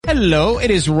Hello, it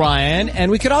is Ryan,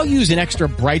 and we could all use an extra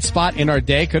bright spot in our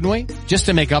day, couldn't we? Just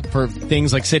to make up for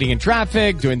things like sitting in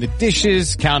traffic, doing the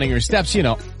dishes, counting your steps, you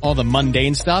know, all the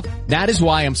mundane stuff. That is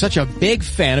why I'm such a big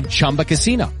fan of Chumba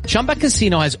Casino. Chumba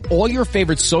Casino has all your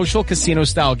favorite social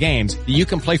casino-style games that you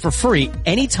can play for free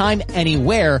anytime,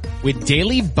 anywhere with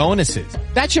daily bonuses.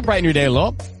 That should brighten your day a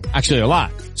little. Actually, a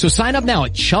lot. So sign up now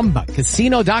at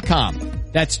ChumbaCasino.com.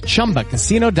 That's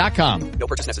ChumbaCasino.com. No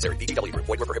purchase necessary. VGW Group.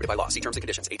 Void where prohibited by law. See terms and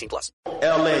conditions. 18+.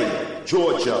 LA,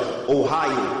 Georgia,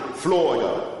 Ohio,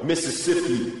 Florida,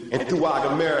 Mississippi, and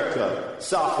throughout America,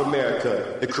 South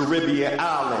America, the Caribbean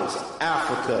islands,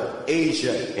 Africa,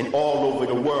 Asia, and all over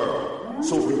the world.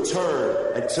 So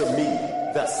return unto me,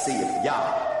 thus saith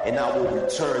Yah, and I will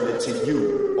return unto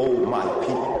you, O my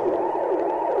people.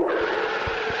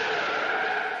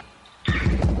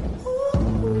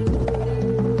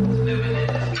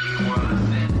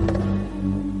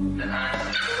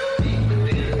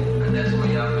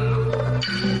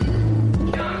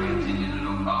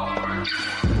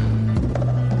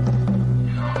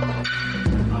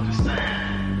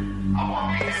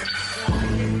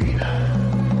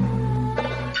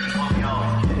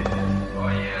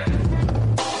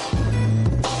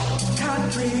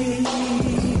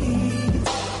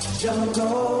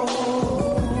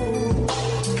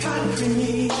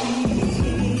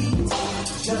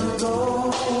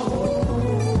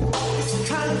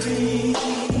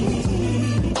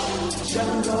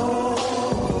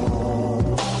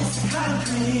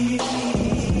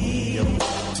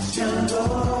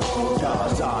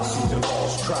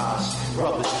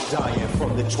 Dying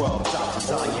from the 12 tribes of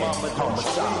Zion,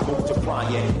 homicide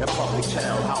multiplying in public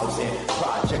town housing,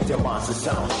 project and monster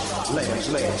soundings,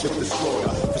 land took the slaughter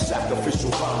for sacrificial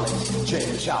violence,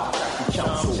 change out, cracky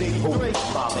council, holy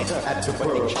smiling at the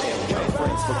bird,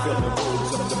 friends fulfilling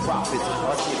words of the prophets,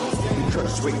 our cities, we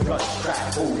curse with guns,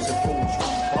 crack holes and fools,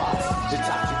 bots,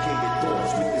 intoxicated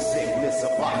doors with the sickness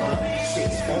of violence,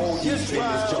 shit's all these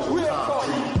niggas jungle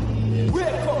concrete. Wake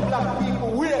up, black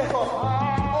people, wake up.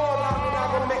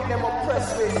 Them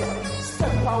oppressed with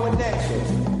step our neck.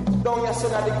 Down your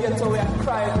son at the ghetto, we are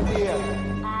crying there.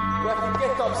 We have to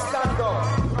get up, stand up,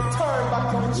 turn back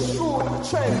to the true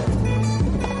trend.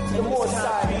 To the most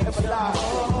side,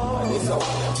 everlasting. And this out,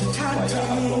 fire I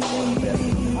go on them.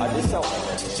 And this out,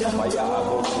 fire I go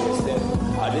face them.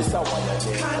 And this out, fire I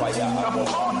go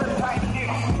on them.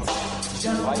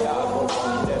 Fire I go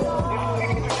on them.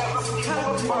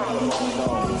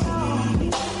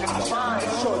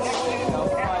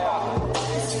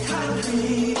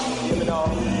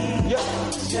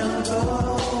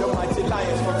 The mighty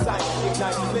lions from Zion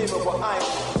ignite the flame of our iron,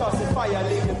 tossing fire,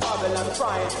 leaving Babylon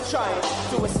trying to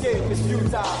escape is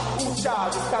futile. Who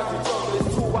child, this country jungle is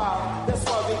too wild. That's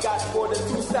why we got more than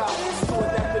two styles to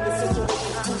adapt in the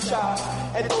situation too sharp.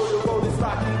 And though the road is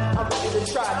rocky, I'm ready to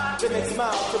try the next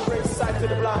mile to bring sight to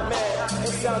the blind man and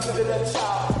sound to the deaf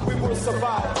child. We will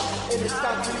survive in this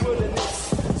country wilderness.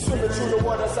 Swimming through the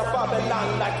waters of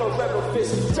Babylon like a rebel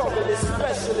fish. Junglist,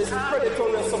 specialist,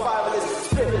 predatory and survivalist.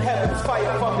 Spitting heaven's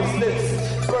fire from his lips.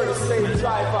 Burn a slave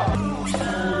driver.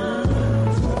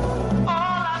 All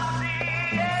I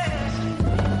see is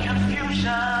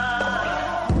confusion.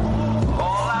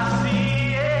 All I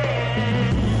see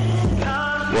is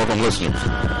confusion. Welcome, listeners,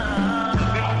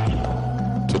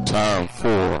 to Time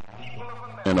for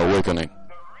an Awakening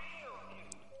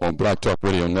on Black Talk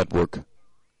Radio Network.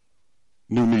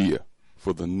 New media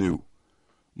for the new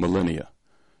millennia.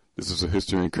 This is a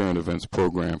history and current events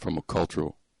program from a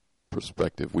cultural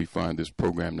perspective. We find this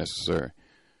program necessary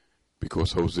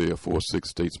because Hosea 4:6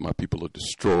 states, "My people are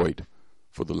destroyed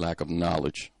for the lack of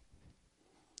knowledge."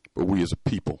 But we as a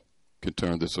people can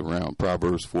turn this around.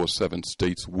 Proverbs 4:7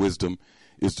 states, "Wisdom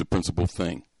is the principal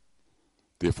thing.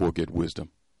 Therefore get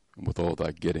wisdom. And with all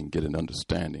thy getting, get an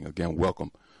understanding." Again,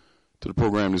 welcome to the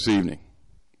program this evening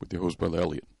with your host, Brother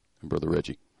Elliot and Brother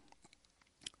Reggie.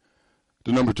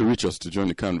 The number to reach us to join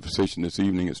the conversation this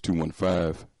evening is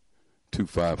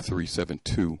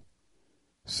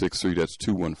 215-253-7263. That's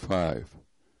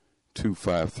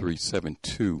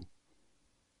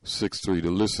 215-253-7263. The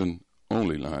listen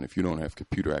only line, if you don't have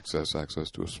computer access to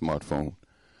a smartphone,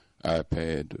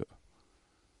 iPad,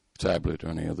 tablet, or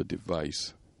any other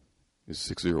device, is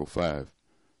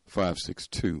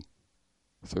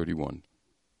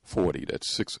 605-562-3140.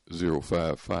 That's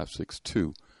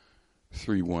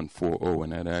 605-562-3140,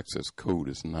 and that access code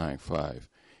is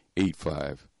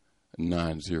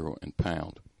 958590 and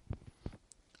pound.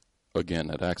 Again,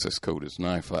 that access code is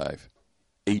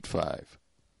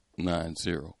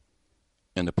 958590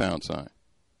 and the pound sign.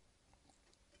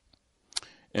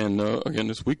 And again,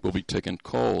 this week we'll be taking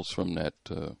calls from that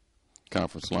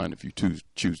conference line. If you choose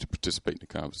to participate in the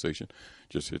conversation,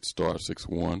 just hit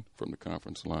 *61 from the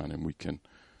conference line, and we can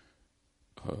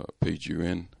page you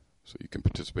in so you can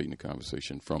participate in the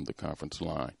conversation from the conference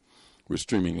line. We're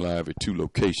streaming live at 2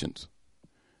 locations,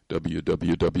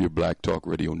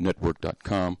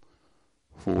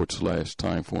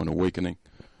 www.blacktalkradionetwork.com/Time for an Awakening.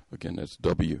 Again, that's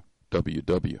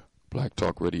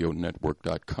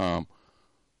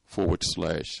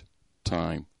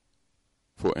www.blacktalkradionetwork.com/Time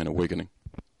for an Awakening.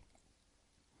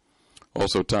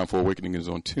 Also, Time for Awakening is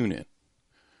on TuneIn.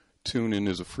 TuneIn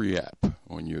is a free app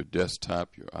on your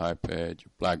desktop, your iPad,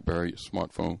 your BlackBerry, your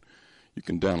smartphone. You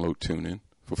can download TuneIn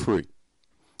for free.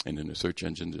 And in the search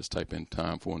engine, just type in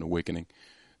Time for an Awakening.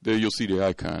 There you'll see the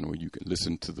icon where you can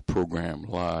listen to the program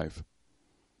live,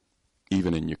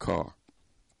 even in your car.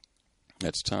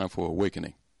 That's Time for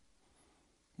Awakening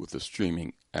with the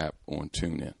streaming app on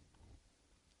TuneIn.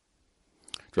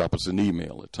 Drop us an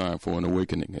email at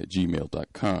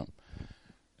timeforanawakening@gmail.com.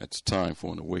 That's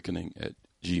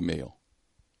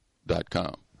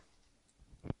timeforanawakening@gmail.com.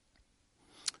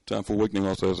 Time for Awakening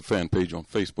also has a fan page on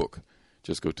Facebook.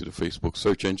 Just go to the Facebook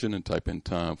search engine and type in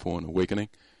Time for an Awakening.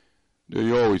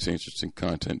 There's always interesting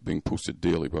content being posted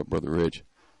daily by Brother Edge.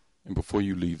 And before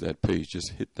you leave that page,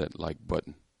 just hit that like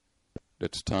button.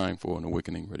 That's Time for an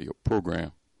Awakening radio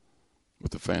program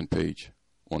with the fan page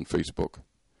on Facebook.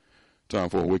 Time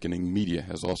for Awakening Media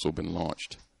has also been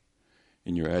launched.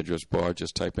 In your address bar,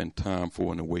 just type in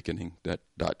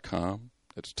timeforanawakening.com.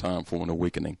 That's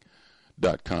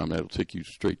timeforanawakening.com. That'll take you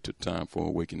straight to Time for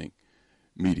Awakening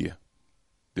Media.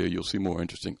 There you'll see more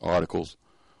interesting articles,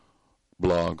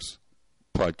 blogs,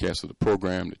 podcasts of the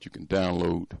program that you can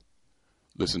download,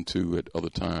 listen to at other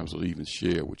times, or even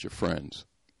share with your friends.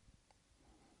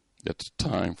 That's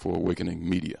Time for Awakening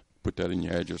Media. Put that in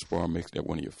your address bar, make that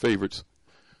one of your favorites.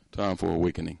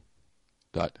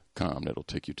 TimeforAwakening.com. That'll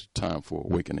take you to Time for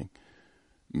Awakening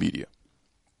Media.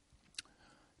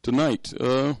 Tonight,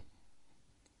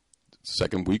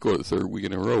 second week or the third week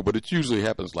in a row, but it usually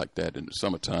happens like that in the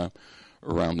summertime.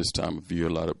 Around this time of year,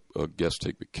 a lot of guests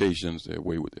take vacations. They're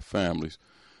away with their families.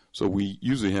 So we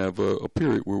usually have a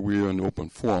period where we're in open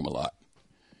forum a lot.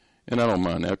 And I don't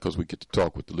mind that because we get to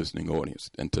talk with the listening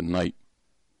audience. And tonight,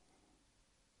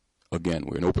 again,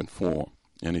 we're in open forum.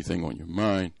 Anything on your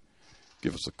mind,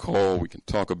 give us a call. We can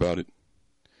talk about it.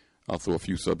 I'll throw a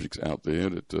few subjects out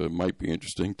there that might be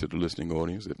interesting to the listening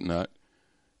audience. If not,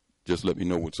 just let me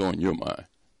know what's on your mind.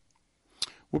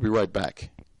 We'll be right back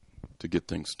to get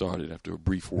things started after a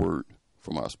brief word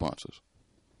from our sponsors.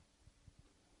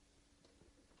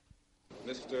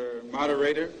 Mr.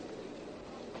 Moderator,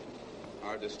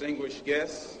 our distinguished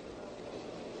guests,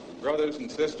 brothers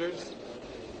and sisters,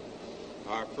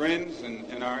 our friends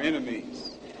and our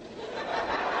enemies.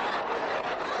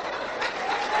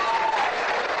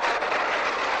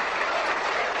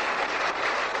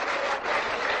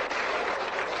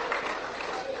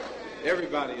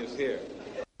 Everybody is here.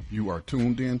 You are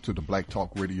tuned in to the Black Talk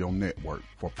Radio Network.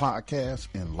 For podcasts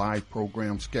and live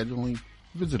program scheduling,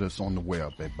 visit us on the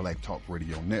web at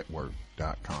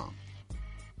blacktalkradionetwork.com.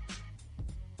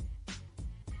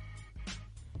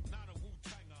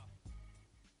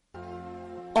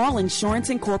 All Insurance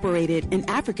Incorporated, an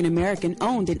African-American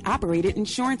owned and operated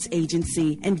insurance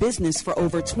agency in business for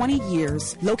over 20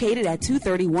 years, located at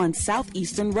 231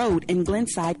 Southeastern Road in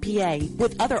Glenside, PA,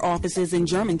 with other offices in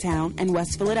Germantown and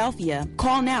West Philadelphia.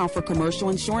 Call now for commercial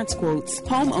insurance quotes,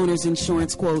 homeowners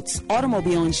insurance quotes,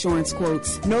 automobile insurance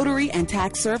quotes, notary and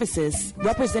tax services,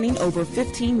 representing over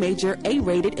 15 major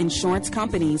A-rated insurance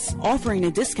companies, offering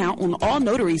a discount on all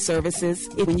notary services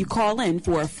when you call in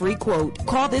for a free quote.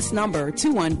 Call this number,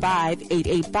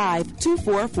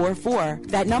 215-885-2444.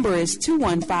 That number is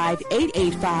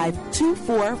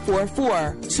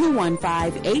 215-885-2444.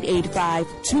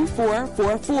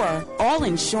 215-885-2444. All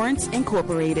Insurance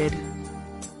Incorporated.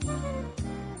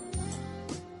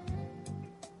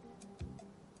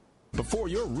 Before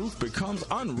your roof becomes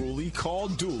unruly, call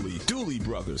Dooley. Dooley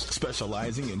Brothers,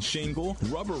 specializing in shingle,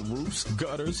 rubber roofs,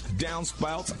 gutters,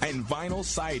 downspouts, and vinyl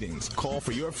sidings. Call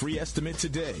for your free estimate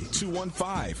today.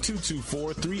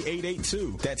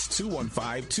 215-224-3882. That's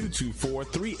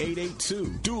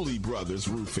 215-224-3882. Dooley Brothers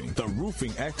Roofing, the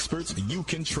roofing experts you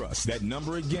can trust. That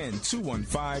number again,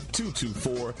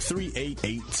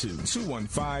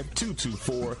 215-224-3882.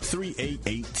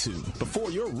 215-224-3882. Before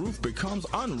your roof becomes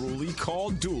unruly,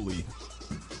 call Dooley.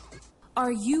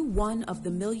 Are you one of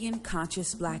the million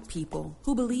conscious black people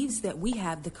who believes that we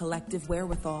have the collective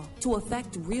wherewithal to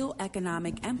affect real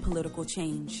economic and political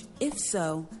change? If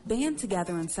so, band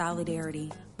together in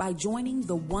solidarity by joining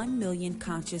the 1 million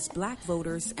conscious Black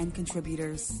voters and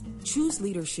contributors. Choose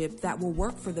leadership that will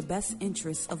work for the best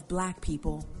interests of Black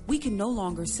people. We can no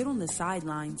longer sit on the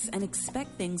sidelines and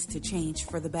expect things to change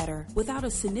for the better without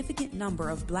a significant number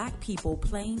of Black people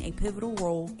playing a pivotal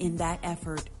role in that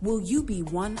effort. Will you be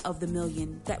one of the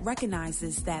million that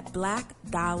recognizes that Black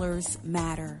dollars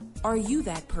matter? Are you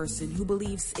that person who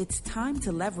believes it's time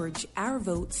to leverage our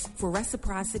votes for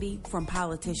reciprocity from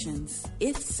politicians?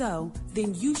 If so,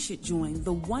 then you should join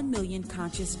the 1 million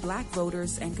conscious Black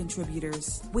voters and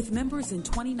contributors, with members in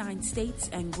 29 states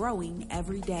and growing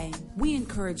every day. We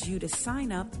encourage you to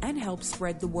sign up and help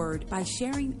spread the word by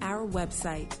sharing our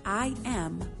website,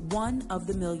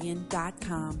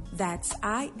 IamOneOfTheMillion.com. That's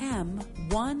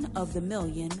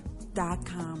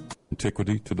IamOneOfTheMillion.com.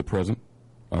 Antiquity to the present.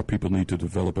 Our people need to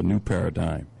develop a new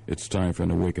paradigm. It's time for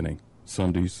an awakening.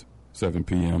 Sundays, 7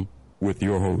 p.m. with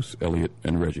your hosts, Elliot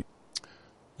and Reggie.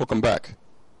 Welcome back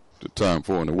to Time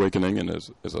for an Awakening. And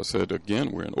as I said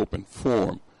again, we're in open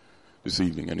forum this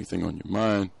evening. Anything on your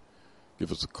mind,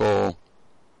 give us a call.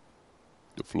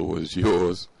 The floor is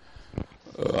yours.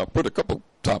 I put a couple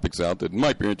topics out that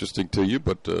might be interesting to you,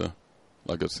 but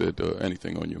like I said,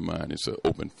 anything on your mind. It's an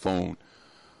open phone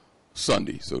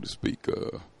Sunday, so to speak.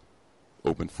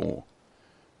 Open forum.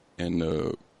 And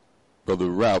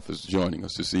Brother Ralph is joining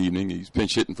us this evening. He's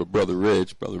pinch hitting for Brother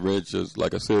Reg. Brother Reg, just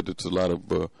like I said, it's a lot of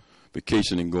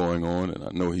vacationing going on, and I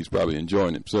know he's probably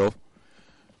enjoying himself.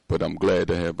 But I'm glad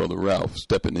to have Brother Ralph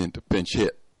stepping in to pinch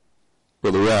hit.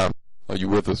 Brother Ralph, are you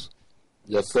with us?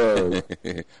 Yes, sir.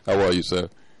 How are you, sir?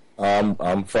 I'm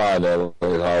fine, Elliot.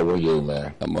 How are you,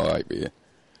 man? I'm all right, man.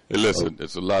 Hey, listen,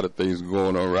 there's a lot of things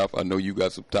going on, Ralph. I know you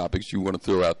got some topics you want to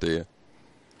throw out there.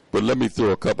 But let me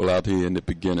throw a couple out here in the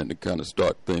beginning to kind of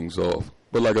start things off.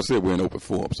 But like I said, we're in open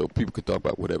forum, so people can talk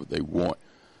about whatever they want.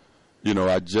 You know,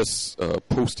 I just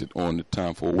posted on the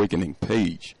Time for Awakening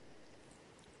page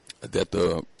that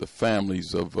the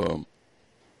families of the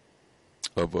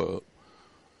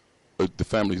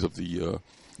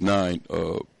 9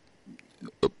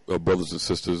 brothers and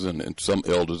sisters and some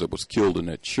elders that was killed in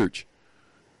that church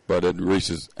by that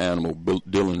racist animal,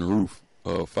 Dylan Roof,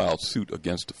 filed suit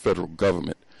against the federal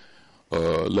government.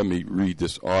 Let me read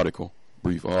this article,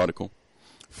 brief article.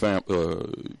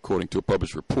 According to a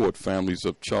published report, families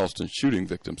of Charleston shooting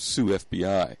victims sue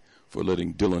FBI for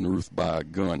letting Dylan Roof buy a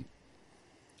gun.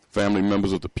 Family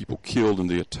members of the people killed in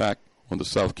the attack on the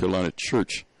South Carolina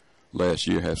church last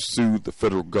year have sued the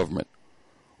federal government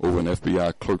over an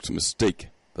FBI clerk's mistake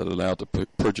that allowed the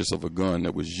purchase of a gun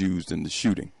that was used in the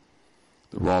shooting.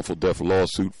 The wrongful death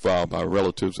lawsuit filed by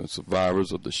relatives and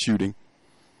survivors of the shooting,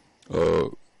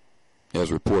 as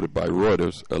reported by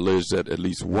Reuters, alleged that at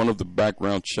least one of the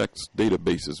background checks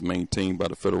databases maintained by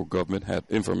the federal government had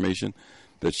information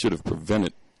that should have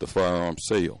prevented the firearm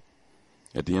sale.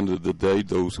 At the end of the day,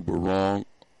 those who were wrong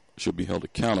should be held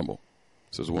accountable,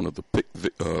 says one of the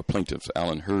plaintiffs,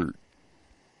 Alan Hurd,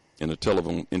 in a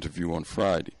telephone interview on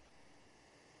Friday.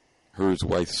 Hurd's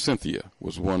wife, Cynthia,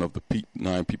 was one of the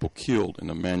 9 people killed in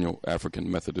Emmanuel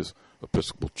African Methodist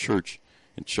Episcopal Church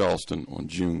in Charleston on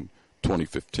June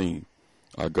 2015.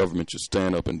 Our government should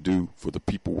stand up and do for the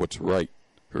people what's right,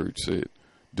 Hurd said.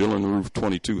 Dylan Roof,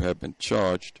 22, had been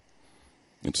charged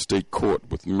in state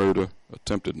court with murder,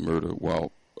 attempted murder,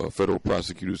 while federal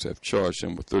prosecutors have charged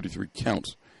him with 33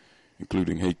 counts,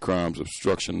 including hate crimes,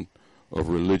 obstruction of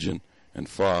religion, and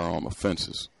firearm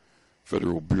offenses.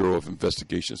 Federal Bureau of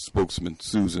Investigation spokesman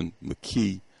Susan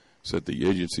McKee said the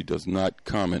agency does not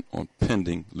comment on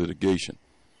pending litigation.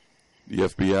 The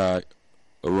FBI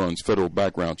runs federal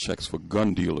background checks for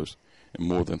gun dealers in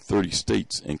more than 30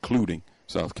 states, including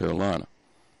South Carolina.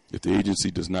 If the agency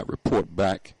does not report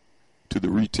back to the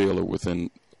retailer with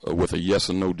a yes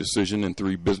or no decision in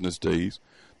 3 business days,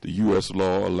 the U.S.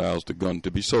 law allows the gun to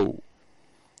be sold.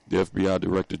 The FBI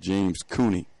Director James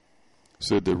Cooney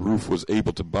said that Roof was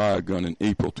able to buy a gun in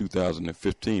April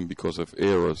 2015 because of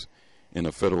errors in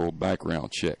a federal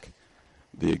background check.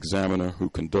 The examiner who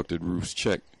conducted Roof's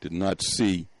check did not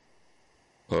see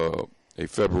a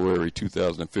February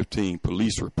 2015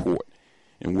 police report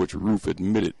in which Roof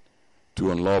admitted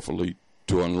to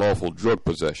unlawful drug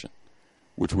possession,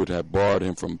 which would have barred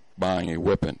him from buying a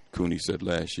weapon, Cooney said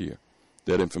last year.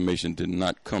 That information did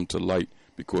not come to light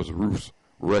because Roof's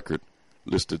record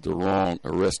listed the wrong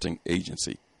arresting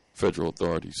agency, federal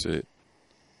authorities said.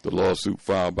 The lawsuit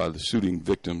filed by the shooting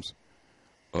victims'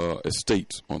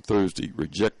 estates on Thursday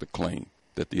reject the claim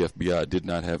that the FBI did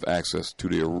not have access to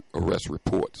the arrest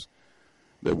reports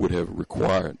that would have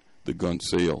required the gun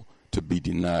sale to be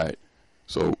denied.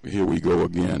 So here we go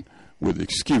again with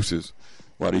excuses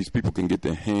why these people can get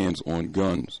their hands on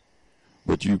guns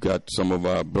But you got some of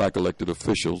our black elected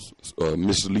officials,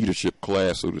 misleadership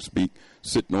class, so to speak,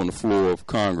 sitting on the floor of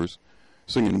Congress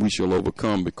singing "We Shall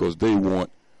Overcome" because they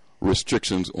want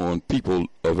restrictions on people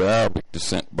of Arabic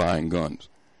descent buying guns.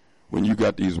 When you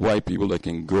got these white people that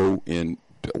can go in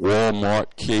Walmart,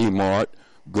 Kmart,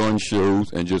 gun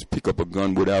shows, and just pick up a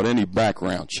gun without any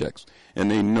background checks, and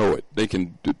they know it. They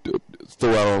can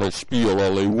throw out all their spiel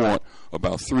all they want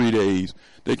about 3 days.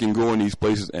 They can go in these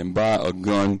places and buy a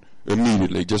gun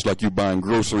immediately, just like you buying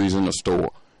groceries in the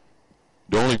store.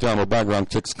 The only time a background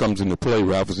check comes into play,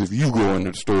 Ralph, is if you go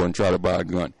into the store and try to buy a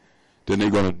gun. Then they're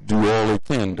going to do all they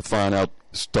can to find out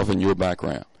stuff in your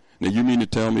background. Now, you mean to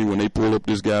tell me when they pull up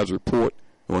this guy's report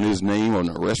on his name on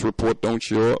the arrest report don't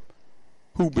show up?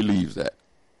 Who believes that?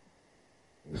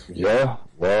 Yeah,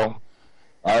 well,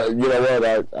 you know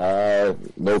what? I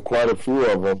know quite a few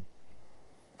of them.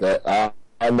 That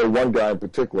I know one guy in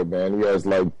particular, man. He has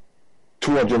like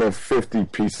 250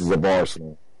 pieces of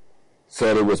arsenal.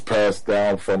 Said it was passed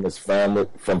down from his family,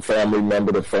 from family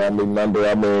member to family member.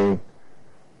 I mean,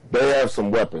 they have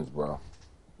some weapons, bro.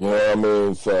 You know what I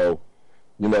mean? So,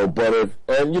 you know, but if,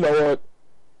 and you know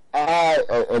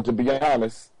what? And to be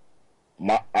honest,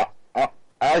 I'm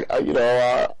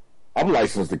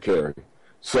licensed to carry.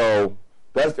 So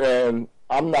and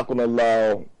I'm not going to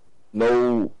allow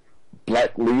no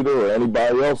black leader or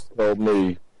anybody else to tell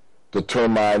me to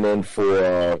turn mine in for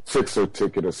a fixer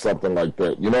ticket or something like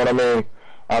that. You know what I mean?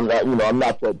 I'm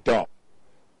not that dumb.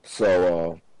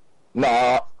 So,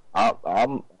 I'm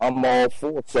all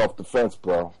for self-defense,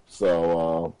 bro.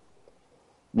 So,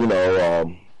 I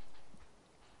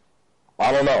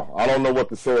don't know. I don't know what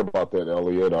to say about that,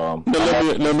 Elliot.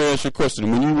 Let me ask you a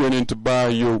question. When you went in to buy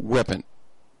your weapon,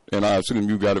 and I assume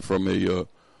you got it from a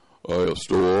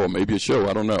store or maybe a show,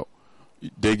 I don't know,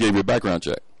 they gave you a background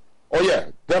check. Oh, yeah,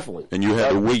 definitely. And you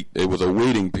had to wait. It was a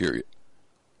waiting period.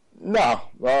 No.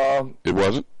 It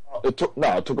wasn't? It took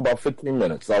about 15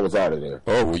 minutes. I was out of there.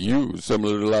 Oh, well, you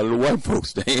similar to a lot of the white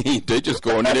folks. They just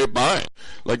going in there buying,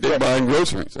 like they're buying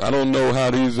groceries. I don't know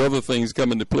how these other things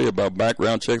come into play about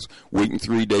background checks, waiting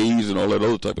 3 days and all that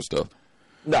other type of stuff.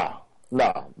 Nah.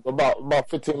 About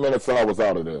 15 minutes I was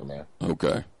out of there, man.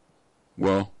 Okay.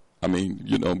 Well, I mean,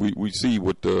 you know, we see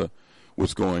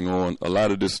what's going on. A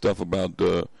lot of this stuff about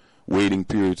waiting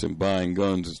periods and buying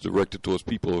guns is directed towards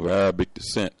people of Arabic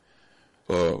descent.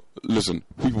 Listen,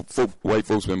 white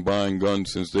folks been buying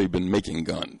guns since they've been making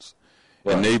guns.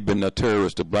 Right. And they've been a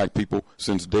terrorist to black people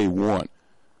since day one.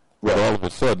 But all of a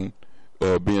sudden,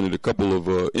 being that a couple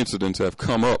of incidents have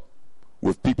come up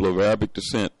with people of Arabic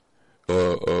descent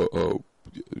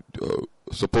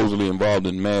supposedly involved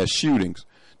in mass shootings,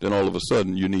 then all of a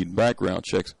sudden you need background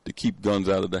checks to keep guns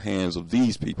out of the hands of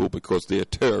these people because they're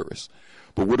terrorists.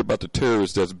 But what about the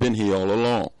terrorists that's been here all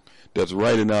along, that's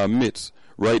right in our midst,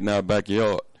 right in our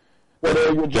backyard,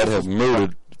 that have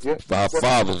murdered our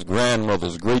fathers,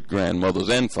 grandmothers, great-grandmothers,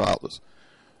 and fathers?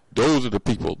 Those are the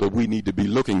people that we need to be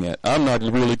looking at. I'm not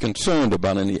really concerned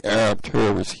about any Arab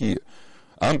terrorists here.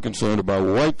 I'm concerned about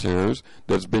white terrorists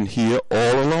that's been here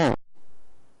all along.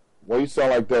 Well, you sound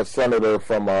like that senator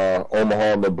from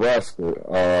Omaha,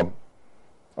 Nebraska,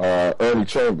 Ernie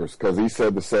Chambers, because he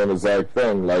said the same exact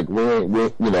thing. Like, we,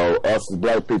 us as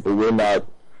black people, we're not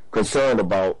concerned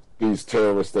about these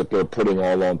terrorists that they're putting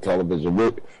all on television.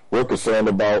 We're concerned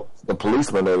about the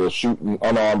policemen that are shooting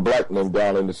unarmed black men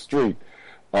down in the street.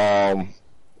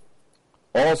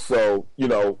 Also,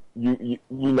 you're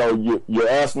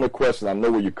asking the question. I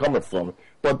know where you're coming from,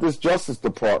 but this Justice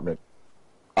Department,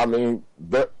 I mean,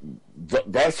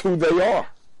 that's who they are.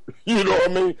 You know what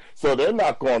I mean? So they're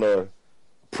not going to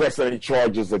press any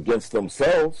charges against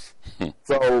themselves.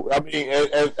 So I mean,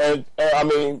 and I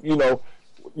mean,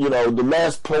 the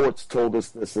last poets told us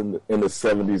this in the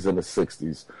 70s and the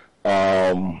 60s.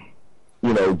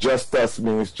 Just us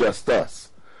means just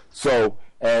us. So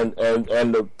and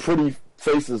the pretty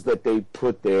faces that they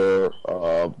put there,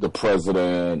 the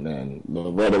president and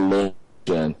Loretta Lynch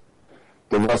and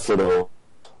the rest of the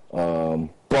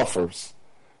buffers,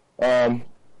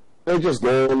 they just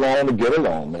go along to get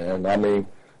along, man. I mean,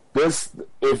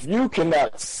 if you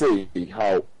cannot see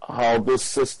how this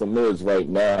system is right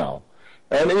now,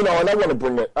 and and I wanted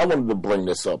to bring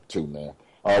this up too, man.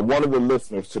 One of the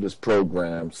listeners to this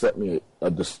program sent me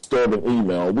a disturbing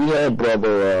email. We had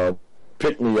brother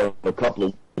pick me up a couple of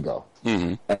weeks ago,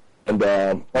 and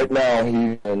right now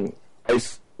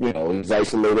he's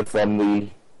isolated from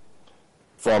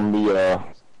the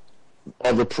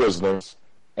other prisoners,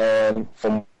 and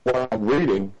from what I'm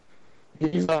reading,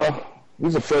 he's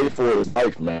afraid for his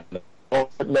life, man. All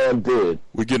that man did.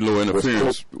 We get a little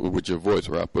interference with your voice,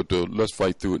 Rob, but let's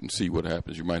fight through it and see what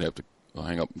happens. You might have to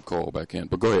hang up and call back in.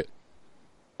 But go ahead.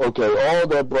 Okay, all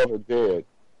that brother did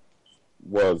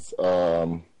was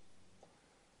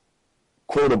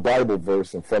quote a Bible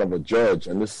verse in front of a judge,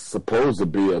 and this is supposed to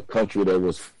be a country that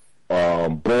was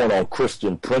born on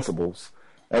Christian principles,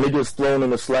 and he gets thrown in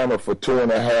the slammer for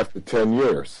 2.5 to 10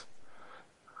 years.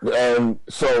 And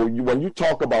so when you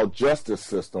talk about justice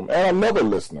system, and another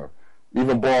listener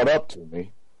even brought up to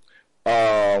me,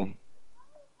 how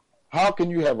can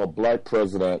you have a black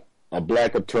president, a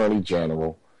black attorney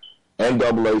general,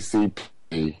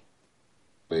 NAACP,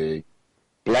 the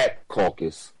Black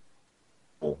Caucus,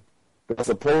 that's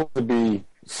supposed to be,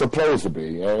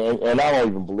 and I don't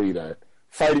even believe that,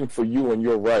 fighting for you and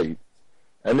your rights,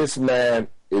 and this man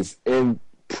is in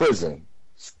prison,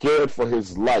 scared for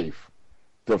his life,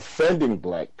 defending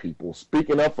black people,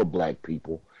 speaking up for black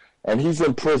people, and he's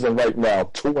in prison right now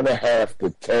 2.5 to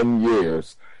 10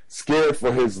 years, scared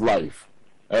for his life,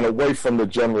 and away from the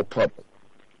general public.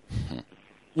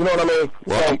 You know what I mean?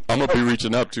 Well, so, I'm going to be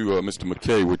reaching out to Mr.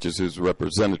 McKay, which is his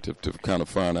representative, to kind of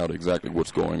find out exactly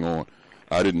what's going on.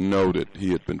 I didn't know that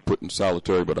he had been put in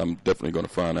solitary, but I'm definitely going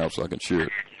to find out so I can share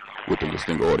it with the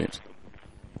listening audience.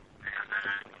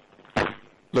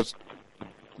 Let's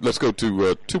go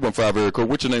to 215 area code.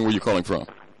 What's your name? Where you calling from?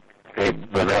 Hey,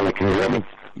 Brother Alec, can you hear me?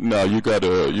 No, you got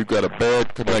a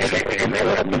bad connection. You're going to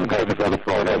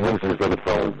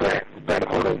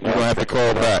have to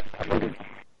call back.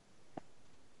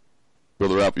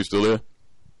 Brother Ralph, you still there?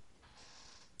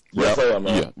 Yes, I am.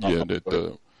 Yeah.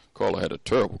 That caller had a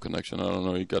terrible connection. I don't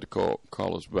know. You got to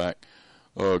call us back.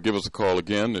 Give us a call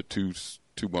again at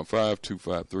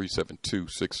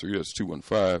 215-253-7263. That's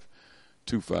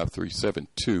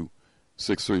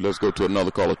 215-253-7263. Let's go to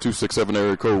another caller. 267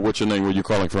 area code. What's your name? Where you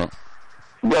calling from?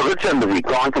 Brother Timothy,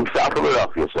 calling from South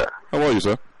Philadelphia, sir. How are you,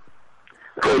 sir?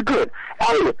 Very good.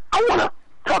 Elliot, I want to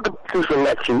talk about this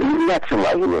election. This election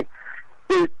right here,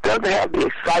 it doesn't have the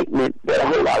excitement that a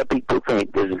whole lot of people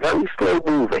think. It's very slow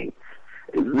moving.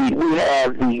 We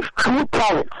have these two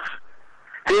opponents,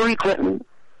 Hillary Clinton,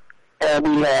 and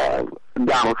we have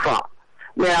Donald Trump.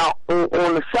 Now, on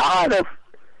the side of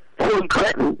Hillary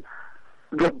Clinton,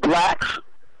 the blacks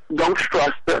don't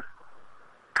trust her,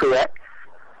 correct?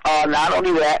 Not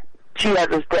only that, she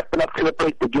hasn't stepping up to the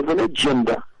plate to give an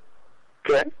agenda,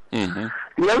 okay? Mm-hmm.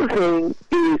 The other thing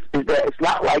is that it's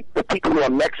not like the people who are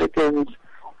Mexicans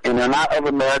and are not of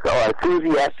America are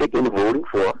enthusiastic in voting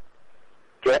for,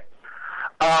 okay?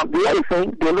 The other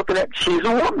thing, they're looking at she's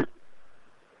a woman.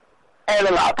 And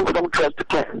a lot of people don't trust the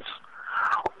Clintons.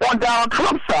 On Donald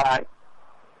Trump's side,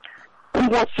 he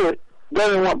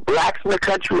doesn't want blacks in the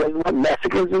country, doesn't want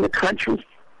Mexicans in the country.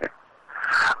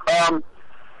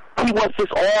 He wants this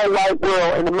all-white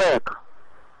world in America.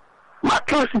 My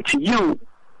question to you,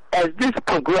 as this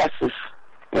progresses,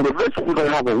 and eventually we're going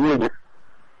to have a winner,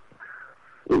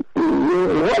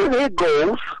 what are their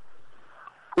goals?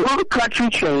 Will the country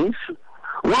change?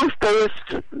 Will it stay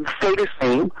the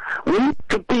same? Will we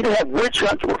continue to have witch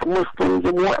hunts with Muslims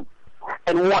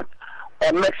and want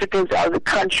Mexicans out of the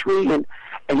country, and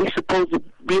he's supposed to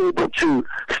be able to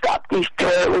stop these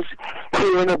terrorists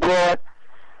here and abroad?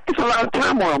 It's a lot of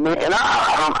turmoil, man, and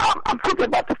I'm thinking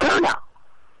about the turnout.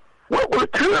 What will the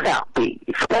turnout be?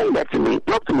 Explain that to me.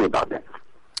 Talk to me about that.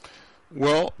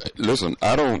 Well, listen,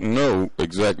 I don't know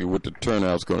exactly what the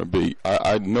turnout's going to be.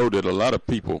 I know that a lot of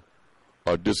people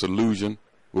are disillusioned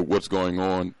with what's going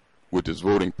on with this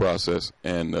voting process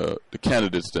and the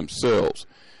candidates themselves.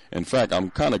 In fact, I'm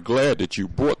kind of glad that you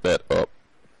brought that up.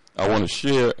 I want to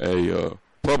share a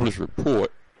published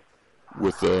report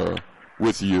with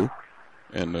you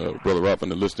and Brother Ralph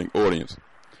and the listening audience.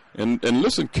 And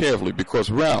listen carefully,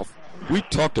 because, Ralph, we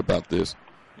talked about this,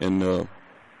 and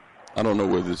I don't know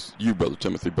whether it's you, Brother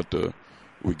Timothy, but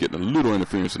we're getting a little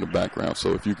interference in the background,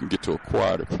 so if you can get to a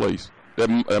quieter place, that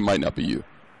might not be you.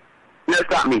 That's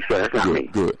not me, sir. That's not me.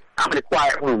 Good. I'm in a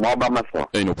quiet room all by myself.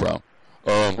 Ain't no problem.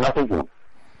 Nothing wrong.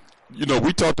 You know,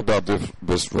 we talked about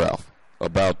this, Ralph,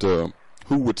 about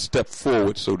who would step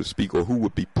forward, so to speak, or who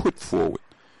would be put forward.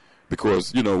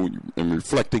 Because, you know, in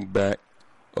reflecting back,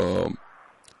 the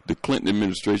Clinton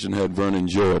administration had Vernon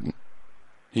Jordan.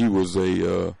 He was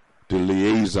the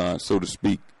liaison, so to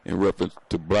speak, in reference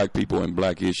to black people and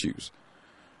black issues.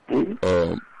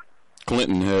 Mm-hmm.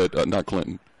 Clinton had,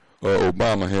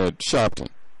 Obama had Sharpton.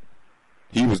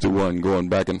 He was the one going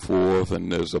back and forth,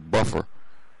 and there's a buffer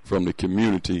from the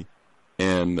community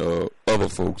and other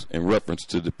folks in reference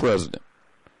to the president.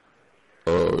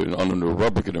 Under the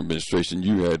Republican administration,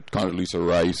 you had Condoleezza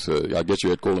Rice. I guess you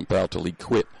had Colin Powell till he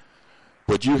quit.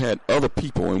 But you had other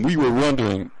people, and we were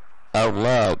wondering out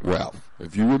loud, Ralph,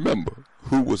 if you remember,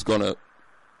 who was going to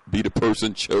be the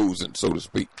person chosen, so to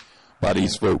speak, by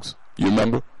these folks. You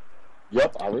remember?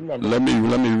 Yep, I remember. Let me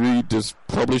read this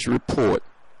published report,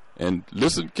 and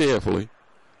listen carefully,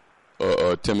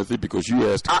 Timothy, because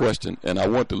you asked the question, and I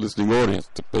want the listening audience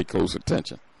to pay close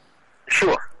attention.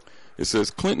 Sure. It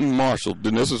says Clinton marshaled,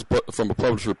 and this is from a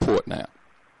published report now.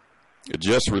 It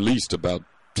just released about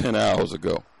 10 hours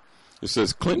ago. It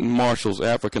says Clinton marshals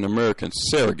African-American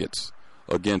surrogates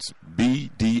against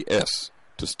BDS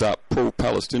to stop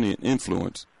pro-Palestinian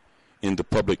influence in the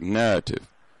public narrative.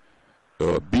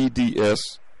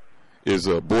 BDS is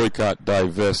a boycott,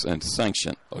 divest, and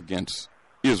sanction against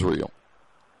Israel.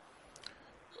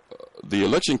 The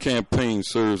election campaign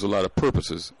serves a lot of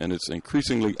purposes, and it's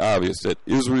increasingly obvious that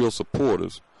Israel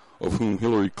supporters, of whom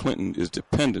Hillary Clinton is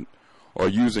dependent, are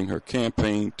using her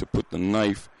campaign to put the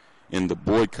knife in the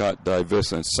boycott,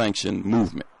 divest, and sanction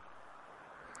movement.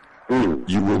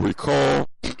 You will recall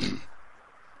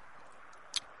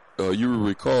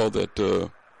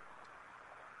that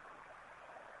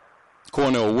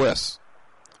Cornel West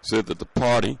said that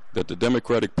the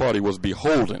Democratic Party was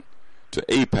beholden to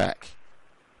AIPAC,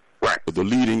 the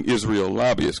leading Israel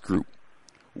lobbyist group.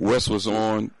 West was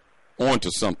on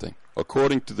to something.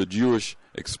 According to the Jewish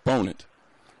Exponent,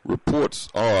 reports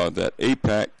are that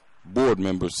AIPAC board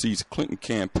members sees Clinton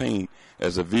campaign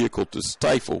as a vehicle to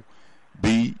stifle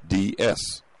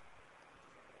BDS.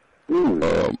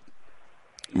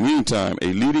 Meantime,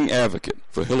 a leading advocate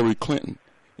for Hillary Clinton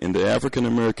in the African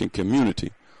American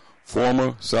community,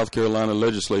 former South Carolina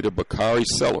legislator Bakari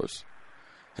Sellers,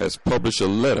 has published a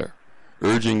letter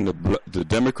urging the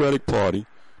Democratic Party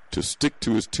to stick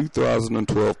to its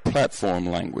 2012 platform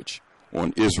language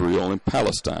on Israel and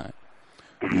Palestine.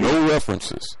 No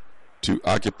references to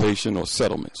occupation or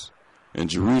settlements, and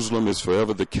Jerusalem is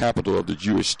forever the capital of the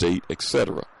Jewish state,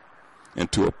 etc.,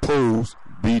 and to oppose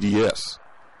BDS.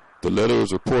 The letter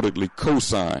is reportedly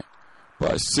co-signed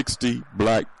by 60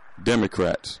 black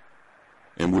Democrats,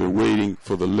 and we're waiting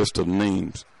for the list of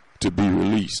names to be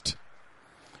released.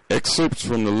 Excerpts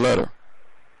from the letter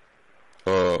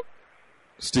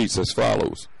states as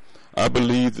follows: I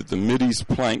believe that the Mideast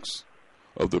planks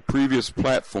of the previous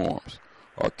platforms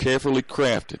are carefully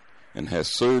crafted and has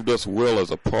served us well as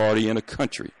a party and a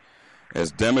country. As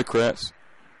Democrats,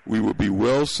 we would be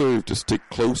well served to stick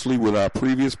closely with our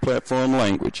previous platform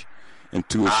language and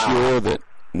to assure that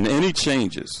no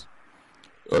changes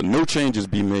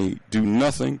be made, do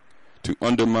nothing to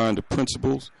undermine the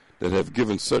principles that have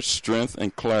given such strength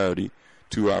and clarity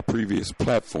to our previous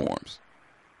platforms.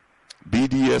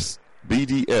 BDS,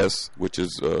 which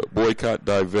is boycott,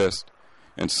 divest,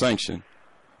 and sanction,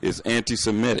 is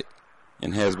anti-Semitic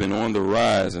and has been on the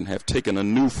rise and have taken a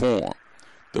new form.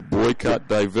 The boycott,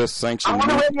 divest, sanction. I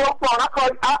want to read your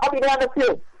phone. I'll be down the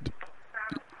field.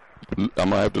 I'm going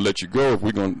to have to let you go if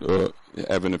we're going to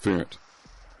have interference.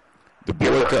 The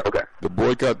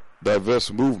boycott,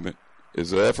 divest movement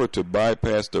is an effort to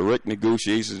bypass direct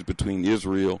negotiations between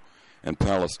Israel and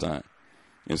Palestine.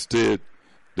 Instead,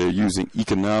 they're using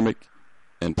economic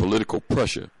and political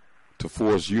pressure to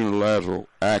force unilateral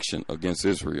action against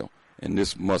Israel, and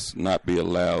this must not be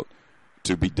allowed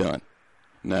to be done.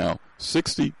 Now,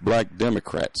 60 black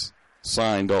Democrats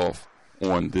signed off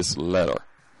on this letter.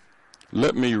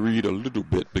 Let me read a little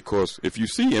bit, because if you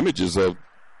see images of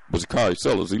Bakari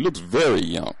Sellers, he looks very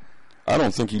young. I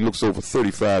don't think he looks over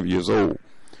 35 years old.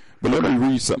 But let me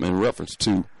read something in reference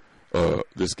to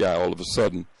this guy. All of a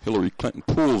sudden, Hillary Clinton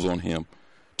pulls on him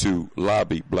to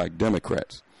lobby black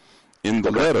Democrats. In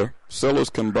the letter, Sellers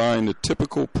combined the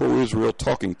typical pro-Israel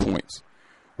talking points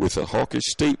with a hawkish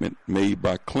statement made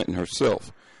by Clinton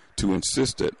herself to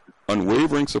insist that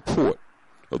unwavering support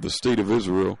of the State of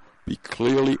Israel be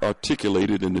clearly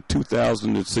articulated in the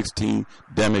 2016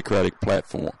 Democratic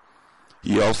platform.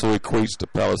 He also equates the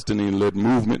Palestinian-led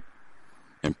movement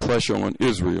and pressure on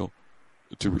Israel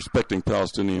to respecting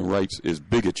Palestinian rights is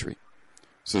bigotry.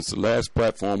 Since the last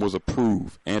platform was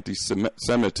approved,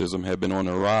 anti-Semitism had been on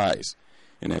the rise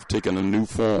and have taken a new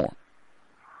form.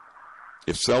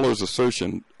 If Sellers'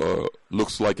 assertion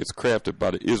looks like it's crafted by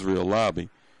the Israel lobby,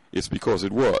 it's because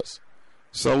it was.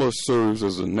 Sellers serves on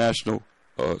the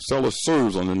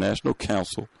National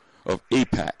Council of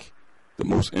AIPAC, the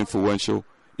most influential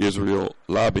Israel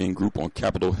lobbying group on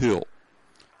Capitol Hill.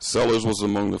 Sellers was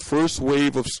among the first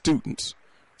wave of students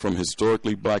from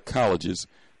historically black colleges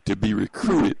to be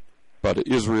recruited by the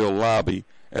Israel lobby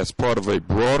as part of a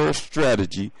broader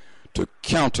strategy to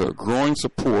counter growing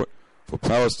support for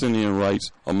Palestinian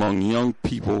rights among young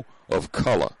people of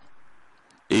color.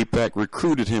 AIPAC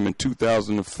recruited him in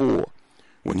 2004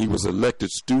 when he was elected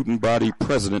student body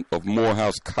president of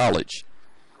Morehouse College.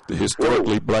 the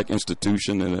historically black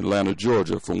institution in Atlanta,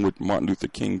 Georgia, from which Martin Luther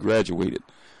King graduated.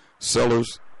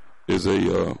 Sellers is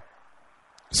a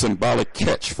symbolic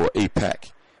catch for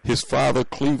AIPAC. His father,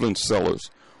 Cleveland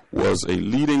Sellers, was a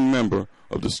leading member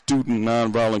of the Student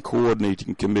Nonviolent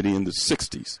Coordinating Committee in the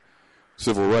 60s,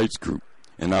 civil rights group.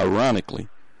 And ironically,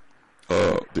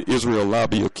 the Israel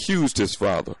lobby accused his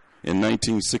father in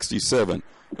 1967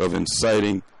 of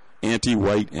inciting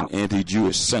anti-white and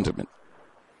anti-Jewish sentiment.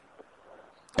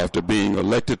 After being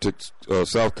elected to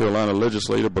South Carolina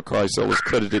legislator, Bakari Sellers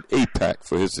credited AIPAC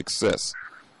for his success.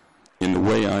 In the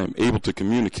way I am able to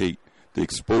communicate, the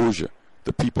exposure,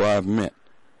 the people I've met,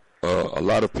 a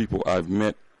lot of people I've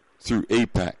met through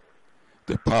AIPAC,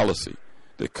 the policy,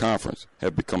 the conference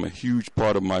have become a huge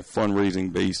part of my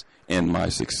fundraising base and my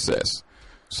success.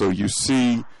 So you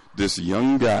see this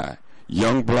young guy,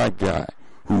 young black guy,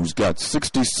 who's got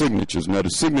 60 signatures. Now, the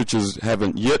signatures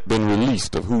haven't yet been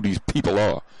released of who these people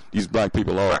are, these black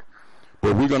people are.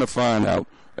 But we're going to find out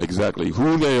exactly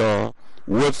who they are,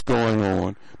 what's going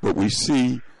on. But we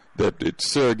see that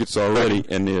it's surrogates already,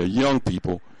 and they're young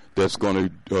people that's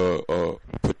going to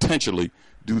potentially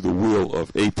do the will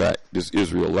of AIPAC, this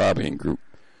Israel lobbying group.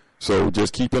 So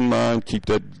just keep in mind, keep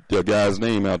that guy's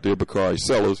name out there, Bakari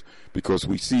Sellers, because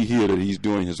we see here that he's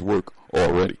doing his work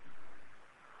already.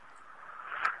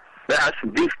 That's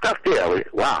some deep stuff there.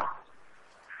 Wow.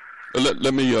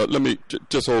 Let me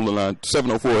just hold the line.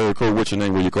 704 area code. What's your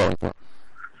name? Where you calling from?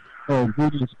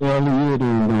 Greetings, Elliot,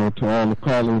 and to all the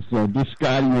callers. This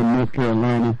Scotty in North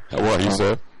Carolina. How are you,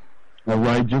 sir? All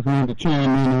right, just wanted to chime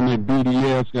in on that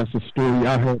BDS. That's a story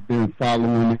I have been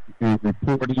following and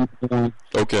reporting on.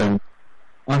 Okay.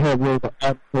 I have wrote an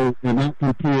article, and I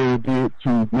compared it to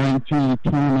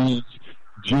 1920s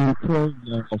Jim Crow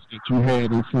laws that you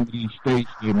had in some of these states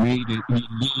that made it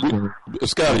illegal.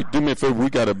 Scotty, do me a favor.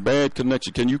 We got a bad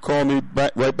connection. Can you call me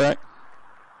back right back?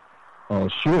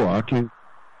 Sure, I can.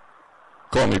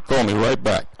 Call me right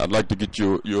back. I'd like to get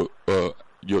your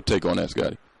take on that,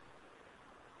 Scotty.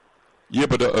 Yeah,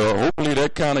 but hopefully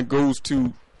that kind of goes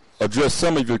to address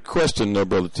some of your question there,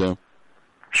 Brother Tim.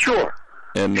 Sure.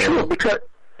 And sure, because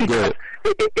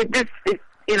it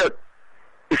you know,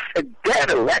 it's a dead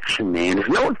election, man. There's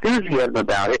no enthusiasm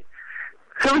about it.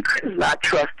 Hillary Clinton's not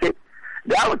trusted.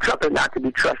 Donald Trump is not to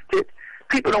be trusted.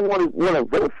 People don't want to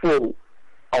vote for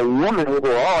a woman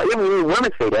overall. Even when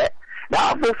women say that. Now,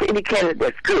 I'll vote for any candidate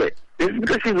that's good. This is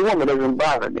because she's a woman doesn't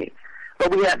bother me.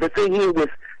 But we have the thing here with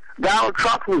Donald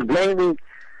Trump, who's blaming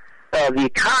the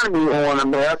economy on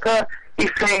America.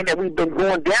 He's saying that we've been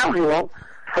going downhill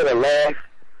for the last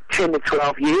 10 to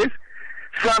 12 years.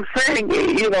 So I'm saying,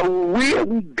 you know, where are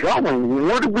we going?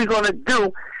 What are we going to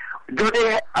do? Are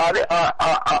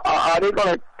they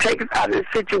going to take us out of this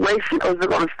situation, or is it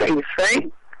going to stay the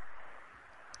same?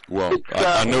 Well,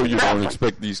 I know you don't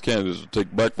expect these candidates to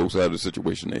take black folks out of the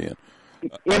situation they're in.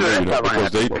 I know you don't,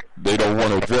 because they don't want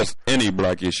to address any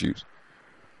black issues.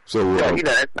 So, yeah, you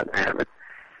know, that's not going to happen.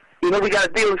 You know, we got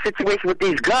to deal with a situation with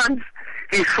these guns,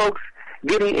 these folks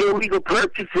getting illegal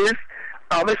purchases.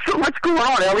 There's so much going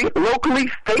on, Elliot,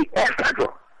 locally, state, and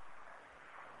federal.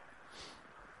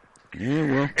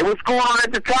 Yeah, well. And what's going on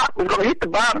at the top is going to hit the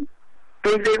bottom.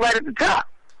 Things ain't right at the top.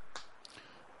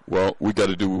 Well, we got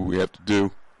to do what we have to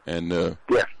do. And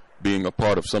being a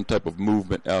part of some type of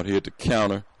movement out here to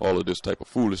counter all of this type of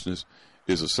foolishness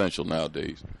is essential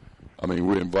nowadays. I mean,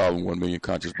 we're involving 1 million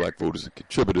conscious black voters and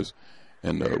contributors,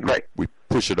 and we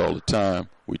push it all the time.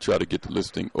 We try to get the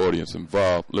listening audience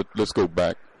involved. Let's go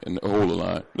back and hold the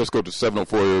line. Let's go to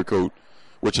 704 area code.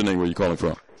 What's your name? Where are you calling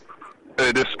from?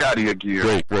 Hey, this is Scotty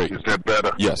again. Great. Is that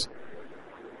better? Yes.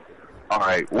 All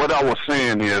right. What I was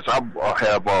saying is I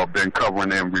have been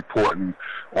covering and reporting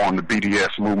on the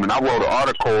BDS movement. I wrote an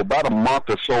article about a month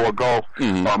or so ago.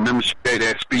 Remember she gave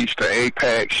that speech to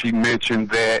AIPAC. She mentioned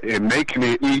that in making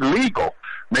it illegal,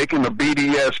 making the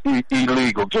BDS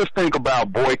illegal. Just think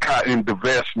about boycott and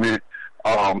divestment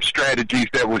strategies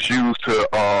that was used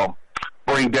to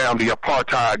bring down the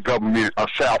apartheid government of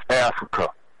South Africa,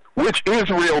 which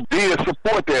Israel did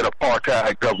support that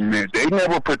apartheid government. They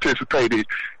never participated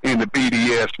in the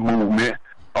BDS movement,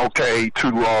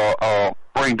 to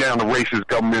bring down the racist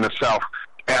government of South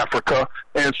Africa.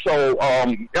 And so, I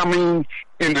mean,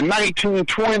 in the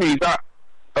 1920s,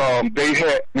 they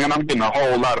had, man, I'm getting a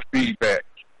whole lot of feedback.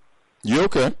 You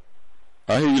okay?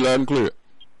 I hear you loud and clear.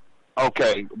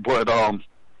 Okay, but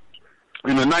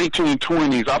in the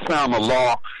 1920s, I found a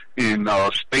law in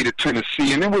state of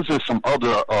Tennessee, and it was in some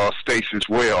other states as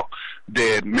well,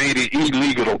 that made it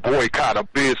illegal to boycott a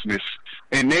business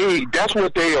And that's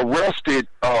what they arrested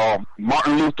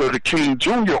Martin Luther King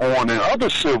Jr. on, and other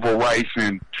civil rights,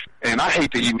 and I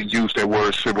hate to even use that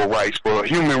word civil rights, but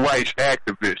human rights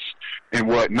activists and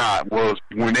whatnot, was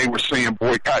when they were saying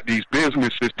boycott these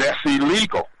businesses, that's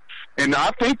illegal. And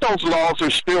I think those laws are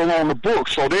still on the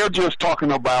books, so they're just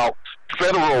talking about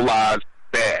federalize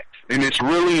that. And it's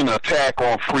really an attack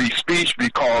on free speech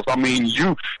because, I mean,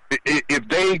 if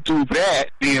they do that,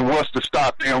 then what's to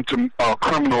stop them to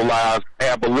criminalize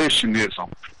abolitionism?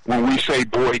 When we say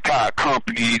boycott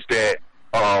companies that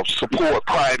support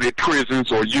private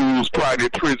prisons or use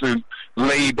private prison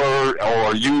labor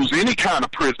or use any kind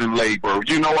of prison labor,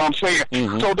 you know what I'm saying?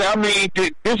 Mm-hmm. So that, I mean,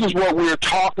 this is what we're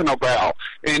talking about,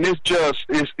 and it's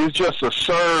just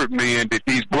absurd, man, that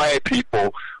these black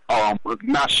people,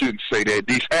 shouldn't say that,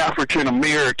 these African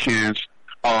Americans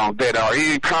that are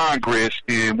in Congress,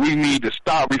 and we need to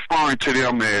stop referring to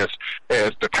them as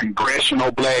the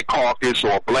Congressional Black Caucus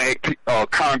or black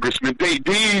congressmen.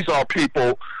 These are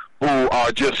people who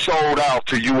are just sold out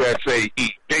to USAE.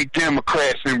 They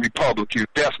Democrats and Republicans.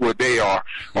 That's what they are,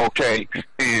 okay?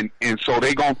 And so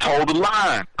they gonna toe the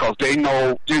line because they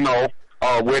know,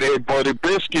 where their butter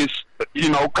biscuits,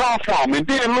 come from. And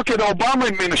then look at the Obama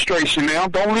administration now.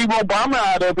 Don't leave Obama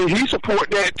out of it. He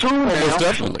support that too now.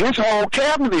 Definitely. His whole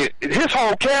cabinet,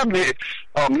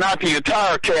 not the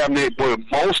entire cabinet, but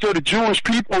most of the Jewish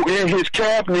people in his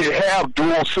cabinet have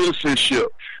dual citizenship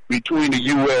between the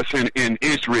U.S. and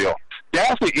Israel.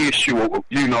 That's the issue,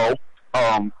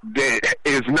 that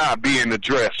is not being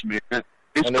addressed, man.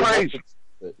 It's crazy.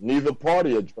 Neither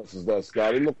party addresses that,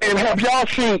 Scotty. And have y'all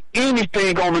seen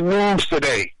anything on the news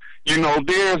today?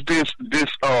 There's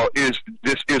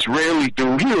this Israeli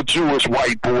dude. He's a Jewish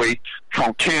white boy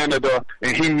from Canada,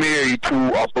 and he married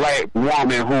to a black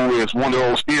woman who is one of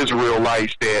those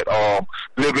Israelites that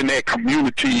live in that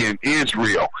community in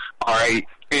Israel. All right.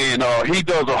 And he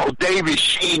does David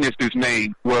Sheen is his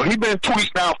name. Well, he been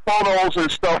tweeting out photos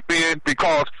and stuff, man,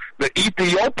 because the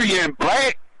Ethiopian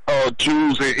black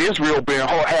Jews in Israel been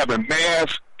having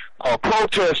mass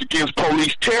protests against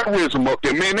police terrorism up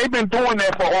there. Man, they've been doing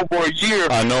that for over a year.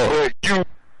 I know. But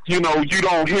you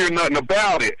don't hear nothing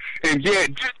about it. And yet,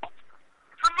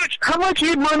 how much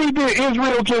money did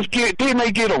Israel just get? Didn't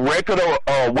they get a record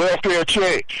of welfare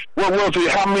check? What was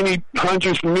it? How many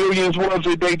hundreds of millions was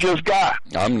it they just got?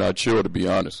 I'm not sure, to be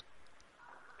honest.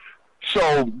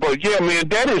 So, but yeah, man,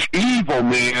 that is evil,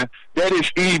 man. That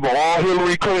is evil. All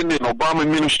Hillary Clinton and Obama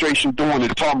administration doing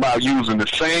is talking about using the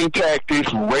same tactics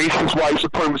racist white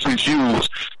supremacists use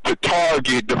to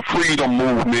target the freedom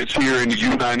movements here in the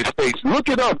United States. Look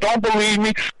it up. Don't believe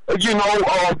me.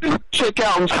 Check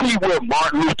out and see where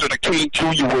Martin Luther King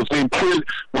Jr. was in prison,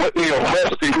 what they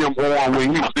arrested him on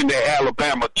when he was in that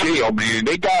Alabama jail, man.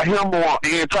 They got him on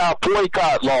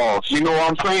anti-boycott laws. You know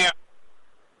what I'm saying?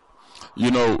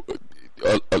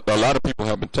 A lot of people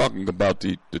have been talking about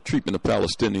the treatment of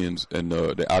Palestinians and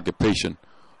the occupation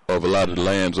of a lot of the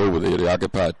lands over there,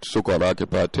 the so-called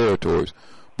occupied territories,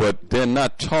 but they're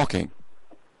not talking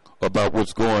about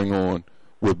what's going on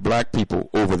with black people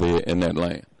over there in that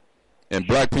land. And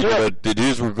black people that the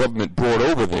Israel government brought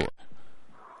over there,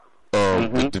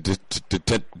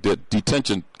 the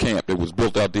detention camp that was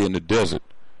built out there in the desert,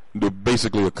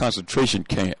 basically a concentration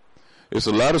camp. It's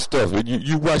a lot of stuff.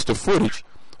 You watch the footage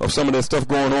of some of that stuff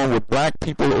going on with black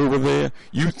people over there,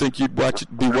 you think you'd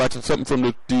be watching something from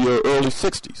the early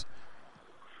 60s.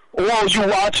 Well, you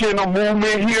watching a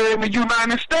movement here in the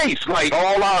United States, like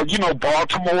all our,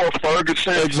 Baltimore,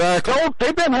 Ferguson. Exactly.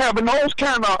 They've been having those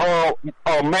kind of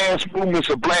mass movements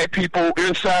of black people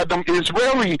inside them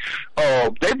Israeli.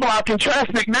 They blocking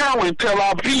traffic now in Tel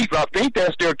Aviv. I think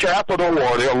that's their capital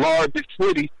or their largest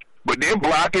city. But they're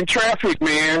blocking traffic,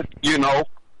 man,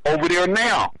 over there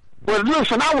now. But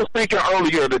listen, I was thinking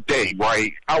earlier today,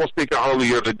 right?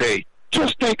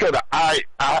 Just think of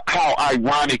how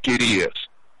ironic it is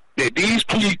that these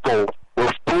people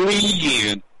were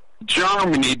fleeing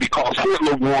Germany because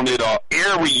Hitler wanted an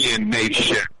Aryan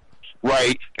nation,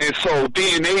 right? And so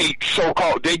then they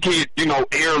get,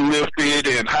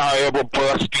 airlifted and however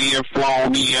bussed in,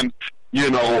 flown in,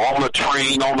 on a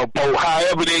train, on a boat,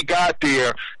 however they got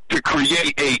there to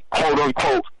create a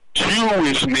quote-unquote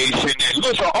Jewish nation that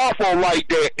looks awful like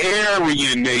that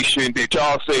Aryan nation that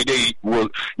y'all say they were,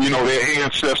 their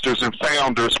ancestors and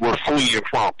founders were fleeing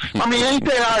from. I mean, ain't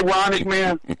that ironic,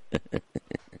 man?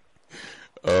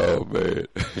 Oh, man.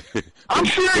 I'm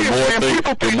serious, man.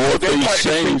 People think they're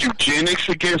practicing eugenics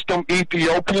against them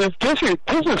Ethiopians. This is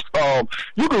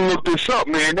you can look this up,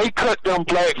 man. They cut them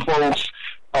black folks'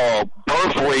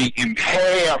 birth rate in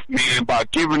half, man, by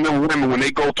giving them women, when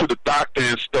they go to the doctor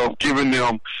and stuff, giving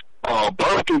them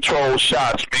birth control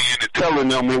shots, man, and telling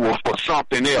them it was for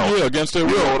something else. Yeah, against their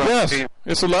will. Yes.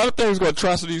 It's a lot of things,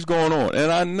 atrocities going on.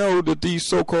 And I know that these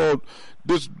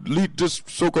this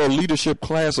so-called leadership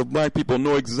class of black people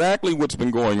know exactly what's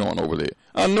been going on over there.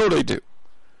 I know they do.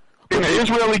 And the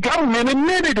Israeli government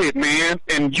admitted it, man.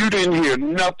 And you didn't hear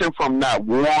nothing from not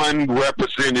one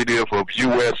representative of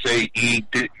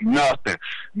USAID, nothing.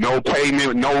 No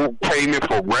payment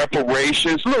for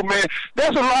reparations. Look, man,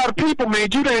 there's a lot of people, man.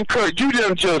 You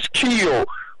didn't just kill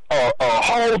a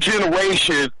whole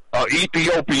generation of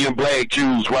Ethiopian black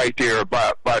Jews right there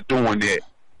by doing that.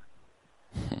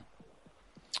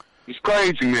 It's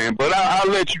crazy, man. But I'll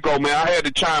let you go, man. I had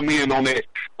to chime in on that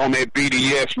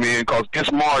BDS, man, because this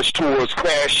march towards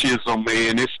fascism,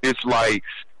 man, it's like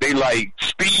they like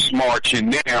speed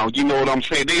marching now. You know what I'm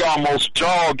saying? They almost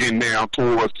jogging now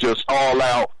towards just all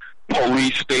out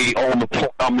police state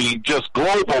just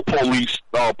global police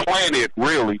planet,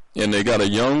 really. And they got a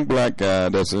young black guy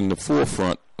that's in the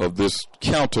forefront of this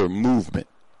counter movement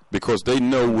because they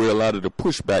know where a lot of the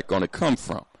pushback going to come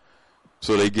from.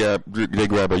 So they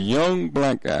grab a young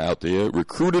black guy out there,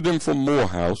 recruited him from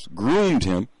Morehouse, groomed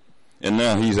him, and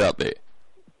now he's out there.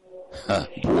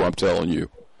 Boy, I'm telling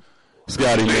you.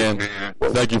 Scotty, man,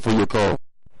 thank you for your call.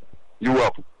 You're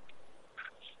welcome.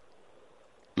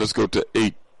 Let's go to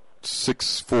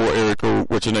 864 area code.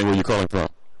 What's your name? Where you calling from?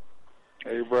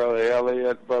 Hey, Brother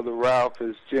Elliot. Brother Ralph,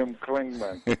 is Jim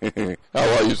Klingman. How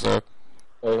are you, sir?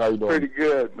 Hey, how you doing? Pretty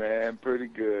good, man. Pretty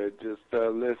good. Just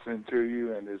listening to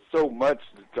you, and there's so much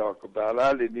to talk about.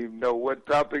 I didn't even know what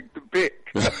topic to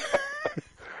pick.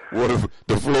 The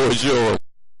floor is yours.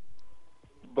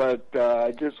 But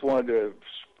I just wanted to,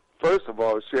 first of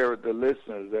all, share with the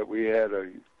listeners that we had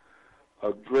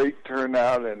a great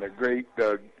turnout and a great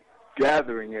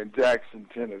gathering in Jackson,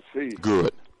 Tennessee.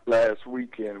 Good. Last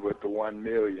weekend with the 1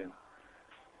 million.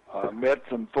 Met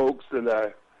some folks that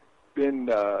I've been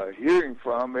hearing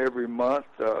from every month,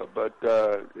 but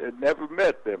had never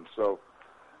met them. So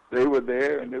they were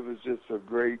there, and it was just a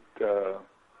great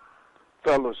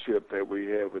fellowship that we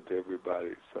had with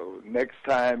everybody. So next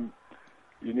time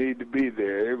you need to be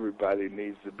there. Everybody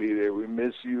needs to be there. We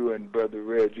miss you and Brother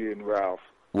Reggie and Ralph.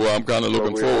 Well, I'm kind of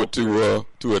looking forward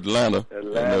to Atlanta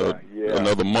in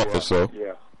another month or so.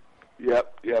 Yeah.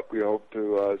 Yep. We hope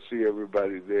to see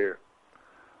everybody there.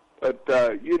 But,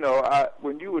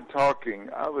 when you were talking,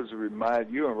 I was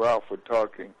reminded, you and Ralph were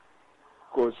talking,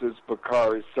 of course, it's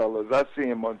Bakari Sellers. I see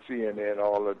him on CNN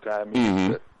all the time.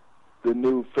 He's the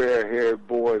new fair-haired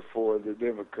boy for the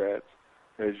Democrats,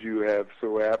 as you have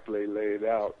so aptly laid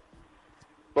out.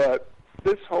 But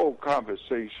this whole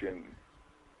conversation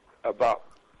about,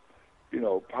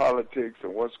 politics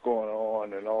and what's going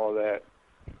on and all that,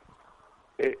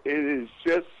 it is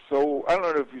just so, I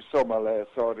don't know if you saw my last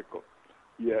article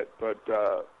yet, but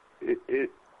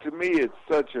to me it's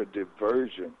such a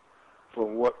diversion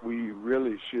from what we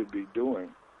really should be doing,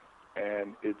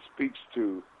 and it speaks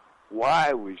to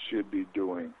why we should be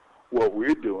doing what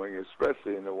we're doing,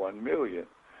 especially in the 1 million,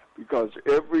 because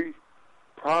every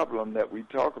problem that we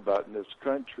talk about in this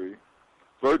country,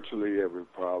 virtually every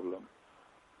problem,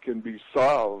 can be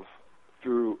solved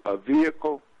through a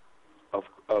vehicle of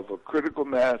a critical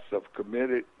mass of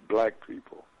committed black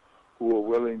people who are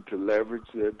willing to leverage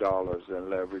their dollars and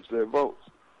leverage their votes.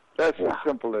 That's as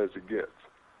simple as it gets.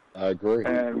 I agree.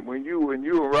 And when you and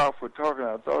Ralph were talking,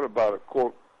 I thought about a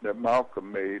quote that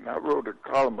Malcolm made, and I wrote a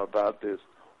column about this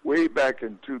way back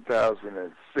in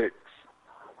 2006.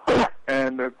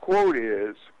 And the quote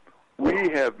is, "We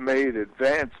have made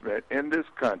advancement in this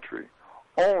country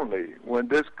only when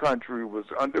this country was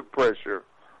under pressure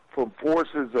from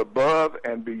forces above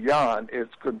and beyond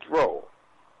its control."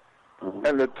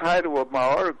 And the title of my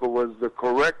article was "The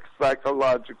Correct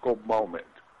Psychological Moment."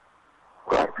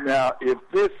 Now, if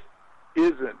this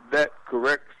isn't that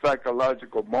correct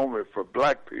psychological moment for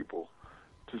black people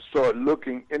to start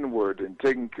looking inward and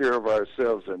taking care of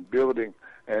ourselves and building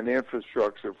an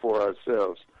infrastructure for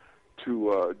ourselves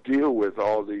to deal with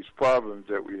all these problems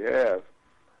that we have,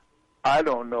 I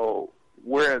don't know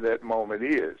where that moment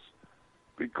is,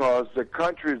 because the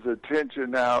country's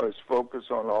attention now is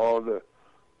focused on all the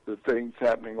things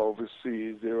happening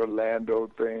overseas, the Orlando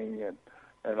thing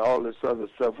and all this other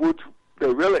stuff, which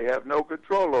they really have no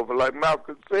control over, like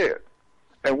Malcolm said.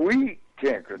 And we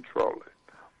can't control it.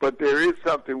 But there is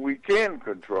something we can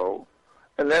control,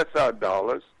 and that's our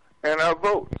dollars and our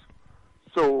votes.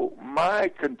 So my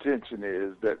contention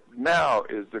is that now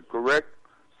is the correct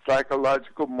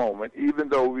psychological moment, even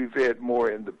though we've had more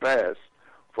in the past,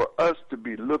 for us to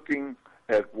be looking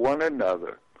at one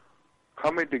another,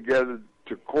 coming together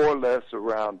to coalesce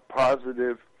around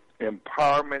positive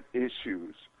empowerment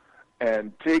issues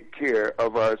and take care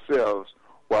of ourselves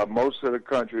while most of the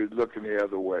country is looking the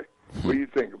other way. What do you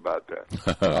think about that?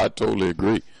 I totally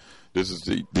agree. This is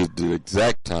the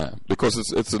exact time, because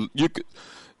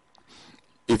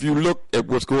if you look at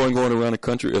what's going on around the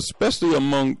country, especially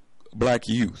among black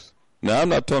youth. Now, I'm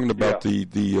not talking about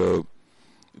the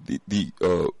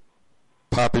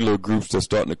popular groups that's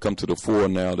starting to come to the fore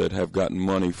now that have gotten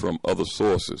money from other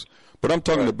sources. But I'm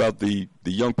talking about the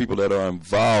young people that are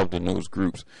involved in those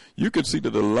groups. You can see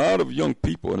that a lot of young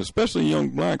people, and especially young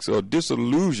blacks, are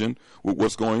disillusioned with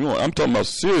what's going on. I'm talking about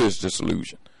serious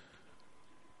disillusion.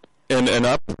 And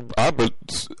I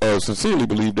sincerely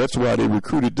believe that's why they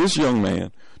recruited this young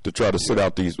man to try to put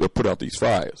out these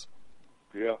fires.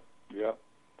 Yeah.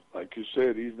 Like you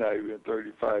said, he's not even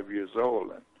 35 years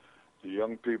old, and the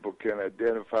young people can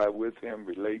identify with him,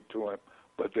 relate to him,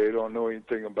 but they don't know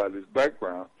anything about his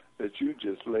background that you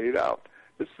just laid out.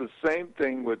 It's the same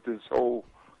thing with this whole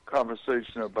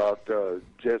conversation about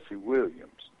Jesse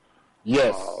Williams.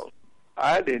 Yes.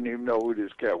 I didn't even know who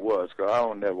this cat was, because I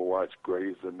don't never watch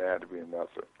Grey's Anatomy or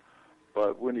nothing.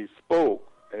 But when he spoke,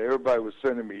 and everybody was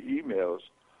sending me emails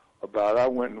about it, I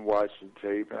went and watched the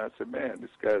tape, and I said, man,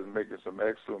 this guy's making some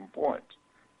excellent points.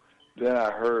 Then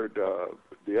I heard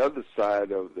the other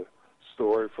side of the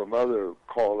story from other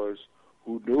callers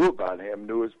who knew about him,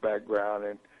 knew his background,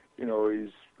 and, you know,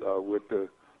 he's with the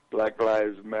Black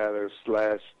Lives Matter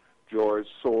 / George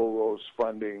Soros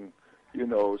funding, you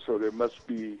know, so there must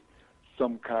be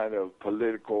some kind of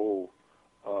political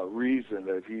reason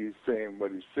that he's saying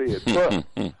what he said. But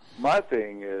my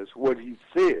thing is, what he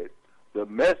said, the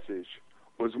message,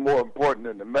 was more important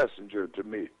than the messenger to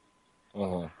me.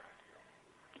 Uh-huh.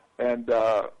 And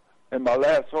in my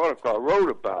last article, I wrote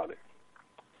about it.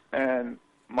 And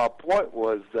my point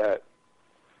was that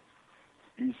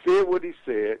he said what he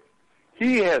said.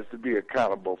 He has to be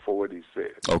accountable for what he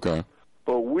said. Okay.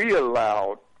 But we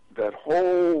allowed that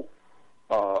whole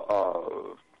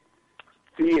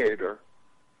theater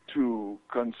to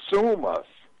consume us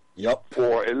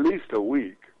for at least a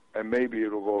week, and maybe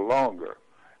it'll go longer.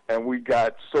 And we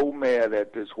got so mad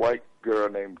at this white girl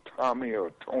named Tommy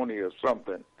or Tony or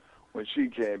something when she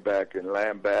came back and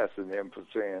lambasted him for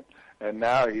saying, and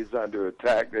now he's under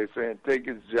attack. They're saying, take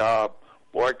his job,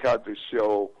 boycott the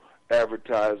show,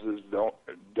 advertisers, don't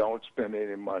spend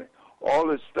any money, all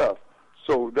this stuff.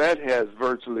 So that has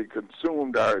virtually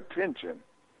consumed our attention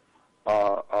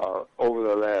over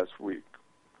the last week.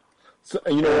 So,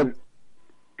 you know,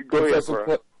 Professor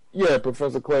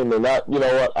Clayman, you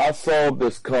know what? I saw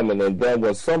this coming, and then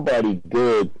when somebody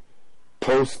did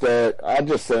post that, I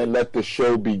just said, let the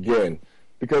show begin.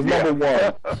 Because number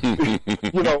one,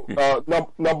 you know,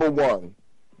 number one,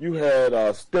 you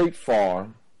had State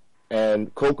Farm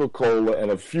and Coca-Cola and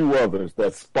a few others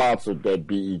that sponsored that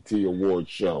BET Awards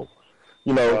show.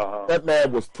 You know, that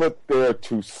man was put there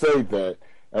to say that.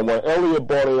 And when Elliot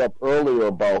brought it up earlier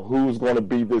about who's going to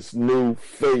be this new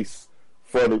face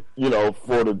for the, you know,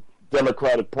 for the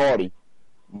Democratic Party,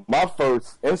 my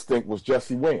first instinct was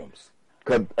Jesse Williams.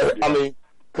 So,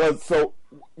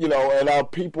 you know, and our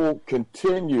people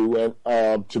continue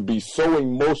and to be so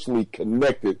emotionally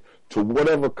connected to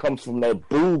whatever comes from that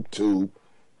boob tube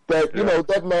that, you know,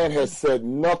 that man has said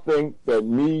nothing that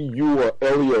me, you, or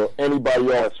Elliot, or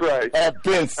anybody else have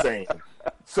been saying.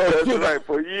 So right,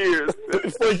 for years.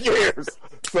 For years.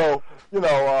 So, you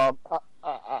know,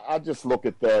 I just look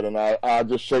at that and I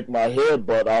just shake my head,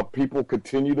 but our people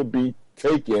continue to be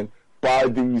taken by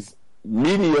these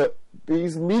media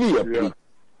people.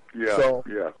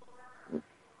 Yeah.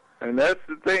 And that's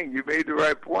the thing. You made the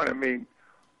right point. I mean,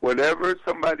 whatever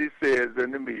somebody says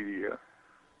in the media,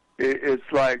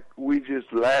 it's like we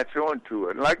just latch on to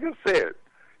it. And like I said,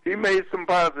 he made some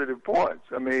positive points.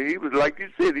 I mean, he was, like you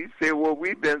said, he said what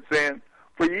we've been saying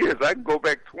for years. I can go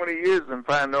back 20 years and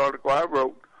find the article I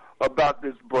wrote about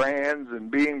this brands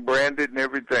and being branded and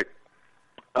everything.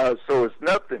 So it's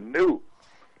nothing new.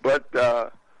 But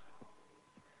there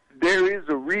is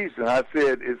a reason. I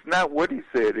said it's not what he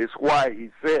said, it's why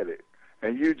he said it.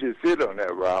 And you just hit on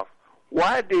that, Ralph.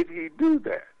 Why did he do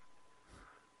that?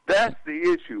 That's the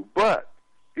issue. But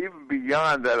even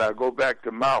beyond that, I go back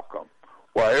to Malcolm.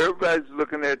 While everybody's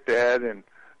looking at that and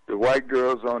the white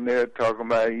girls on there talking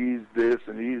about he's this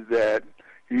and he's that,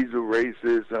 he's a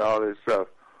racist and all this stuff,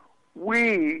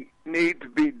 we need to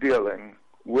be dealing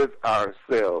with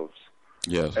ourselves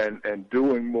and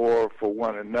doing more for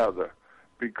one another,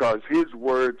 because his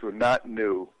words were not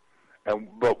new,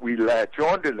 but we latch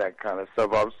on to that kind of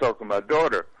stuff. I was talking to my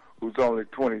daughter, who's only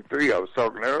 23. I was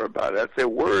talking to her about it. I said,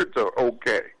 words are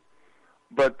okay,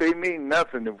 but they mean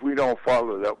nothing if we don't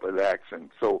follow it up with action.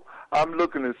 So I'm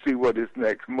looking to see what his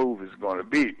next move is going to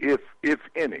be, if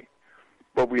any.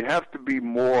 But we have to be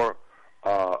more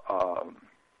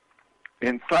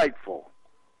insightful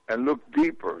and look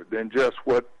deeper than just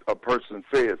what a person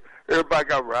says. Everybody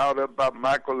got riled up about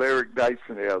Michael Eric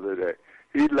Dyson the other day.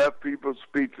 He left people's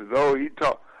speeches. Oh, he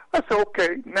talked. I said,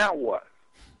 okay, now what?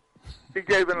 He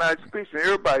gave a nice speech, and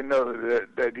everybody knows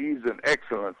that he's an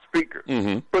excellent speaker.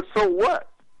 Mm-hmm. But so what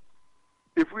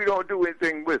if we don't do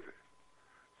anything with it?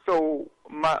 So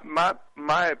my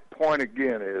point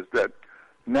again is that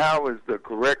now is the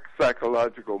correct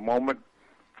psychological moment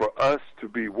for us to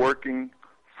be working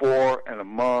for and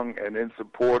among and in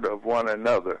support of one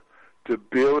another to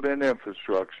build an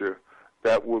infrastructure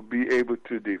that will be able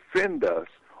to defend us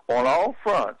on all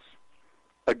fronts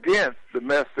against the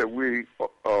mess that we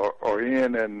are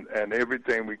in and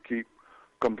everything we keep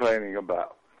complaining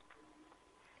about.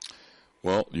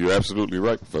 Well, you're absolutely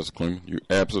right, Professor Kleeman. You're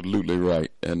absolutely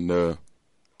right, and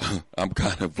I'm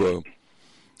kind of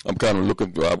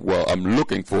looking. Well, I'm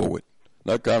looking forward.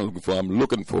 Not kind of looking forward. I'm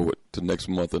looking forward to next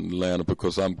month in Atlanta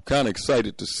because I'm kind of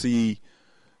excited to see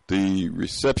the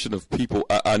reception of people.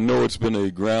 I know it's been a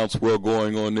groundswell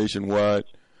going on nationwide.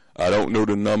 I don't know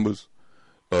the numbers.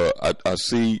 I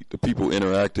see the people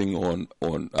interacting on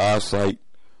our site,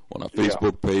 on our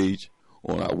Facebook page,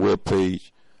 on our web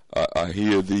page. I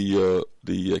hear the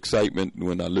excitement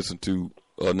when I listen to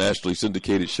a nationally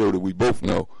syndicated show that we both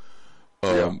know.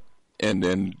 And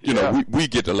then, you know, we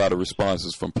get a lot of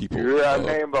responses from people. You're our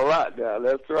name a lot now.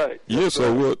 That's right. Yes,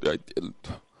 so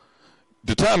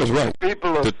the time is right.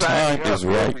 People are the time is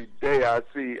right. Every day I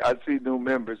see new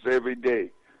members every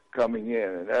day coming in,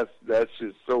 and that's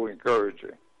just so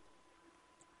encouraging.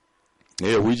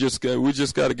 Yeah, we just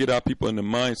got to get our people in the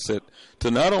mindset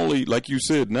to not only, like you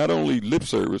said, not only lip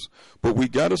service, but we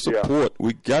got to support.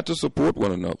 We got to support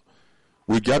one another.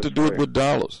 We got to do it with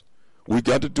dollars. We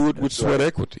got to do it with sweat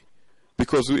equity,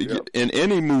 because in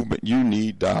any movement you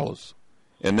need dollars,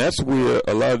 and that's where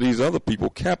a lot of these other people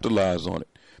capitalize on it,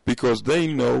 because they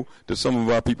know that some of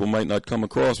our people might not come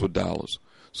across with dollars.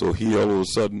 So here all of a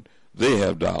sudden they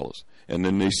have dollars, and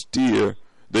then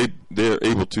they're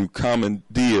able to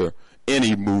commandeer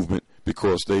any movement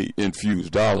because they infuse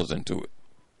dollars into it.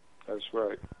 That's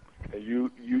right. And you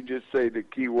just say the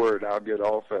key word. I'll get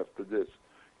off after this.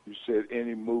 You said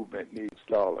any movement needs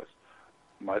dollars.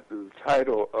 The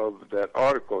title of that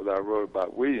article that I wrote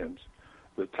about Williams,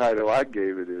 the title I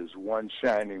gave it is One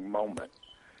Shining Moment.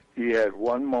 He had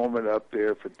one moment up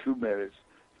there for 2 minutes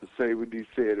to say what he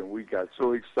said, and we got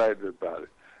so excited about it.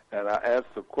 And I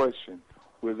asked the question,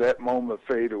 will that moment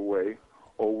fade away,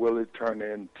 or will it turn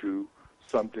into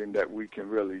something that we can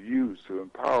really use to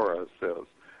empower ourselves?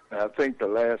 And I think the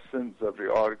last sentence of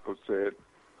the article said,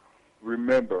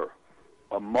 remember,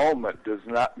 a moment does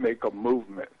not make a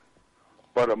movement,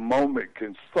 but a moment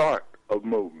can start a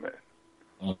movement.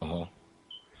 Uh-huh.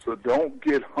 So don't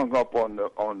get hung up on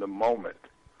the moment.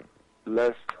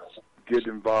 Let's get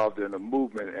involved in a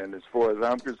movement. And as far as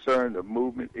I'm concerned, the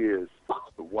movement is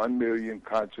the 1 million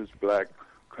conscious black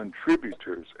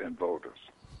contributors and voters.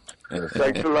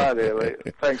 Thanks a lot,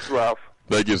 Elliot. Thanks, Ralph.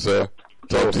 Thank you, sir.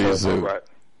 Talk to you soon. Right.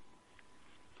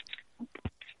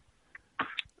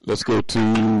 Let's go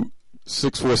to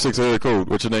 646 area code.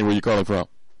 What's your name? Where you calling from?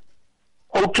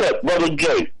 Okay, Brother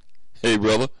Jay. Hey,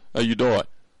 brother. How you doing?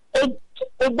 Hey,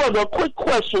 brother, a quick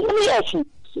question. Let me ask you,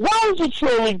 why does it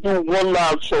only do one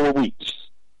live show a week?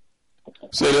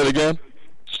 Say that again?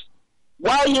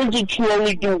 Why is it you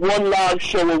only do one live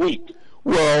show a week?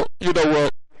 Well, you know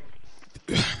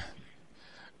what?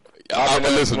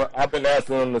 I've been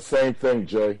asking them the same thing,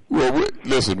 Jay. Well,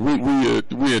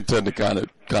 we intend to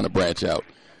kind of branch out.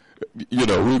 You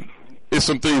know, it's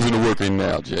some things that are working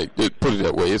now, Jay. Put it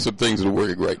that way. It's some things that are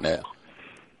working right now.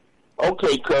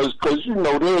 Okay, because you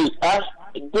know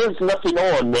there's nothing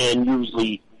on, man.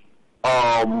 Usually,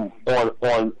 on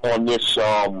this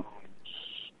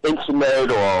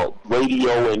internet or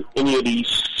radio in any of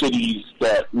these cities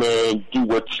that, man, do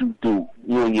what you do,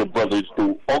 you and your brothers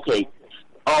do. Okay.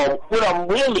 What I'm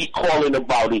really calling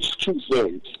about is two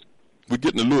things. We're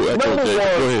getting a little echo,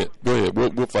 Jay. Go ahead.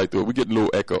 We'll fight through it. We're getting a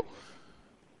little echo.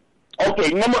 Okay,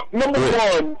 number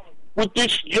one, with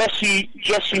this Jesse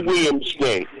Williams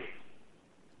thing,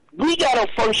 we gotta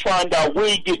first find out where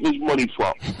he's getting his money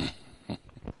from.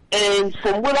 And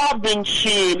from what I've been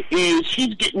seeing is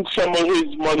he's getting some of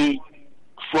his money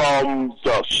from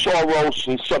the Soros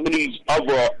and some of these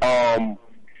other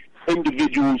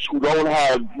individuals who don't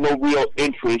have no real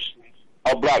interest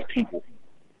of black people.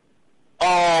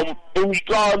 In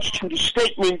regards to the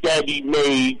statement that he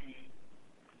made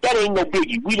That ain't no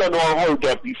biggie. We done all heard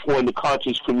that before in the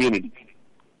conscious community.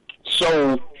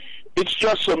 So it's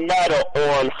just a matter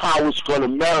on how it's going to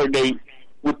marinate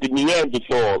with the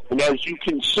Neanderthal. And as you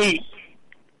can see,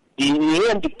 the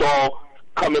Neanderthal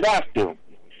coming after him.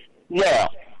 Now,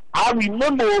 I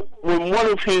remember when one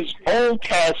of his own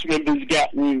cast members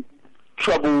got in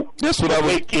trouble for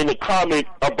making a comment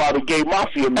about a gay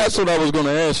mafia member. That's what I was going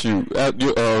to ask you. I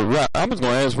was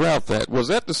going to ask Ralph that. Was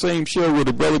that the same show where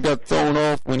the brother got thrown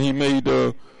off when he made...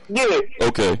 Yeah.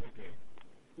 Okay.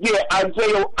 Yeah,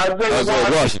 Isaiah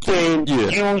Washington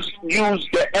used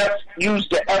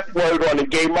the F word on a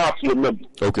gay mafia member.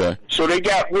 Okay. So they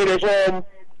got rid of him.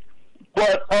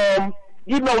 But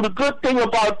you know, the good thing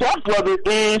about that brother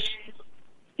is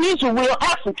he's a real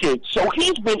African, so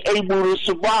he's been able to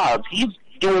survive. He's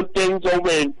doing things over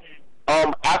in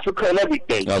Africa and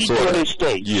everything. He's doing his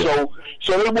thing. Yeah.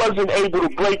 So they wasn't able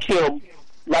to break him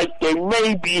like they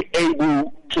may be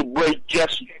able to break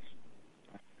Jesse.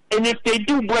 And if they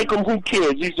do break him, who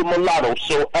cares? He's a mulatto.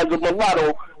 So as a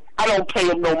mulatto, I don't pay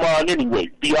him no mind anyway,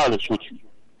 to be honest with you.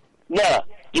 Now,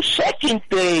 the second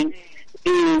thing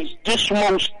is this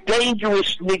most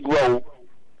dangerous Negro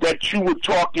that you were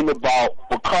talking about,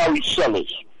 Bakari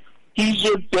Sellers. He's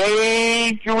a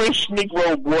dangerous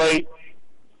Negro, boy,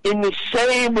 in the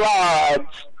same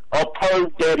lines of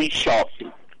Perv Daddy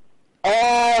Sharpton.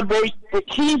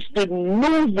 He's the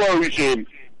new version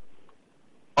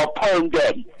of Perv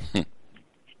Daddy.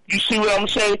 You see what I'm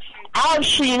saying? I've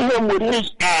seen him with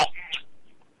his act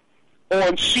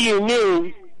on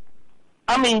CNN.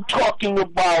 I mean, talking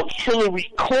about Hillary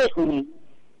Clinton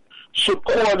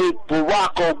supported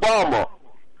Barack Obama.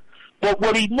 But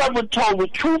what he never told the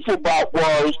truth about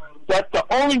was that the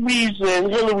only reason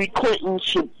Hillary Clinton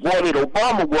supported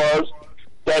Obama was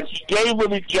that he gave her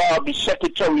the job as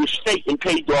Secretary of State and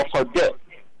paid off her debt.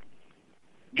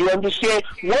 You understand?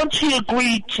 Once he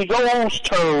agreed to those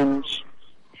terms,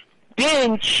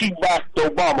 then she backed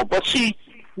Obama. But see,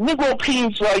 Negro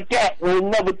peens like that will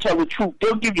never tell the truth.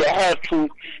 They'll give you a half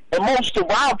truth. And most of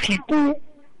our people,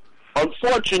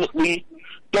 unfortunately,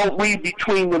 don't read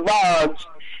between the lines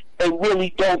and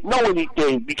really don't know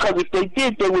anything. Because if they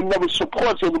did, they would never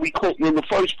support Hillary Clinton in the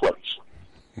first place.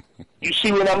 You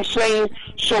see what I'm saying?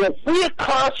 So we're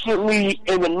constantly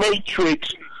in the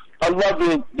matrix of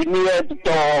loving the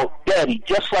Neanderthal daddy,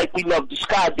 just like we love the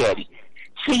Sky Daddy.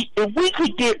 See, if we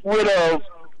could get rid of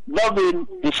loving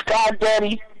the Sky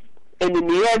Daddy and the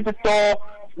Neanderthal,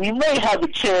 we may have a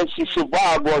chance to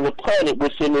survive on the planet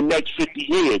within the next 50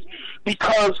 years.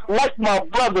 Because, like my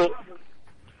brother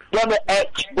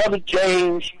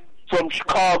James from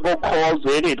Chicago calls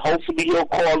in, and hopefully he'll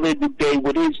call in today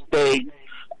with his thing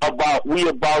about we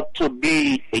about to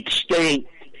be extinct,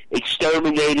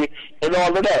 exterminated, and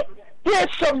all of that.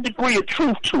 There's some degree of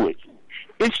truth to it.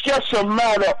 It's just a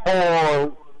matter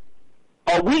of,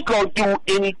 are we going to do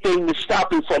anything to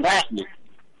stop it from happening?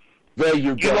 There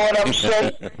you go. You know what I'm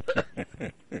saying?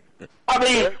 I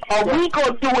mean, are we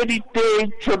going to do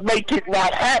anything to make it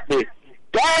not happen?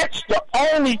 That's the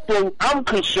only thing I'm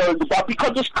concerned about,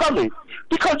 because it's coming.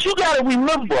 Because you got to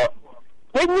remember,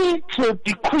 they need to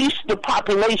decrease the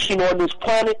population on this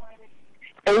planet.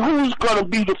 And who's going to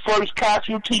be the first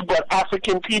casualty but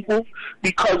African people?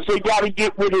 Because they got to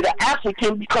get rid of the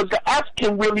African, because the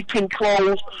African really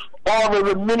controls all of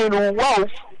the mineral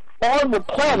wealth on the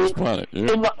planet.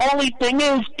 Yeah. And the only thing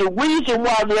is, the reason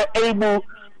why they're able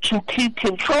to keep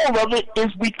control of it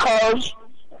is because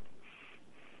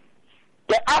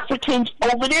the Africans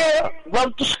over there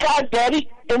love the Sky Daddy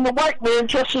and the white man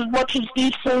just as much as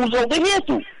these fools over here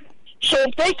do. So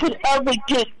if they could ever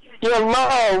get their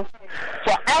love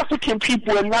for African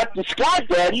people and not the Sky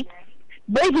Daddy,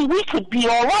 maybe we could be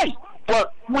all right.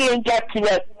 But we ain't got to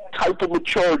that type of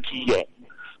maturity yet.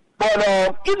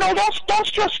 But, you know,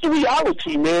 that's just the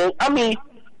reality, man. I mean,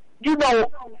 you know,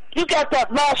 you got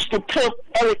that master pimp,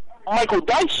 Michael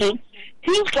Dyson.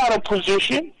 He's got a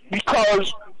position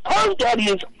because Perm Daddy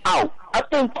is out. I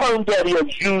think Perm Daddy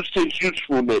has used his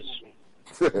usefulness.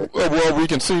 Well, we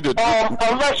can see that.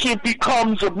 Unless it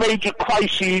becomes a major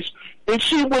crisis. And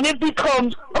see, when it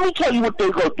becomes, let me tell you what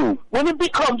they're going to do. When it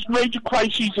becomes major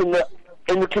crises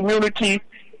in the community,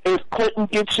 if Clinton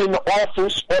gets in the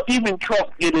office, or even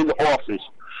Trump get in the office,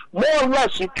 more or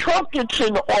less, if Trump gets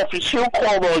in the office, he'll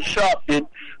call on Sharpton,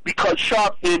 because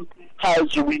Sharpton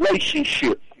has a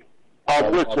relationship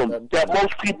with him that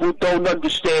most people don't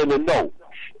understand and know.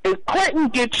 If Clinton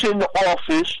gets in the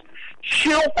office,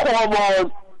 she'll call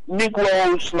on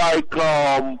Negroes like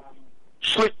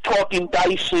Slick Talking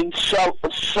Dyson,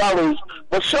 Sellers,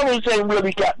 but Sellers ain't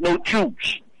really got no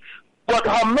juice. But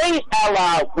her main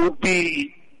ally will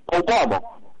be Obama.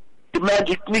 the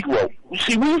Magic Negro. You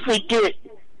see, we forget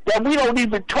that we don't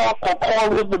even talk or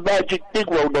call him the Magic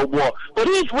Negro no more. But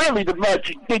he's really the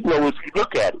Magic Negro if you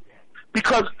look at it.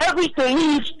 Because everything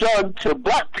he's done to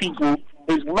black people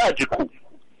is magical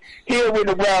here and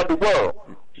around the world.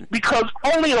 Because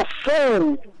only a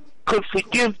fool could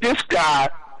forgive this guy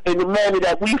in the manner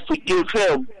that we forgive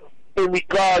him in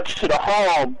regards to the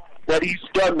harm that he's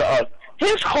done to us.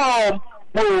 His harm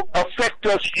will affect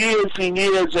us years and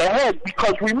years ahead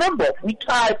because remember, we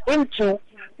tied into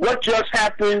what just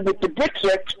happened with the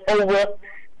BRICS over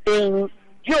in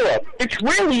Europe. It's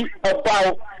really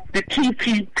about the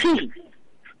TPP.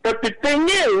 But the thing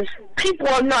is, people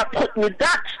are not putting the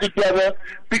dots together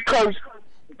because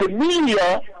the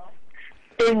media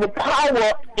and the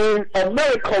power in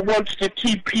America wants the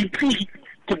TPP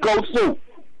to go through.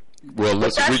 Well,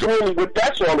 that's really what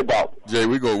that's all about. Jay,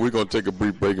 we're going to take a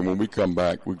brief break, and when we come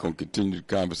back, we're going to continue the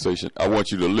conversation. I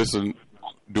want you to listen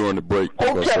during the break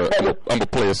because I'm going to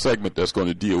play a segment that's going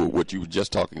to deal with what you were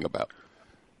just talking about.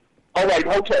 All right,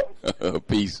 okay.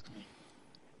 Peace.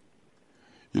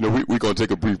 You know, we're going to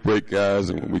take a brief break, guys,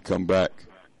 and when we come back,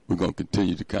 we're going to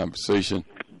continue the conversation.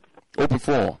 Open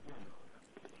forum.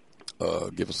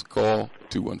 Give us a call,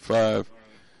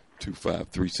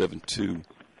 215-253-7263.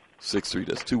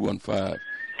 That's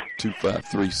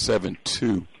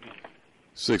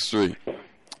 215-253-7263.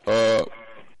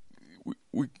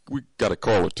 We got a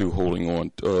call or two holding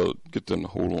on. Get them to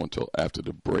hold on until after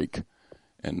the break,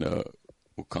 and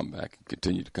we'll come back and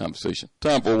continue the conversation.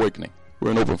 Time for Awakening.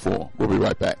 We're in open forum. We'll be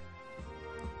right back.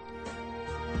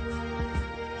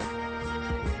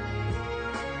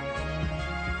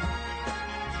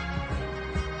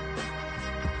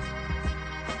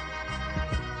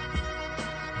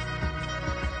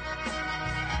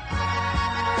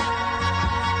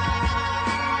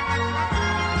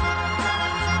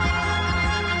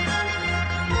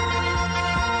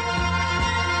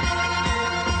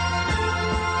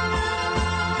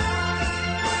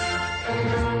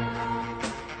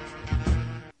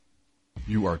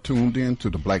 You are tuned in to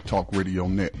the Black Talk Radio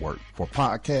Network. For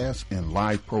podcasts and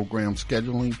live program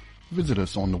scheduling, visit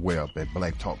us on the web at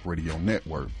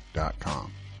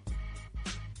blacktalkradionetwork.com.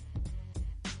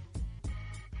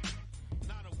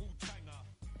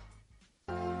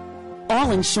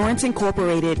 All Insurance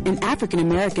Incorporated, an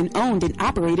African-American owned and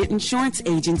operated insurance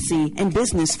agency and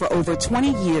business for over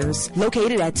 20 years,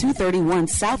 located at 231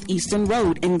 Southeastern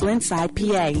Road in Glenside,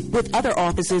 PA, with other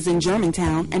offices in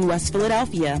Germantown and West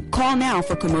Philadelphia. Call now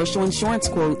for commercial insurance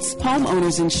quotes,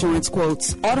 homeowners insurance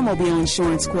quotes, automobile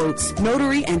insurance quotes,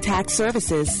 notary and tax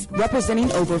services,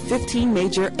 representing over 15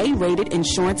 major A-rated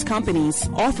insurance companies,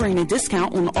 offering a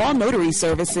discount on all notary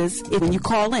services when you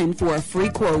call in for a free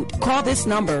quote. Call this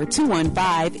number, 215-885-2444.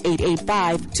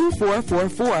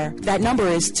 That number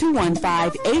is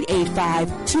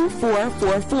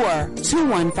 215-885-2444.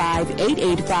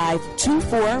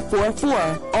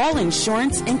 215-885-2444. All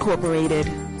Insurance Incorporated.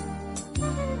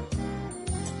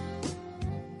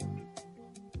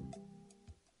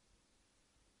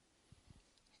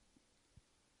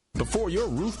 Before your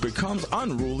roof becomes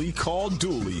unruly, call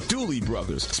Dooley. Dooley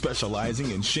Brothers,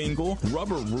 specializing in shingle,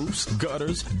 rubber roofs,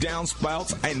 gutters,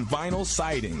 downspouts, and vinyl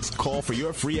sidings. Call for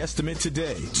your free estimate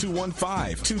today.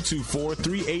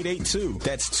 215-224-3882.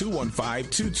 That's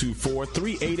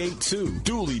 215-224-3882.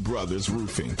 Dooley Brothers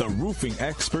Roofing, the roofing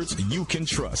experts you can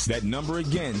trust. That number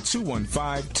again,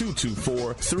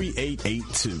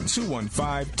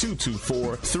 215-224-3882.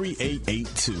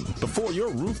 215-224-3882. Before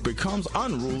your roof becomes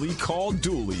unruly, call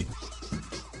Dooley.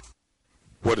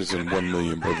 What is in 1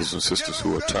 million brothers and sisters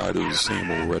who are tired of the same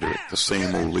old rhetoric, the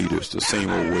same old leaders, the same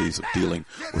old ways of dealing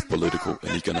with political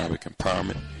and economic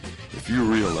empowerment? If you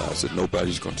realize that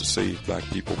nobody's going to save black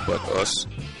people but us,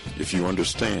 if you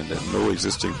understand that no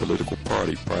existing political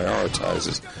party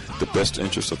prioritizes the best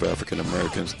interests of African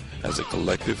Americans as a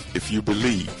collective, if you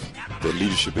believe that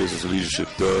leadership is as leadership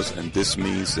does, and this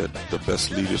means that the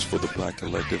best leaders for the black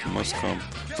collective must come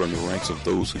from the ranks of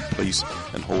those who place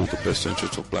and hold the best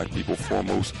interests of black people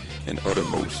foremost and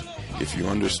uttermost, if you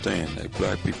understand that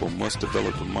black people must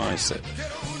develop the mindset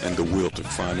and the will to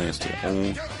finance their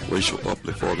own racial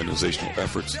uplift organizational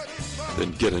efforts,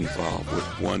 then get involved with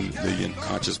 1 million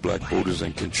conscious black voters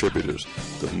and contributors.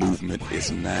 The movement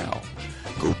is now.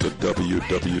 Go to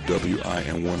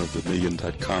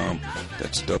www.IamOneOfTheMillion.com.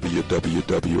 That's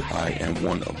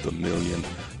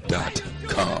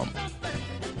www.IamOneOfTheMillion.com.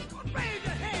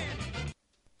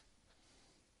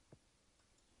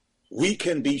 We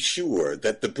can be sure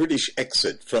that the British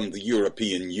exit from the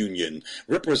European Union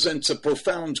represents a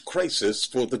profound crisis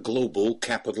for the global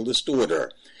capitalist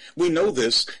order. We know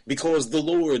this because the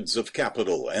lords of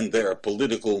capital and their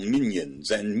political minions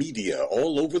and media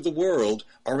all over the world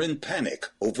are in panic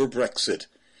over Brexit.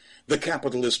 The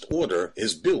capitalist order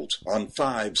is built on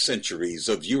 5 centuries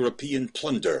of European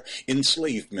plunder,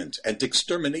 enslavement, and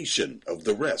extermination of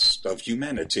the rest of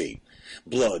humanity.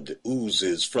 Blood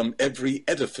oozes from every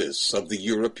edifice of the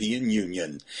European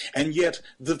Union, and yet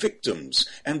the victims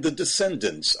and the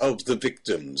descendants of the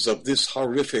victims of this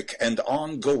horrific and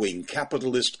ongoing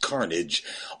capitalist carnage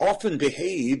often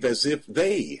behave as if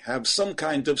they have some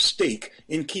kind of stake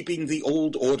in keeping the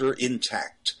old order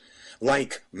intact.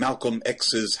 Like Malcolm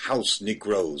X's house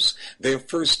Negroes, their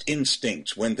first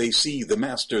instinct when they see the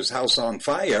master's house on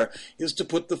fire is to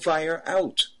put the fire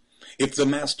out. If the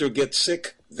master gets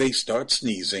sick, they start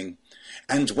sneezing.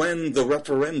 And when the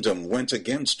referendum went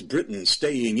against Britain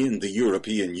staying in the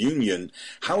European Union,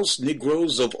 house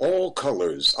Negroes of all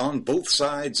colors on both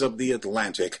sides of the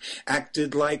Atlantic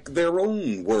acted like their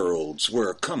own worlds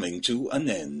were coming to an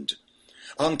end.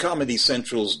 On Comedy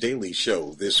Central's Daily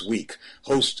Show this week,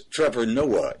 host Trevor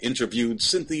Noah interviewed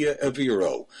Cynthia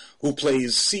Erivo, who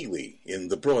plays Celie in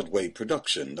the Broadway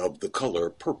production of The Color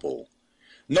Purple.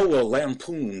 Noah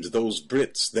lampooned those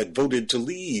Brits that voted to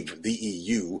leave the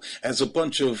EU as a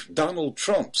bunch of Donald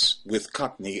Trumps with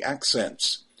Cockney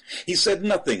accents. He said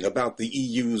nothing about the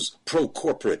EU's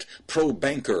pro-corporate,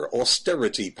 pro-banker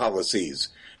austerity policies.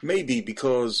 Maybe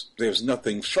because there's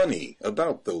nothing funny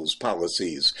about those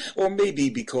policies, or maybe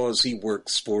because he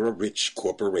works for a rich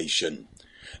corporation.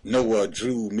 Noah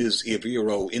drew Ms.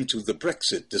 Erivo into the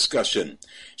Brexit discussion.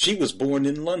 She was born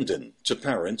in London to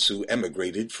parents who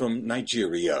emigrated from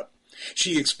Nigeria.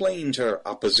 She explained her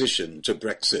opposition to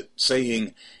Brexit,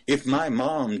 saying, "If my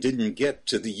mom didn't get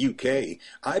to the UK,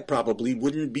 I probably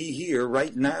wouldn't be here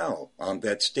right now on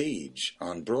that stage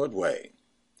on Broadway."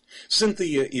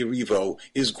 Cynthia Erivo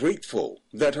is grateful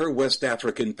that her West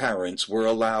African parents were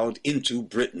allowed into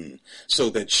Britain so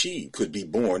that she could be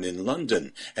born in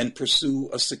London and pursue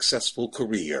a successful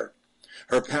career.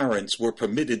 Her parents were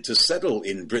permitted to settle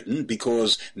in Britain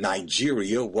because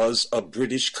Nigeria was a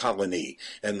British colony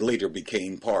and later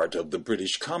became part of the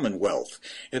British Commonwealth.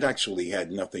 It actually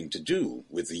had nothing to do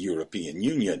with the European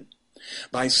Union.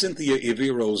 By Cynthia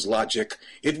Erivo's logic,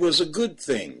 it was a good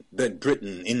thing that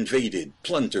Britain invaded,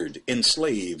 plundered,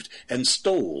 enslaved, and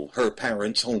stole her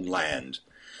parents' homeland.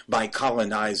 By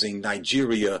colonizing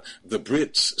Nigeria, the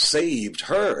Brits saved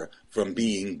her from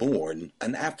being born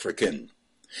an African.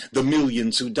 The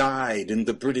millions who died in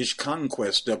the British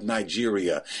conquest of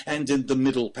Nigeria and in the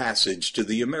Middle Passage to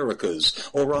the Americas,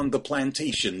 or on the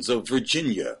plantations of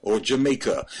Virginia or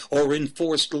Jamaica, or in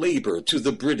forced labor to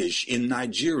the British in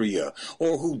Nigeria,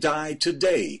 or who die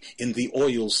today in the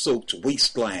oil-soaked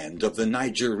wasteland of the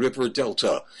Niger River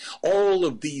Delta, all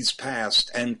of these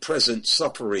past and present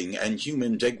suffering and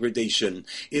human degradation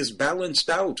is balanced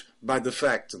out by the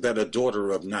fact that a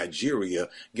daughter of Nigeria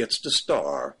gets to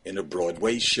star in a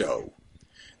Broadway show.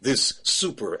 This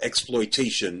super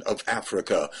exploitation of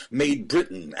Africa made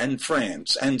Britain and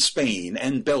France and Spain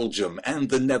and Belgium and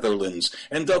the Netherlands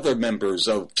and other members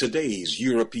of today's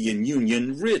European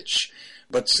Union rich.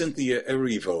 But Cynthia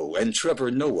Erivo and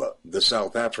Trevor Noah, the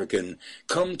South African,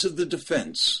 come to the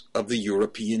defense of the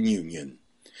European Union.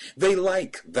 They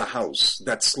like the house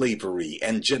that slavery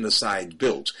and genocide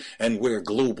built and where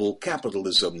global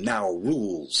capitalism now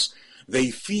rules. They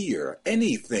fear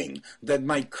anything that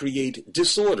might create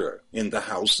disorder in the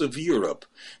house of Europe,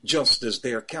 just as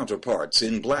their counterparts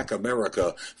in Black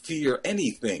America fear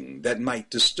anything that might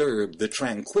disturb the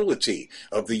tranquility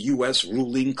of the U.S.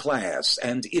 ruling class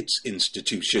and its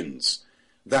institutions.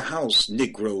 The house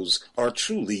Negroes are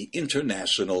truly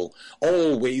international,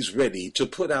 always ready to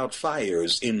put out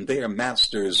fires in their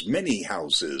masters' many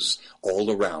houses all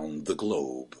around the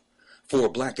globe. For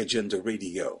Black Agenda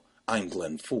Radio, I'm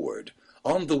Glenn Ford.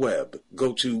 On the web,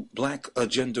 go to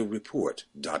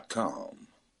blackagendareport.com.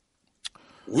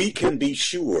 We can be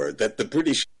sure that the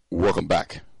British... Welcome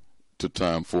back to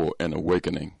Time for an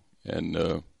Awakening.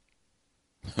 And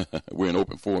we're in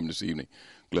open forum this evening.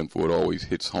 Glenn Ford always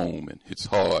hits home and hits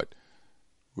hard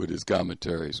with his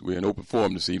commentaries. We're in open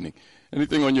forum this evening.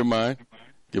 Anything on your mind?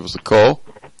 Give us a call.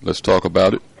 Let's talk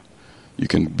about it. You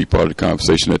can be part of the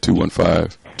conversation at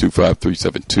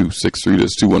 215-253-7263.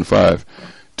 That's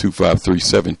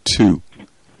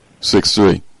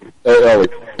 215-373-7263. Hey,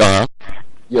 Eric.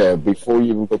 Yeah, before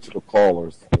you even go to the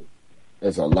callers,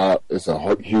 it's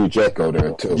a huge echo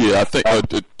there, too. Yeah, I think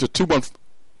the 215...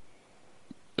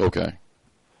 Okay.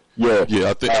 Yeah. Yeah,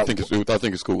 I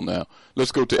think it's cool now.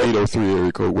 Let's go to 803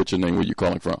 area code. What's your name? Where you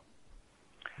calling from?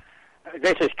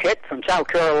 This is Kit from South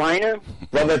Carolina.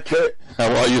 Brother Kit.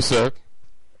 How are you, sir?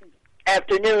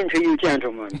 Afternoon to you,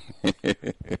 gentlemen.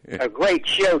 A great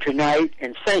show tonight,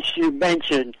 and since you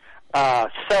mentioned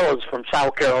Sellers from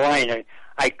South Carolina,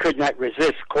 I could not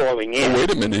resist calling in. Oh,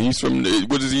 wait a minute. He's from,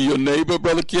 what is he, your neighbor,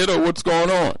 Brother Kid, or what's going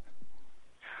on?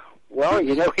 Well,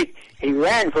 you know, he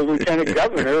ran for lieutenant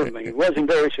governor. He wasn't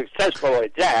very successful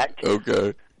at that.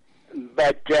 Okay.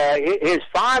 But his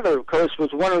father, of course,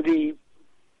 was one of the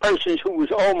persons who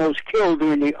was almost killed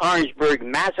during the Orangeburg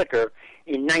Massacre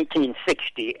in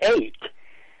 1968.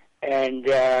 And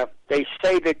they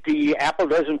say that the apple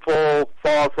doesn't fall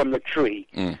far from the tree.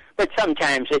 But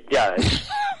sometimes it does.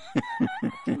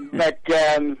 But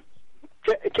to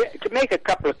make a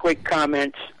couple of quick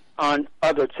comments on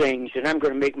other things, and I'm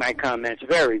going to make my comments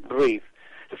very brief.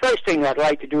 The first thing I'd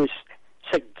like to do is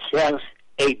suggest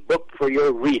a book for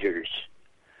your readers.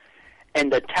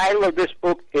 And the title of this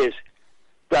book is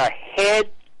The Head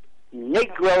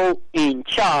Negro in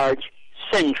Charge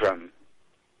Syndrome.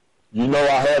 You know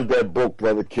I have that book,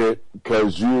 Brother Kit,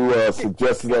 because you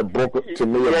suggested that book to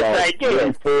me about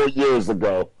 3-4 years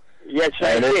ago. Yes,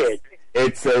 I did.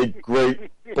 It's a great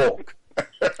book.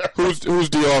 Who's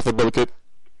the author, Brother Kit?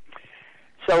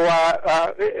 So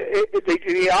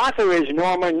the author is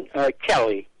Norman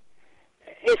Kelly.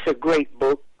 It's a great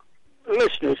book.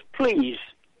 Listeners, please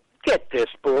get this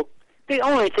book. The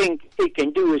only thing it can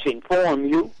do is inform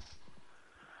you.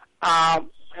 I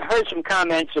heard some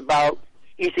comments about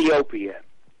Ethiopia.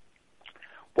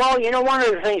 Well, you know, one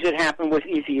of the things that happened with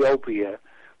Ethiopia,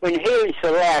 when Haile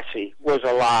Selassie was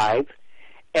alive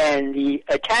and the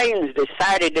Italians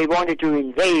decided they wanted to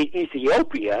invade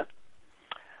Ethiopia,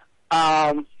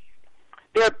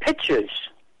 there are pictures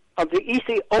of the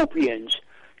Ethiopians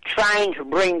trying to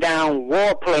bring down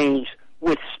warplanes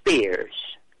with spears.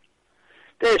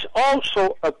 There's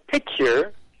also a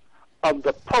picture of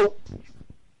the Pope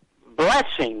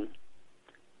blessing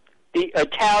the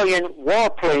Italian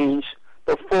warplanes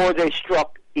before they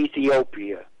struck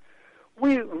Ethiopia.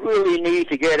 We really need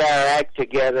to get our act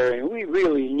together, and we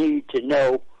really need to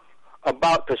know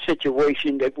about the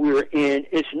situation that we're in.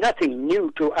 It's nothing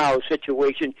new to our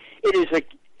situation. It is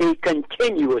a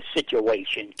continuous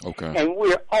situation. Okay. And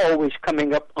we're always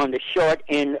coming up on the short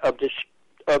end of the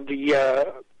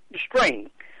string.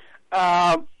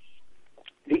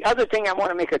 The other thing I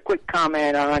want to make a quick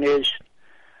comment on is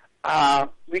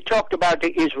we talked about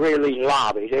the Israeli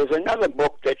lobby. There's another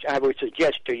book that I would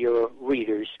suggest to your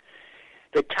readers.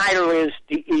 The title is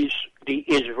The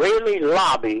Israeli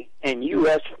Lobby and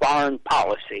U.S. Foreign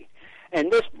Policy.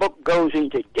 And this book goes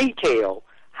into detail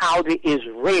how the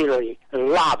Israeli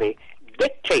lobby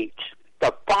dictates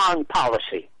the foreign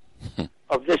policy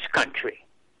of this country.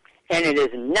 And it is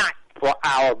not for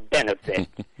our benefit.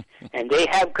 And they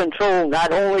have control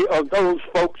not only of those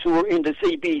folks who are in the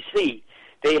CBC,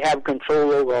 they have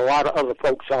control over a lot of other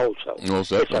folks also.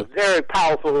 It's a very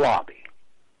powerful lobby.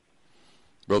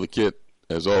 Brother Kit,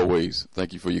 as always,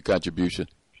 thank you for your contribution.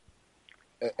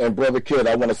 And Brother Kid,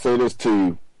 I want to say this to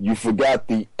you. You forgot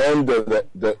the end of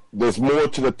that. There's more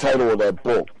to the title of that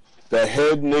book. The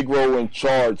Head Negro in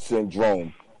Charge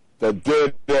Syndrome. The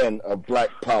Dead End of Black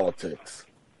Politics.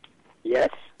 Yes.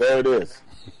 There it is.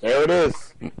 There it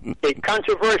is. A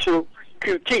controversial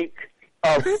critique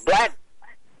of black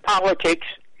politics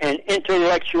and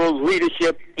intellectual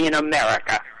leadership in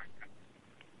America.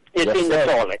 It's in the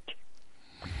toilet.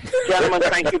 Gentlemen,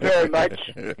 thank you very much.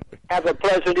 Have a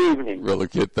pleasant evening. Brother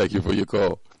Kid, thank you for your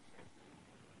call.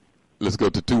 Let's go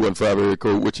to 215 area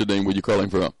code. What's your name? Where you calling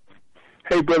from?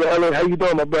 Hey, Brother Ellen. How you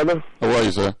doing, my brother? How are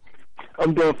you, sir?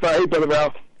 I'm doing fine. Hey, Brother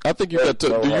Ralph. I think you got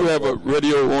to. Do you have a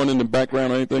radio on in the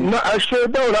background or anything? No, I sure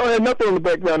don't. I don't have nothing in the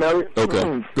background, Elliot.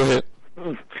 Okay. Go ahead.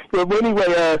 Well,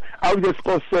 anyway, I was just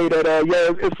going to say that,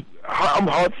 I'm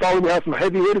hard following. We have some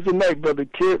heavy hitters tonight, Brother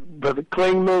Kit, Brother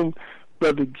Klingman,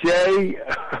 Brother Jay.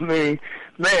 I mean,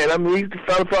 he's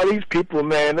trying to follow these people,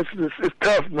 man. It's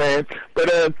tough, man.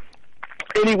 But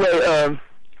anyway,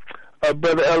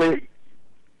 Brother Elliot,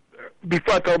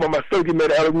 before I talk about my subject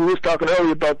matter, Elliot, we was talking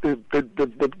earlier about the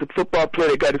football player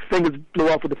that got his fingers blew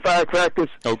off with the firecrackers.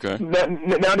 Okay. Now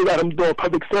they got him doing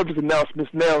public service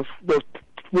announcements now,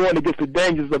 warning against the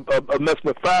dangers of messing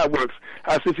with fireworks.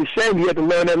 I said, it's a shame he had to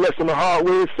learn that lesson the hard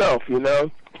way himself, you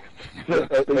know. Just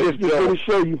to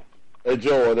show you. Hey,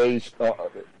 Joe, are they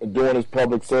doing his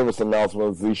public service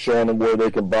announcements? He's showing them where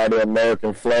they can buy their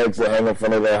American flags that hang in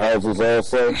front of their houses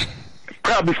also?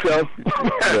 Probably so.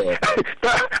 It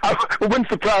wouldn't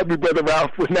surprise me, Brother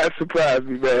Ralph. Would not surprise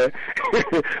me, man.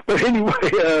 But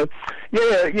anyway,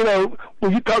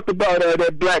 when you talked about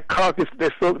that black caucus,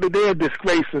 they're a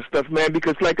disgrace and stuff, man.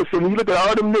 Because, like I said, when you look at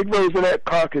all them Negroes in that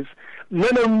caucus,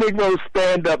 none of them Negroes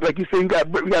stand up. Like you said, we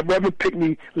got Reverend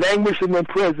Pinckney languishing in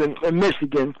prison in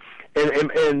Michigan.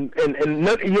 And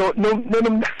none of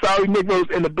them sorry Negroes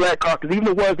in the black caucus, even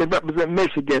the ones that represent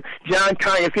Michigan. John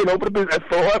Conyers, he hasn't opened up his, as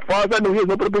far as I know, he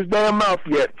hasn't opened up his damn mouth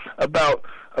yet about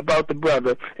the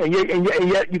brother. And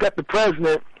yet you got the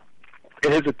president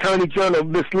and his attorney general,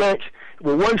 Miss Lynch,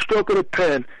 with one stroke of the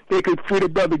pen, they could free the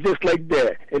brother just like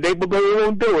that. And they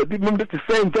won't do it. Remember, it's the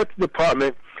same Justice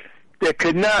Department that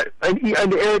could not,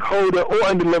 under Eric Holder or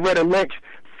under Loretta Lynch,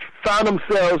 found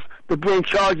themselves to bring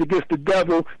charge against the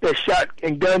devil that shot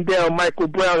and gunned down Michael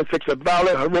Brown in such a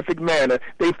violent, horrific manner.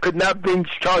 They could not bring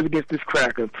charge against this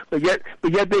cracker. But yet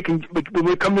they can, when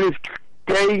they come to this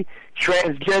gay,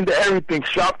 transgender, everything,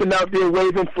 shopping out there,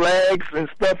 waving flags and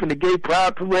stuff in the gay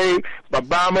pride parade.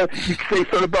 Obama, you can say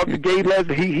something about the gay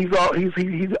lesbian, he's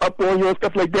up on you and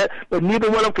stuff like that. But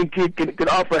neither one of them can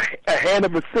offer a hand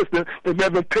of assistance to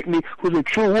Reverend Pinckney, who's a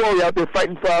true warrior out there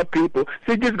fighting for our people.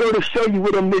 So just go to show you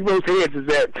where them Negroes' heads is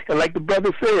at. And like the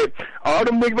brother said, all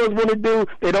them Negroes want to do,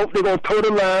 they're gonna toe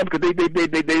the line because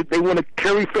they want to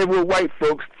curry favor with white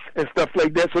folks and stuff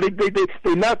like that. So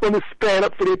they're not going to stand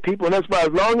up for their people, and that's why as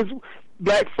long as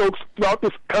black folks throughout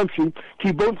this country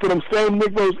keep voting for them same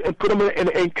Negroes and put them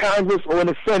in Congress or in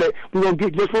the Senate, we're going to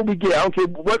get just what we get. I don't care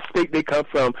what state they come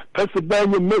from,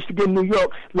 Pennsylvania, Michigan, New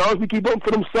York. As long as we keep voting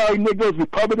for them sorry Negroes,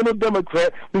 Republican or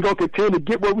Democrat, we're going to continue to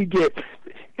get what we get.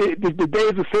 The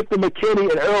days of Senator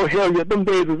McKinney and Earl Hilliard, them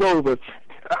days is over.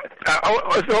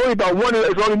 It's only about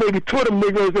it's only maybe two of them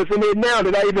Negroes that's in there now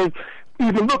that I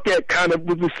even look at kind of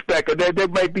with respect. That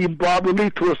might be Barbara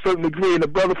Lee to a certain degree, and the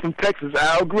brother from Texas,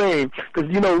 Al Green, because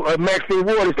Maxine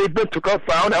Waters, they've been took her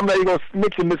file. I'm not even going to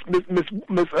mention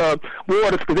Miss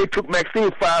Waters because they took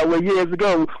Maxine's file away years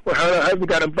ago when her husband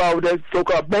got involved with that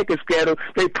so-called banking scandal.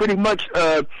 They pretty much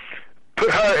put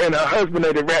her and her husband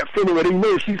in the rap anyway. They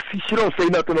know she don't say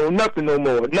nothing on nothing no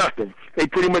more. Nothing. They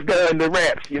pretty much got her in the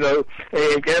raps, And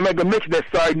I'm not gonna mention that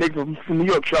sorry nigga from New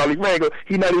York, Charlie Rangel.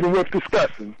 He's not even worth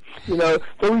discussing. So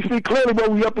we see clearly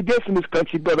what we up against in this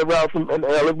country, Brother Ralph and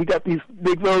Ella. We got these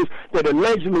Negroes that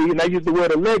allegedly, and I use the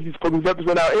word alleged because we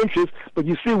represent our interests, but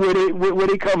you see where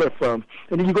they coming from.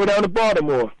 And then you go down to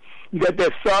Baltimore. You got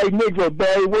that sorry Negro,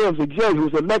 Barry Williams, a judge who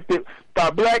was elected by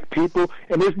black people,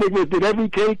 and this nigga did every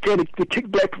can to kick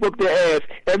black people up their ass.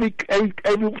 Every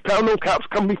time those cops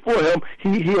come before him,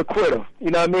 he acquit them.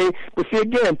 You know what I mean? But see,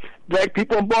 again, black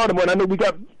people in Baltimore, and I know we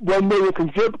got 1 million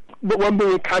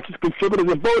conscious contributors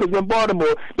and voters in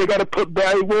Baltimore. They got to put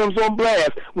Barry Williams on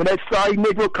blast. When that sorry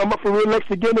Negro come up for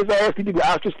re-election again, his ass to be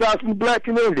ostracized from the black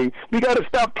community. We got to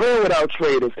stop playing with our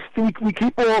traders. See, we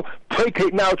keep on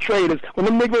placating our traders. When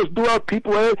them Negroes do our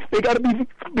people in, they got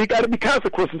to be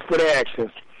consequences for their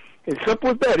actions. It's simple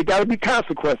as that. It got to be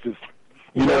consequences.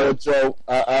 You know, Joe,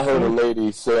 I heard a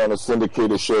lady say on a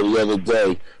syndicated show the other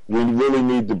day, we really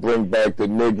need to bring back the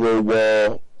Negro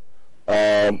Wall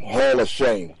Hall of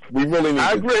Shame. We really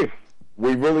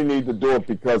need to do it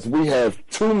because we have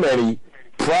too many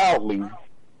proudly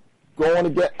going to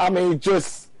get,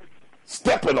 just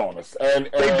stepping on us. And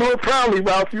they do it proudly,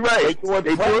 Ralph. You're right.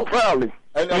 They do it proudly.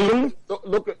 And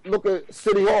look at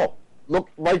City Hall. Look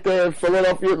right there in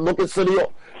Philadelphia. Look at City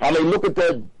Hall. Look at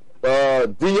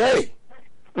that DA.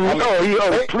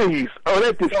 Please.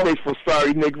 That's disgraceful.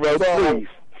 Sorry, Negro.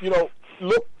 Please.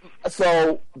 Look.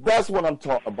 So that's what I'm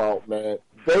talking about, man.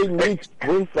 They need to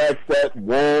bring back that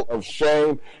wall of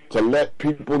shame to let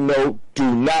people know,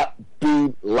 do not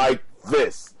be like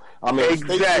this.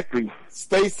 Exactly.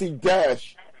 Stacey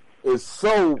Dash is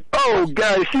so. Oh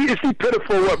God, is she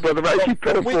pitiful? What, brother? Right? She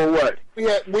pitiful? What?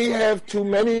 We have too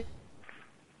many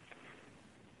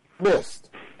missed.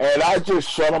 And I just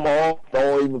shut them off.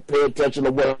 Don't even pay attention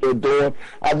to what they're doing.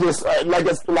 I just, like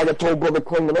I told Brother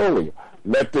Clinton earlier,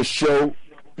 let the show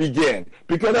begin.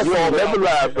 Because that's all. Never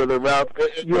lied, Brother Ralph.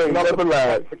 You ain't never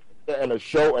lied. And a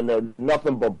show, and they're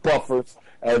nothing but buffers.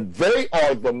 And they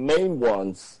are the main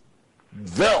ones.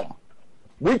 Them.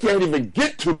 We can't even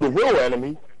get to the real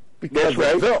enemy because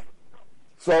of them.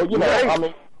 So,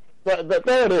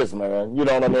 there it is, man. You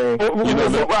know what I mean?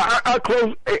 I'll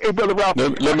close. Hey, Brother Ralph.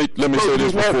 Let me say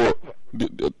this before.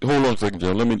 Hold on a second,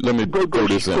 Joe. Let me throw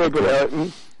this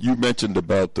in. You mentioned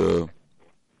about the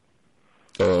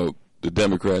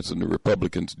Democrats and the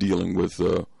Republicans dealing with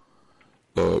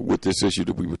this issue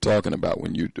that we were talking about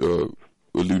when you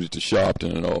alluded to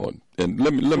Sharpton and all. And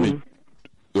let me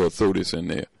throw this in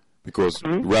there. because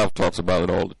Ralph talks about it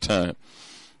all the time.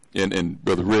 And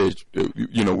Brother Reg,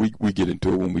 you know, we get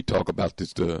into it when we talk about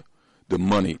this, the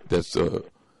money that's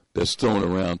thrown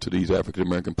around to these African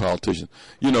American politicians.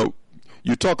 You know,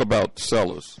 you talk about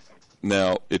sellers.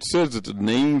 Now, it says that the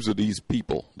names of these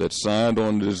people that signed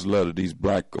on this letter, these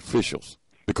black officials,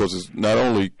 because it's not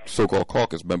only so-called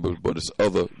caucus members, but it's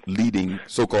other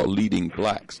so-called leading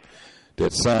blacks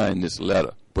that signed this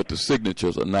letter, but the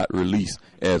signatures are not released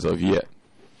as of yet.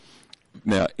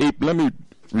 Now, let me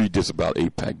read this about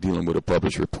AIPAC dealing with a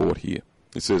published report here.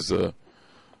 It says,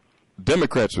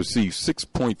 Democrats received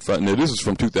 6.5. Now, this is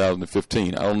from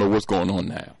 2015. I don't know what's going on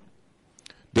now.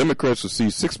 Democrats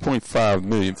received $6.5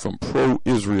 million from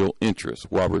pro-Israel interests,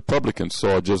 while Republicans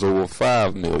saw just over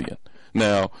 $5 million.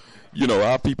 Now, you know,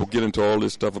 our people get into all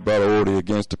this stuff about, oh, they're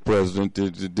against the president,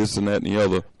 this and that and the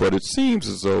other, but it seems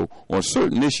as though on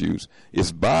certain issues,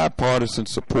 it's bipartisan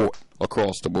support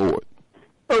across the board.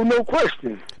 Oh, no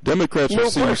question. Democrats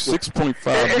received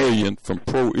 $6.5 million from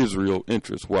pro-Israel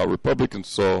interests, while Republicans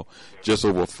saw just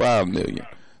over $5 million.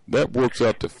 That works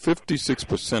out to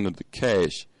 56% of the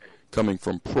cash coming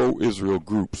from pro-Israel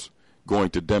groups going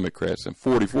to Democrats and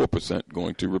 44%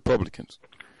 going to Republicans.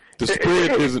 The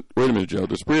spread isn't, wait a minute, Joe,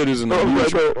 the spread isn't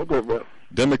unusual.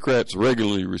 Democrats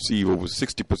regularly receive over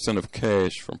 60% of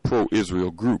cash from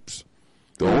pro-Israel groups.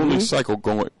 The only this cycle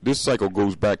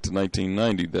goes back to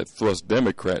 1990 that thrust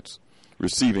Democrats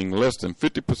receiving less than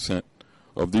 50%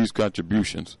 of these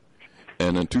contributions,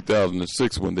 and in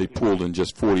 2006 when they pulled in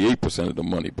just 48% of the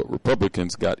money, but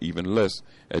Republicans got even less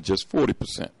at just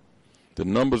 40%. The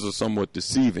numbers are somewhat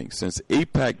deceiving since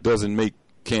AIPAC doesn't make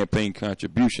campaign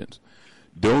contributions.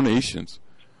 Donations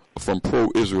from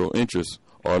pro-Israel interests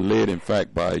are led, in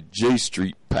fact, by J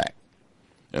Street PAC,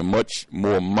 a much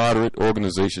more moderate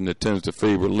organization that tends to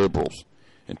favor liberals.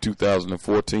 In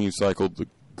 2014 cycle, the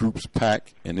group's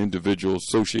PAC and individual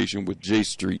association with J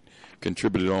Street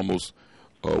contributed almost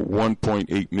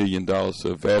 $1.8 million,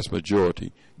 to a vast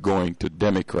majority going to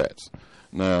Democrats.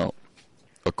 Now,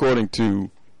 according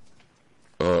to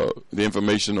the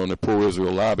information on the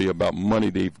pro-Israel lobby about money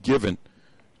they've given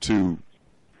to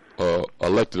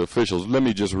elected officials, let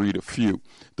me just read a few.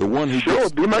 The one who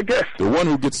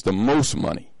gets the most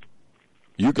money,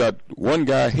 you got one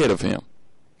guy ahead of him.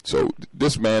 So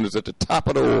this man is at the top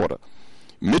of the order.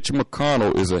 Mitch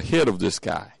McConnell is ahead of this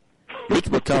guy. Mitch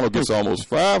McConnell gets almost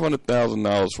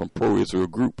 $500,000 from pro-Israel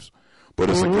groups, but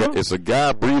it's a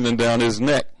guy breathing down his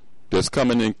neck that's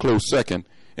coming in close second.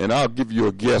 And I'll give you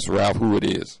a guess, Ralph, who it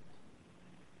is.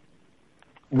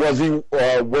 Was he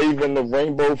waving the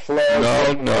rainbow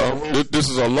flag? No. This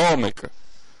is a lawmaker.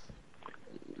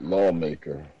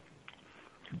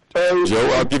 Joe,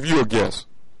 I'll give you a guess.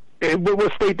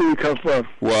 What state do he come from?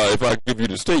 Well, if I give you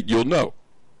the state, you'll know.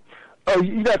 Oh,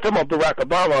 you're not talking about Barack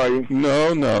Obama, are you?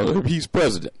 No. He's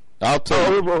president. I'll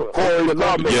tell you. Cory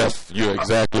Booker. Yes, you're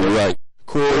exactly right.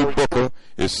 Cory Booker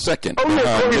is second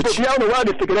behind Mitch. I don't know why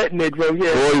they think of that Negro.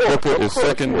 Yeah, Cory Booker is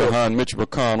second behind Mitch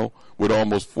McConnell with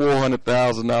almost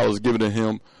 $400,000 given to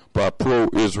him by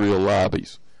pro-Israel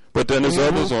lobbies. But then there's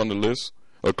others on the list,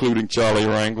 including Charlie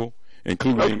Rangel,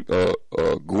 including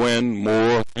Gwen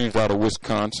Moore, who's out of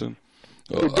Wisconsin,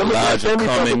 Elijah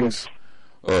Cummings,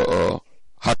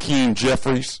 Hakeem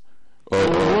Jeffries,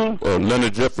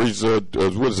 Leonard Jeffries, what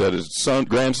is that, his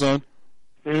grandson?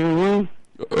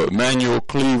 Emmanuel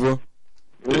Cleaver.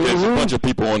 There's a bunch of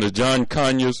people on it. John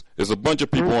Conyers. There's a bunch of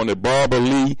people on it. Barbara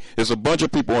Lee. There's a bunch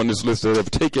of people on this list that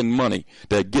have taken money,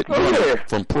 that get money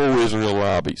from pro-Israel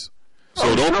lobbies.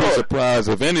 So don't be surprised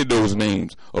if any of those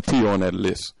names appear on that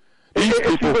list. These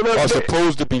people are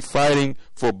supposed to be fighting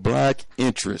for black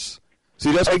interests.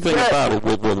 See, that's the thing about it,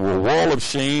 with a wall of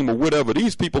shame or whatever.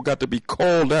 These people got to be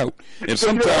called out. And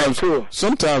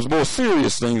sometimes more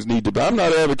serious things need to be. I'm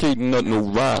not advocating no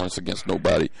violence against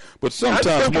nobody, but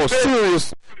sometimes more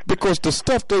serious, because the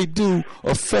stuff they do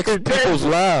affects people's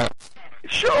lives.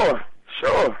 Sure.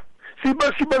 See,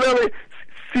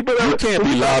 but you can't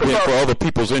be lobbying for other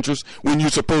people's interests when you're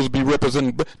supposed to be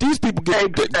representing. These people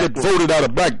get voted out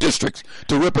of black districts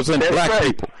to represent black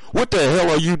people. What the hell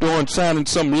are you doing signing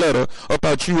some letter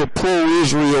about you are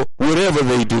pro-Israel, whatever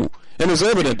they do? And it's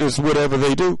evident it's whatever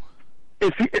they do.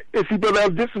 Brother,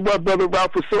 this is why Brother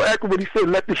Ralph was so accurate when he said,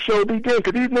 let the show begin.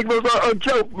 Because these niggas are a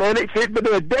joke, man. But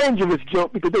they're a dangerous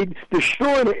joke because they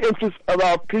destroying the interests of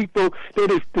our people. They're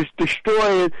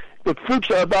destroying the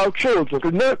future of our children.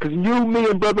 Because you, me,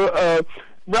 and Brother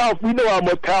Ralph, we know our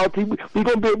mortality. We're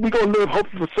gonna live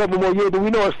hopefully for several more years, but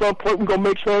we know at some point we're gonna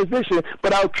make transition.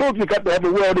 But our children got to have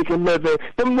a world they can live in.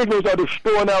 Them niggas are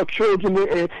destroying our children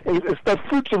and stuff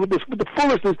future with the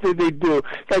foolishness that they do.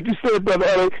 Like you said, Brother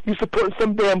Elliot, you support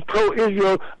some damn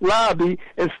pro-Israel lobby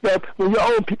and stuff when your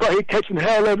own people are here catching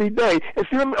hell every day. And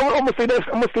see, I'm gonna say this.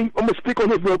 I'm gonna speak on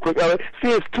this real quick, Elliot. See,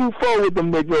 it's twofold with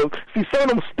them Negroes. See, some of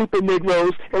them stupid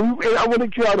Negroes, and I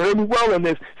want you all to hear me well on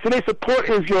this. So they support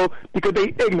Israel because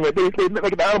they ignorant. They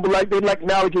like the honorable, like they lack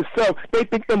knowledge itself. They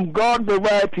think them garden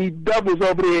variety devils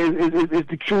over there is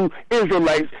the true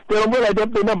Israelites. They don't realize they're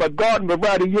nothing but garden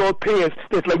variety Europeans.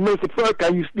 It's like Mr.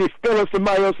 Furkan, you're stealing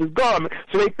somebody else's garment.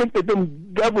 So they think that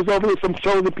them devils over there, some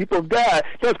chosen people of God.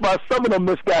 That's why some of them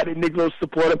misguided Negroes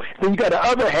support them. Then you got the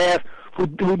other half who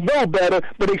know better,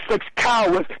 but they such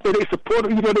cowards that they support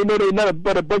them, even though they know they're nothing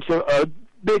but a bunch of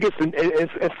bigots and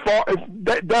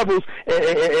devils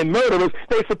and murderers.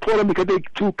 They support them because they're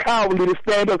too cowardly to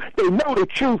stand up. They know the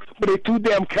truth, but they're too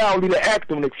damn cowardly to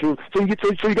act on the truth. So you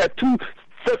got two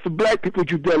sets of black people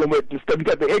you're dealing with and stuff. You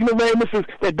got the ignoramuses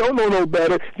that don't know no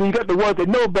better, then you got the ones that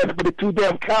know better, but they're too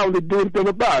damn cowardly to do anything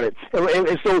about it.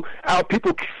 And so our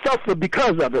people suffer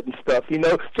because of it and stuff, you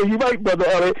know. So you're right, Brother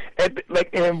Elliot,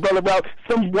 and Brother Ralph,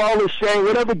 some wall of shame,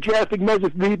 whatever drastic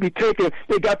measures need to be taken,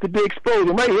 they got to be exposed.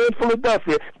 And right here in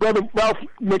Philadelphia, Brother Ralph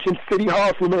mentioned City Hall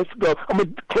a few minutes ago. I'm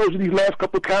going to close with these last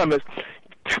couple of comments.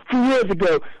 2 years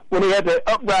ago, when they had the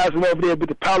uprising over there with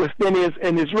the Palestinians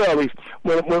and Israelis,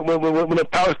 when the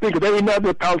Palestinians, they ain't nothing,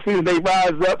 the Palestinians, they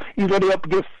rise up, even though they're up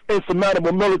against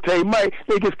insurmountable military might,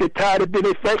 they just get tired of it.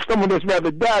 They think someone that's rather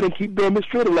die than keep being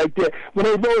mistreated like that. When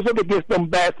they rose up against them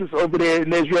bastards over there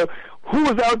in Israel, who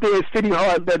was out there at City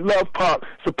Hall that Love Park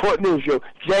supporting Israel?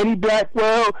 Janie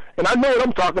Blackwell, and I know what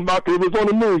I'm talking about because it was on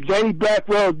the news. Janie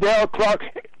Blackwell, Darrell Clark,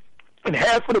 and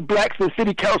half of the blacks in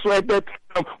city council at that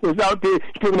time was out there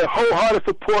giving a wholehearted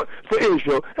support for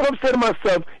Israel. And I'm saying to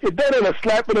myself, if that ain't a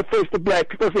slap in the face to black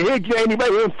people, I say, here, Janie, right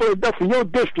here in Philadelphia, your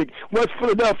district, West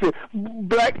Philadelphia,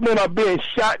 black men are being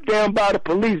shot down by the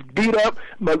police, beat up,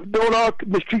 but don't all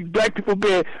mistreat black people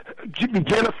being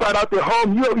genocide out their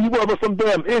home. You over some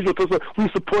damn Israel, because we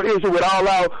support Israel with all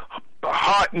our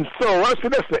heart and soul. I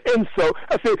said, that's an insult.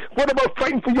 I said, what about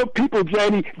fighting for your people,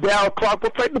 Janie Darrell Clark?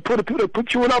 What fighting for the people that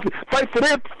put you in office? Fight for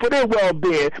their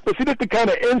well-being. But see, that's the kind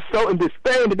of insult and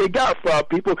disdain that they got for our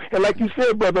people. And like you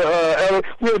said, Brother Elliot,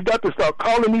 we have got to start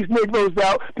calling these Negroes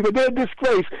out because they're a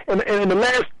disgrace. And the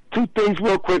last two things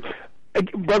real quick,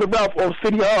 Brother Ralph on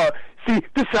City Hall. See,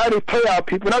 this is how they play our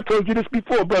people. And I told you this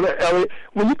before, Brother Elliot.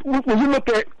 When you look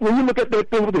at that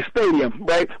thing with the stadium,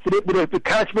 right? With the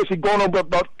controversy going on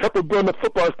about Pepper building the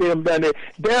football stadium down there,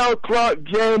 Darrell Clark,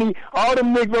 Janie, all the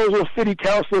Negroes on city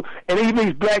council, and even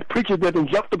these black preachers that then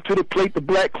jumped up to the plate, the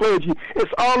black clergy,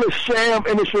 it's all a sham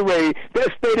and a charade.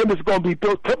 That stadium is going to be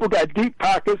built. Pepper got deep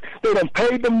pockets. They done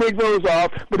paid the Negroes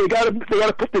off, but they got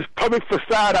to put this public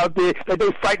facade out there that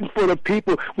they fighting for the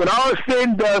people. When all is said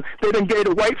and done, they done gave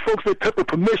the white folks took the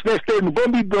permission. That stadium is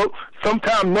going to be built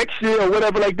sometime next year or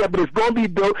whatever like that, but it's going to be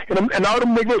built, and all the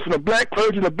Negroes from the black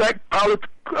clergy and the black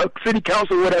city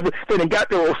council or whatever, they done got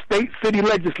their state city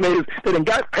legislators, they done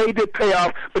got paid their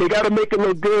payoff, but they got to make it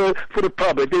look good for the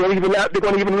public. They're going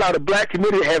to even allow the black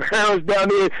community to have hearings down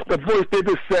there to voice their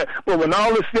dissent. But when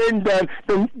all is said and done,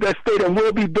 then that stadium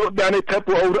will be built down at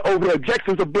Temple over the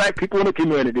objections of black people in the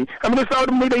community. I mean, it's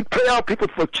ultimately they pay our people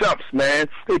for chumps, man.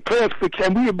 They pay us for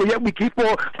chumps, but yet we keep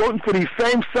on voting for these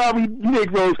same sorry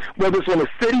Negroes, whether it's on the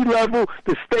city level,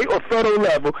 the state or federal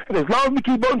level. And as long as we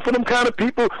keep voting for them kind of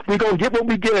people, we're going to get what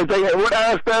we get. What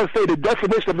Einstein say, the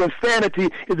definition of insanity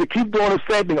is to keep doing the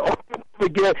same thing over and over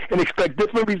again and expect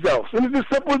different results. And it's as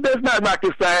simple as that's not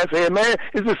rocket science here, man.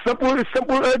 It's as simple as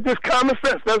just common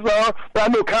sense. That's all. But I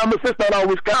know common sense not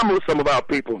always common with some of our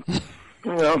people.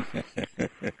 You know.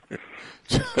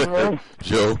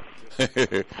 Joe,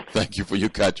 thank you for your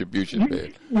contribution,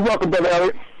 man. You're welcome, Brother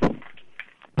Elliot.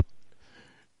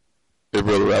 Hey,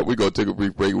 Brother Ralph, we're going to take a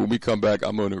brief break. When we come back,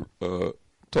 I'm going to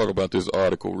talk about this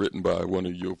article written by one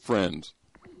of your friends.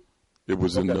 It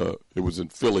was in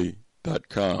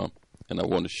Philly.com, and I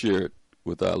want to share it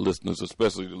with our listeners,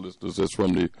 especially the listeners that's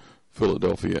from the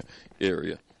Philadelphia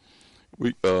area.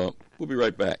 We'll be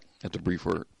right back at the brief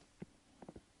word.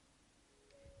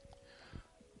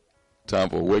 Time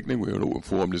for Awakening. We're going to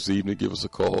inform this evening. Give us a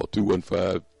call,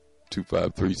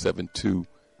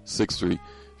 215-253-7263.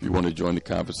 If you want to join the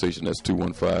conversation, that's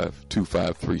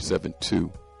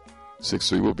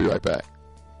 215-253-7263. We'll be right back.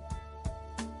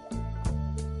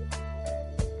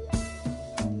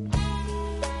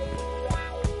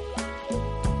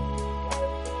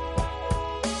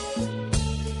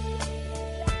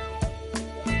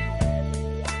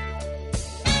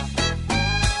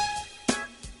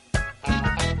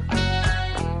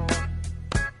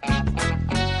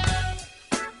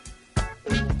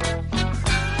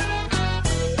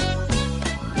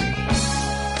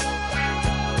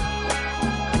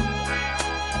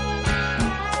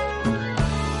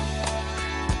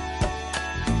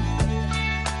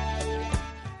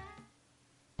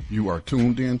 You are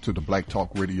tuned in to the Black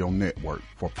Talk Radio Network.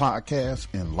 For podcasts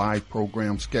and live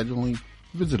program scheduling,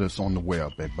 visit us on the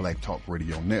web at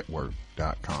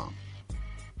blacktalkradionetwork.com.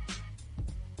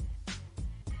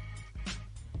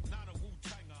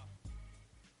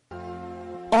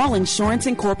 All Insurance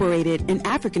Incorporated, an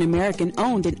African-American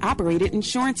owned and operated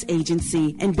insurance agency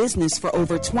in business for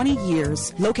over 20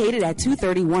 years, located at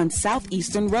 231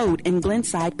 Southeastern Road in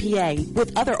Glenside, PA,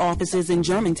 with other offices in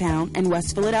Germantown and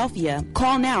West Philadelphia.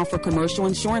 Call now for commercial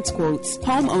insurance quotes,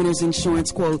 homeowners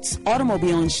insurance quotes,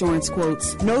 automobile insurance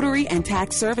quotes, notary and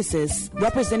tax services,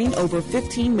 representing over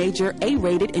 15 major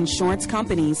A-rated insurance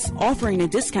companies, offering a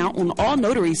discount on all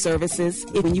notary services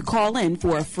when you call in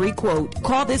for a free quote.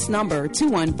 Call this number,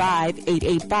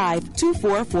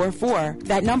 215-885-2444.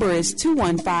 That number is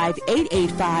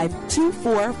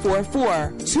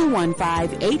 215-885-2444.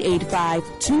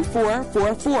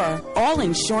 215-885-2444. All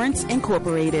Insurance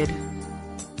Incorporated.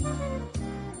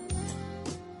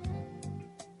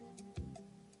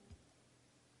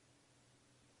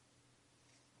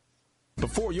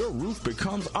 Before your roof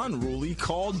becomes unruly,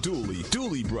 call Dooley.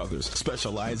 Dooley Brothers,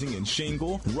 specializing in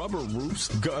shingle, rubber roofs,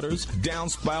 gutters,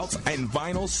 downspouts, and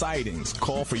vinyl sidings.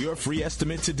 Call for your free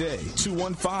estimate today.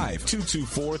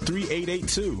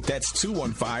 215-224-3882. That's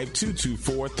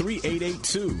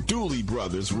 215-224-3882. Dooley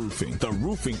Brothers Roofing, the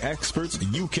roofing experts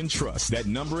you can trust. That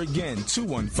number again,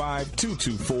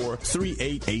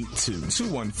 215-224-3882.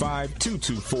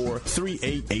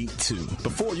 215-224-3882.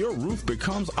 Before your roof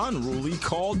becomes unruly,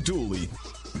 call Dooley.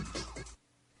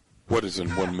 What is in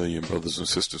 1 million brothers and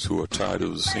sisters who are tired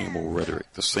of the same old rhetoric,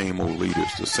 the same old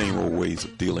leaders, the same old ways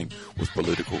of dealing with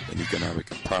political and economic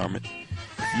empowerment?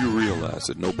 If you realize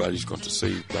that nobody's going to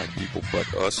save black people but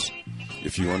us,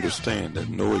 if you understand that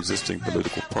no existing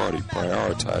political party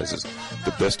prioritizes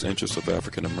the best interests of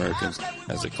African Americans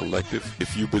as a collective,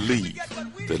 if you believe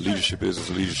that leadership is as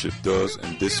leadership does,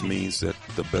 and this means that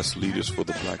the best leaders for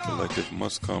the black collective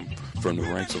must come from the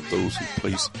ranks of those who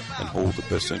place and hold the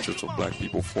best interests of black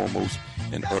people foremost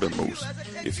and uttermost,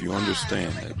 if you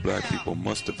understand that black people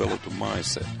must develop the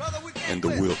mindset and the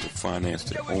will to finance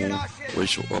their own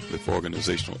racial uplift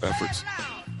organizational efforts,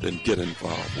 then get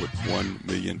involved with 1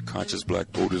 million conscious black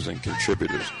voters and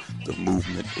contributors. The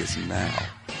movement is now.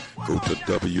 Go to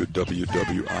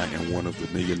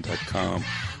www.IamOneOfTheMillion.com.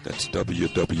 That's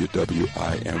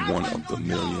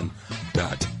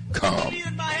www.IamOneOfTheMillion.com.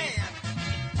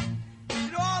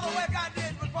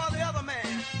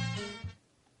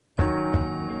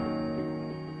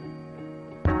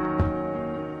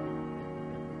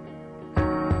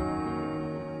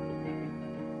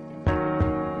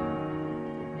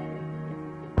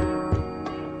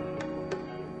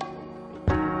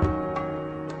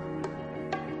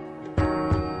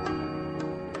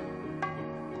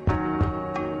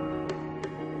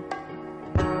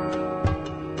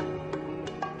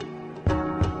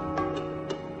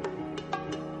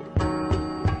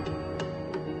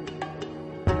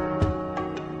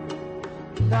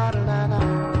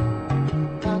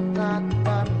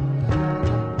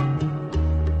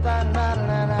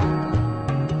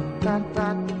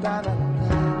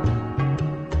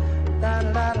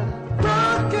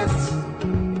 Rockets,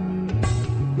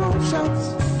 moonshots,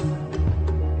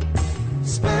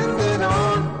 spend it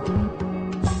on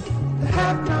the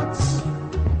have-nots.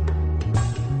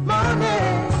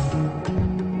 Money,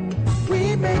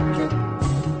 we make it.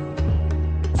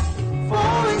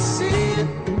 Before we see it,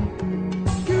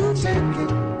 you take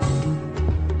it.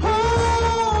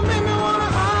 Oh, make me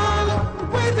wanna holler the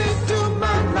way they do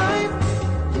my life.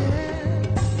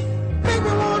 Yeah, make me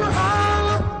wanna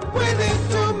holler the way they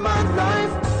do my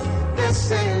life.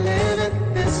 This ain't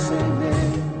living, this ain't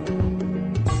living.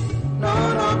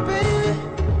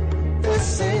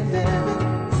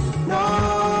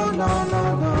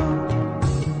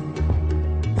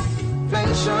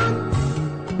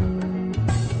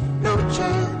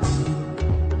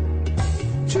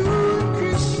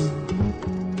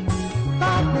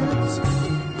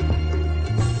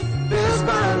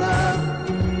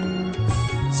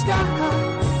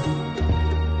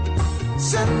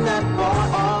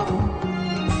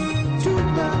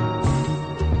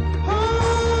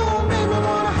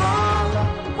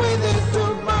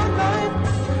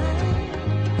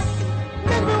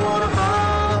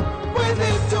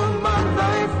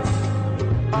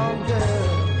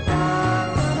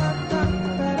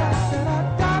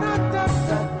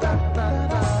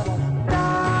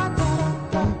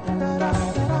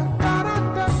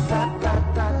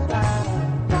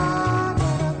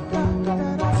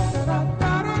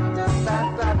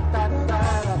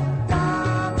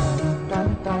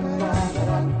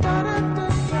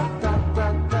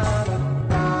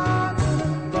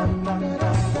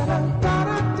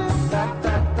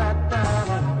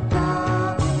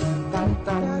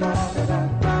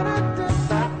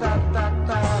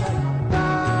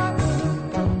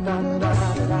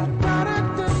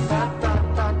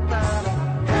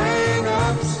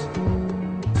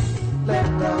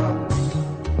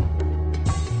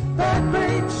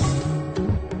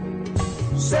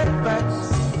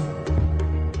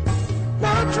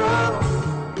 control.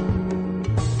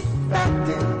 Fact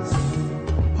is,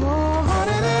 oh,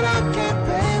 honey, that I can't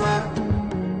pay my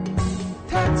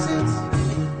taxes.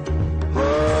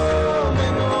 Oh,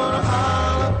 make me wanna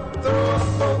holler, throw up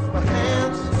both my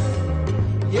hands.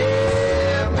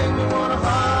 Yeah, make me wanna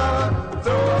holler,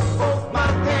 throw up both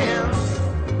my hands.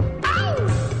 Ow!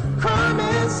 Crime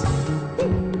is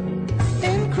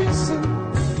increasing.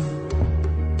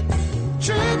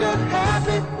 Trigger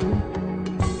habit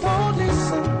won't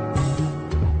listen.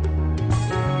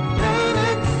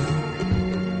 Panic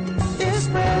is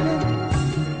spreading.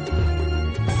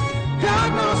 God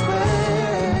knows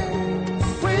where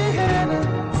we're headed.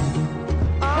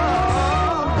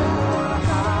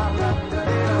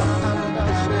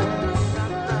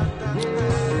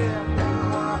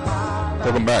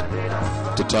 Welcome back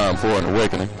to Time for an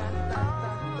Awakening.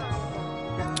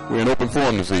 We're in open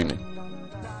forum this evening.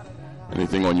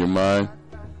 Anything on your mind,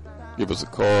 give us a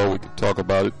call. We can talk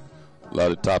about it. A lot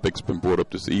of topics been brought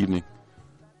up this evening.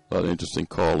 A lot of interesting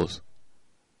callers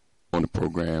on the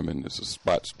program, and there's a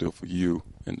spot still for you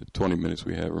in the 20 minutes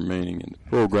we have remaining in the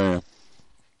program.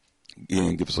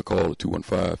 Again, give us a call at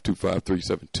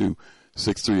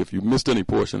 215-253-7263. If you missed any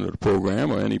portion of the program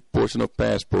or any portion of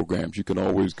past programs, you can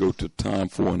always go to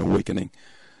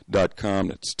timeforanawakening.com.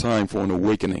 That's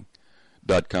timeforanawakening.com.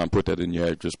 Put that in your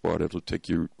address bar. That'll take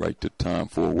you right to Time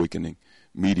for Awakening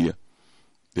Media.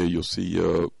 There you'll see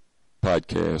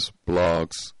podcasts,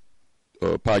 blogs,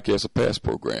 podcasts of past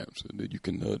programs that you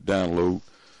can download,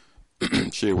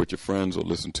 share with your friends, or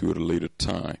listen to at a later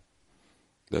time.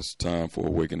 That's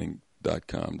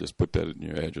timeforawakening.com. Just put that in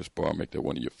your address bar. Make that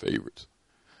one of your favorites.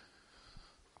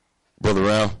 Brother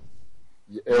Al?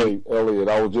 Hey, Elliot,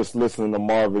 I was just listening to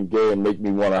Marvin Gaye and make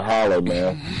me want to holler,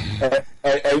 man.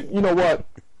 and you know what?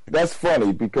 That's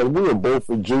funny because we were both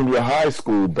in junior high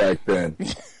school back then.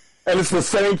 And it's the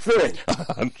same thing.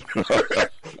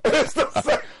 It's the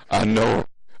same. I know.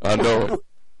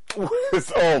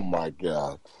 Oh, my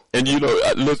God. And,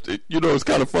 it's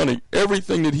kind of funny.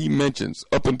 Everything that he mentions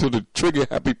up until the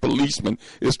trigger-happy policeman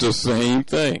is the same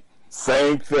thing.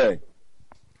 Same thing.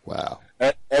 Wow.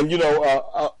 And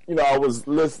I was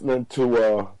listening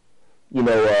to,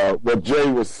 what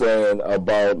Jay was saying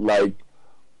about, like,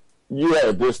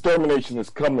 yeah, the extermination is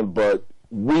coming, but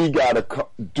we got to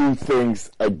do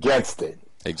things against it.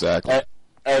 Exactly.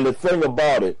 And the thing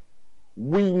about it,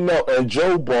 we know, and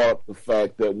Joe brought the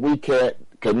fact that we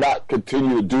cannot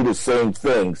continue to do the same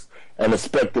things and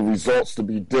expect the results to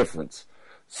be different.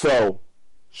 So,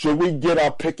 should we get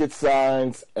our picket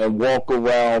signs and walk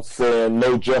around saying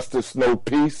no justice, no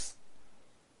peace?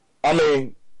 I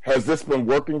mean, has this been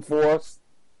working for us?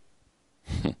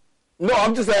 No,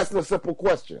 I'm just asking a simple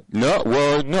question. No,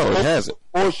 it hasn't.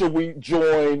 Or should we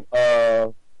join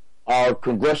our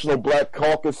Congressional Black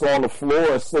Caucus on the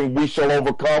floor and sing "We Shall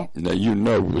Overcome"? Now you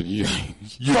know the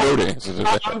answer to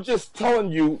that. I'm just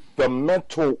telling you the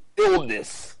mental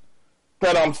illness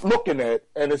that I'm looking at,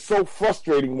 and it's so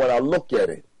frustrating when I look at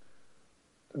it.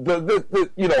 So.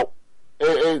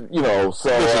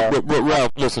 Listen, but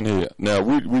Ralph, listen here. Now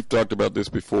we've talked about this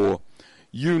before.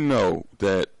 You know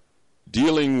that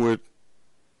dealing with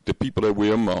the people that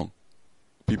we're among,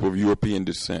 people of European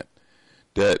descent,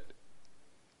 that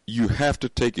you have to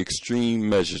take extreme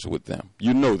measures with them.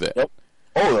 You know that. Yep.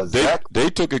 Oh, exactly. They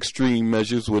took extreme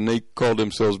measures when they called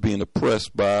themselves being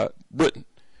oppressed by Britain.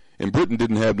 And Britain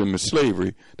didn't have them in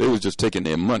slavery. They was just taking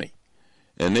their money.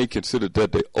 And they considered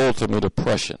that the ultimate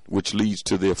oppression, which leads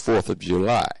to their 4th of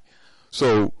July.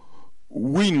 So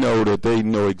we know that they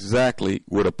know exactly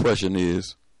what oppression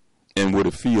is and what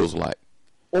it feels like.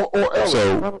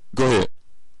 So go ahead.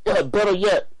 Yeah, better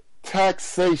yet,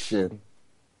 taxation,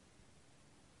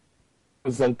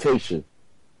 representation.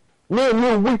 Me and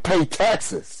you, we pay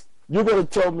taxes. You're going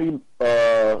to tell me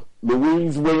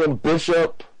Louise William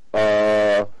Bishop,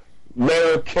 Mayor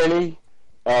Kenny,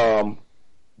 Barack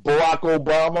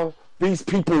Obama, these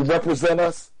people represent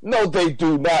us? No, they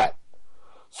do not.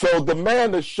 So the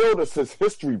man that showed us his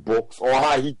history books or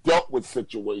how he dealt with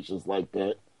situations like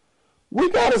that, we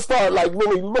got to start like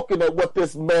really looking at what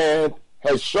this man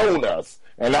has shown us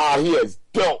and how he has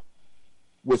dealt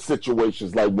with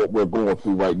situations like what we're going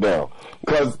through right now.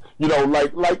 Because,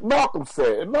 like Malcolm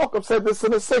said, and Malcolm said this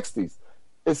in the 60s,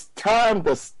 it's time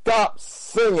to stop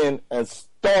singing and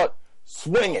start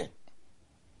swinging.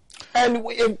 And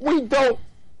if we don't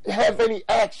have any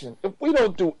action, if we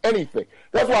don't do anything,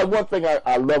 that's why one thing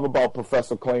I love about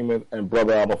Professor Clayman and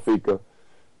Brother Amafika,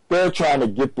 they're trying to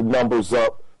get the numbers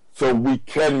up so we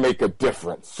can make a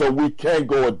difference, so we can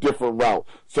go a different route,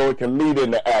 so it can lead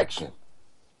into action.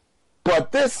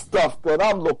 But this stuff that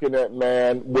I'm looking at,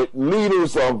 man, with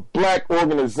leaders of black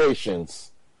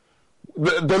organizations,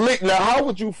 now how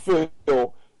would you feel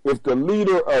if the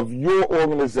leader of your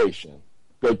organization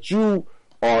that you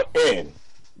are in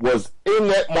was in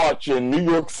that march in New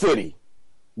York City,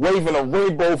 waving a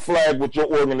rainbow flag with your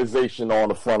organization on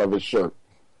the front of his shirt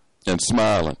and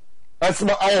smiling?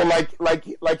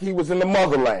 Like he was in the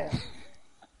motherland.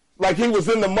 Like he was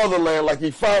in the motherland, like he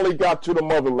finally got to the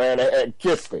motherland and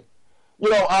kissed it. You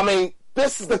know, I mean,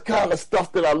 this is the kind of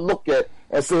stuff that I look at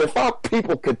and say, if our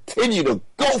people continue to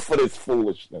go for this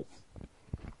foolishness,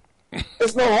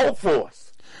 there's no hope for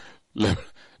us. Let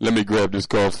me grab this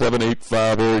call.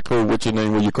 785 area code. What's your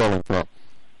name? Where you calling from?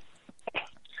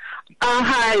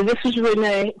 Hi, this is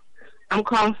Renee. I'm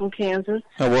calling from Kansas.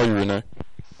 How are you, Renee?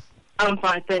 I'm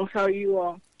fine, thanks. How are you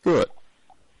all? Good.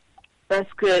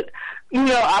 That's good. You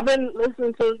know, I've been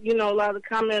listening to, a lot of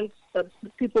comments that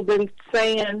people been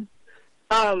saying.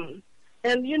 And,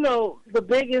 the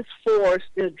biggest force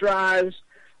that drives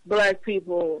black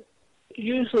people,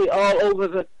 usually all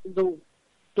over the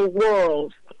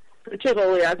world,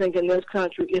 particularly I think in this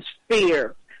country, is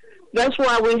fear. That's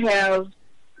why we have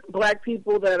black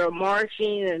people that are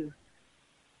marching and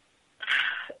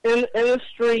in the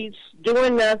streets,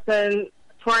 doing nothing,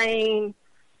 praying.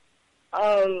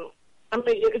 It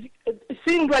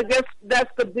seems like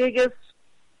that's the biggest.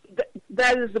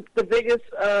 That is the biggest.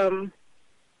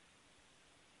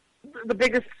 The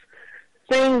biggest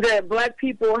thing that black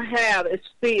people have is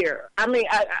fear. I mean,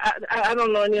 I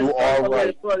don't know any other way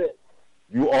to put it.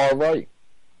 You are right.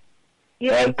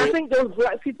 Yeah, and I think those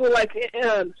black people like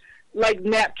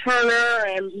Nat Turner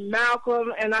and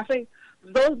Malcolm, and I think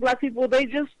those black people they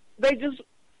just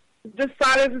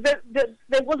decided that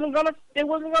they wasn't gonna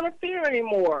fear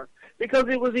anymore because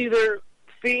it was either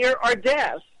fear or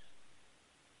death.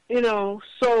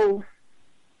 So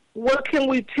what can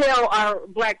we tell our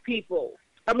black people?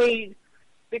 I mean,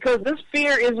 because this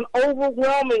fear is an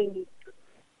overwhelming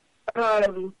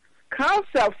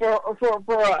concept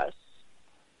for us.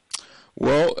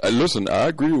 Well, listen, I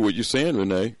agree with what you're saying,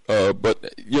 Renee.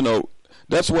 But,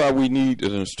 that's why we need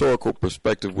an historical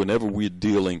perspective whenever we're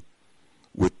dealing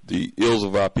with the ills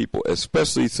of our people,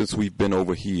 especially since we've been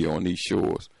over here on these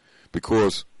shores.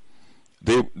 Because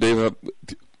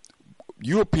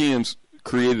Europeans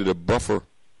created a buffer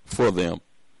for them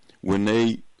when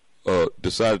they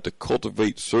decided to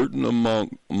cultivate certain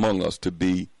among us to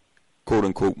be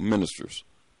quote-unquote ministers.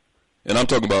 And I'm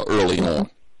talking about early on.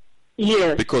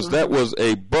 Yes. Because that was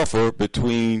a buffer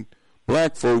between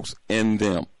black folks and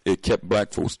them. It kept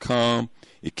black folks calm.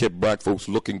 It kept black folks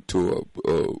looking to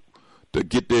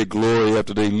get their glory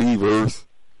after they leave Earth.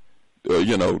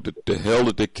 The hell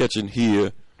that they're catching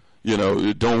here,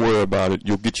 don't worry about it.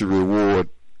 You'll get your reward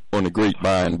on the great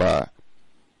by and by.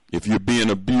 If you're being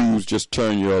abused, just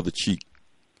turn your other cheek.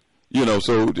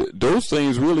 So those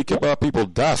things really kept our people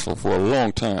docile for a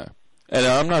long time. And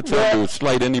I'm not trying to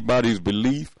slight anybody's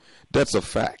belief. That's a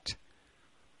fact.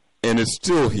 And it's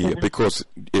still here because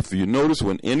if you notice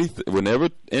whenever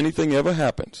anything ever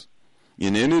happens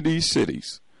in any of these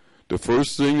cities, the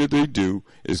first thing that they do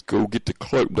is go get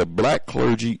the black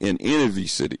clergy in any of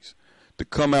these cities to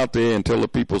come out there and tell the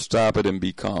people stop it and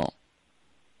be calm.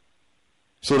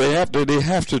 So they have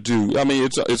to do. I mean,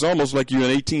 it's almost like you're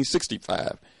in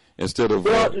 1865 instead of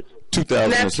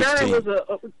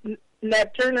 2016.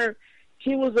 Nat Turner,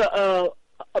 he was a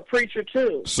preacher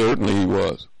too. Certainly he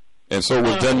was, and so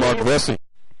was Denmark Vesey.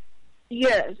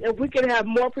 Yes, if we could have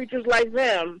more preachers like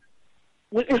them,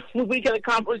 we can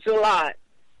accomplish a lot.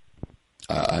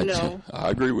 I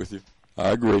agree with you. I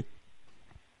agree.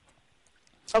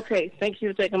 Okay, thank you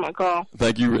for taking my call.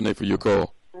 Thank you, Renee, for your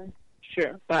call.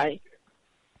 Sure, bye.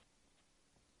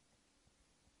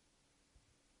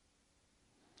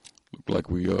 Look like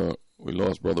we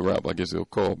lost Brother Ralph. I guess he'll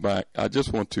call back. I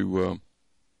just want to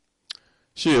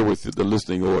share with the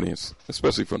listening audience,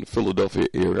 especially from the Philadelphia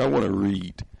area. I want to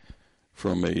read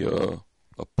from a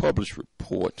published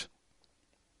report,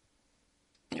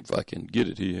 if I can get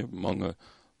it here, among a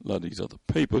lot of these other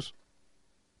papers,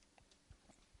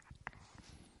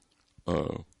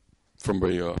 from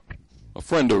a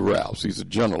friend of Ralph's. He's a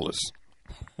journalist,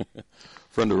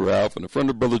 friend of Ralph and a friend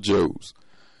of Brother Joe's.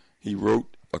 He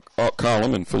wrote a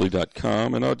column in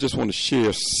Philly.com, and I just want to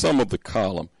share some of the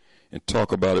column and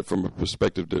talk about it from a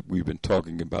perspective that we've been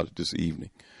talking about it this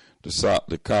evening.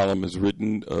 The column is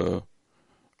written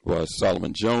by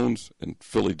Solomon Jones in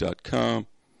Philly.com,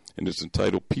 and it's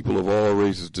entitled "People of All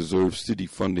Races Deserve City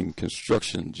Funding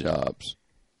Construction Jobs."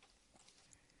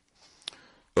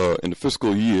 In the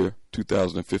fiscal year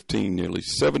 2015, nearly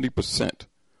 70%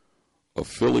 of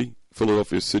Philly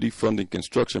Philadelphia City funding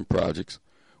construction projects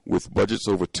with budgets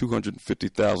over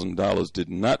 $250,000 did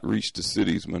not reach the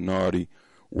city's minority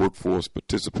workforce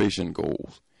participation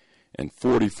goals, and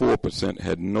 44%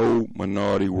 had no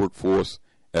minority workforce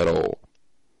at all.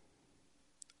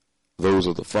 Those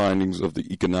are the findings of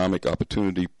the Economic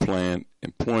Opportunity Plan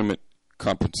Employment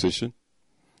Compensation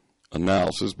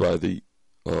analysis by the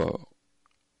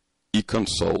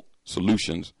eConsult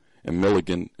Solutions and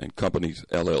Milligan and Companies,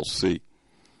 LLC.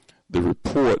 The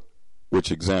report,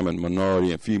 which examined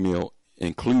minority and female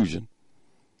inclusion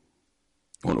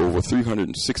on over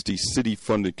 360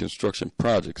 city-funded construction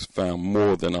projects, found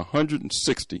more than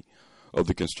 160 of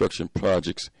the construction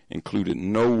projects included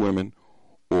no women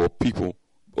or people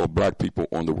or black people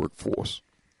on the workforce.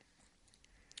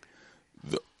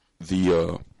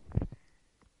 The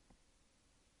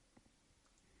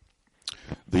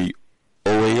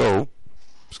OAO,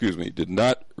 did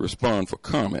not respond for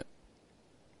comment.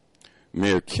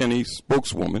 Mayor Kenny's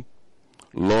spokeswoman,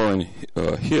 Lauren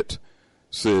Hitt,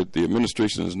 said the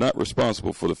administration is not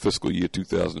responsible for the fiscal year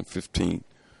 2015,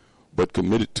 but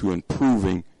committed to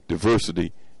improving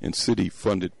diversity in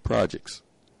city-funded projects.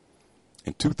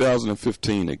 In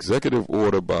 2015, executive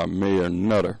order by Mayor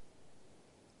Nutter,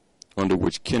 under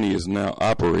which Kenny is now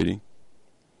operating,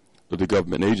 the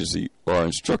government agency, are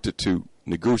instructed to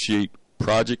negotiate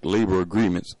project labor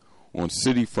agreements on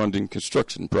city funding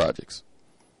construction projects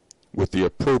with the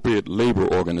appropriate labor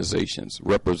organizations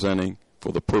representing,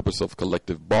 for the purpose of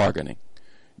collective bargaining,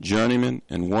 journeymen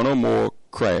and one or more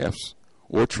crafts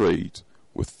or trades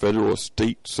with federal or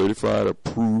state certified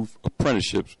approved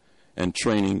apprenticeships and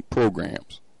training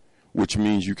programs, which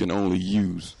means you can only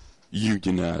use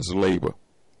unionized labor.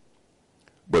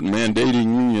 But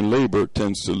mandating union labor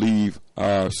tends to leave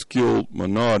our skilled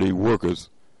minority workers,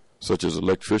 such as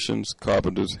electricians,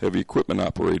 carpenters, heavy equipment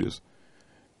operators,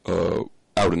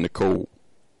 out in the cold.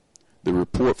 The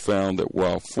report found that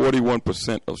while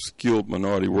 41% of skilled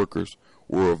minority workers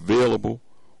were available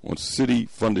on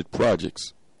city-funded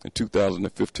projects in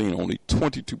 2015, only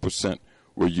 22%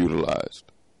 were utilized.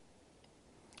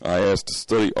 I asked the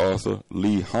study author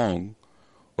Lee Hong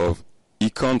of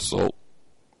eConsult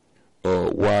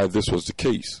why this was the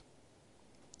case.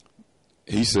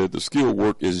 He said the skilled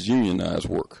work is unionized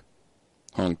work.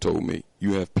 Hong told me,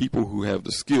 you have people who have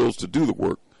the skills to do the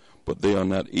work, but they are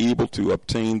not able to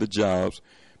obtain the jobs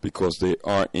because they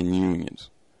aren't in unions.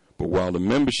 But while the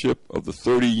membership of the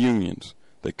 30 unions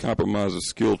that comprise the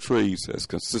skilled trades has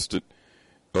consistently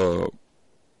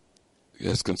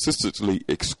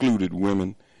excluded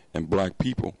women and black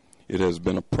people, it has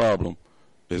been a problem.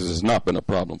 It has not been a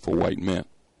problem for white men.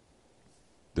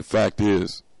 The fact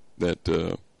is that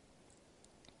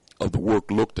of the work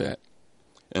looked at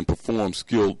and performed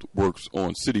skilled works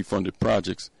on city-funded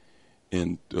projects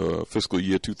in fiscal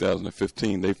year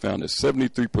 2015, they found that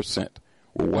 73%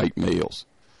 were white males.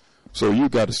 So you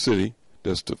got a city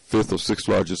that's the fifth or sixth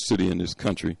largest city in this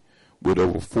country with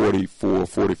over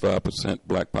 45%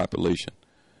 black population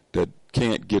that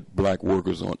can't get black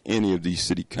workers on any of these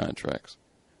city contracts.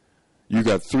 You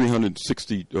got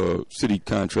 360 city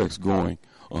contracts going,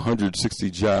 160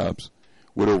 jobs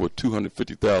with over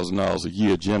 $250,000 a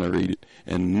year generated,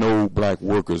 and no black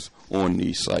workers on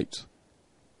these sites.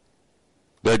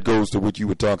 That goes to what you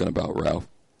were talking about, Ralph.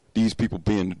 These people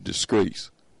being a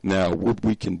disgrace. Now, what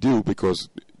we can do, because,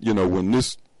 you know, when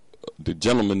the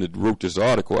gentleman that wrote this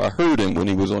article, I heard him when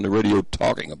he was on the radio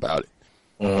talking about it.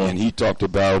 And he talked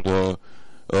about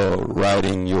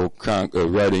writing your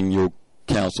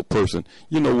council person.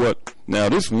 You know what? Now,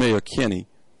 this Mayor Kenny,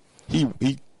 he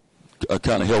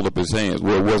kind of held up his hands.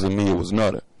 Well, it wasn't me, it was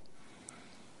Nutter.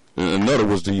 And Nutter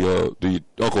was the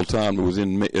Uncle Tom that was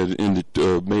in the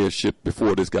mayorship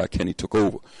before this guy Kenny took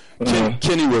over.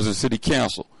 Kenny was in city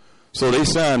council. So they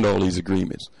signed all these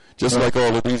agreements, just like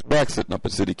all of these blacks sitting up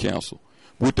at city council.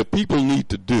 What the people need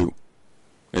to do,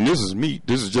 and this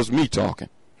is just me talking,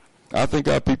 I think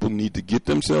our people need to get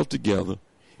themselves together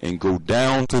and go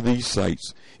down to these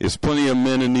sites. There's plenty of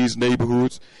men in these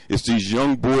neighborhoods. It's these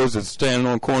young boys that standing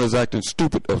on corners acting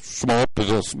stupid, a small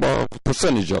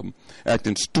percentage of them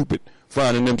acting stupid,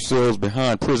 finding themselves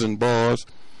behind prison bars.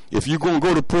 If you're going to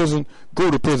go to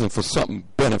prison for something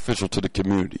beneficial to the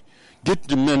community. Get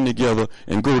the men together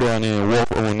and go down there and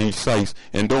walk on these sites,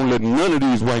 and don't let none of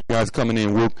these white guys come in there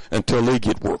and work until they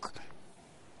get work.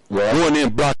 Right. Go in there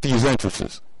and block these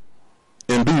entrances.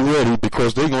 And be ready,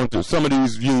 because they're going to, some of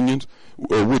these unions,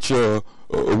 what's the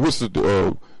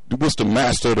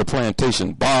master of the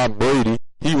plantation, Bob Brady,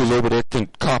 he was over there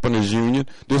Carpenters Union.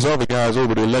 There's other guys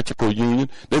over the electrical union.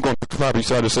 They're going to probably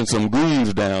try to send some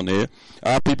goons down there.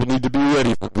 Our people need to be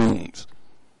ready for goons.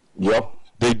 Yep.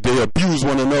 they abuse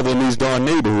one another in these darn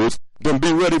neighborhoods, then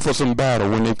be ready for some battle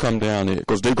when they come down there,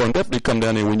 because they're going to definitely come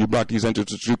down there when you block these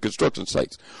entrances to construction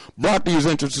sites. Block these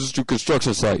entrances to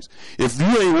construction sites. If you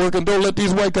ain't working, don't let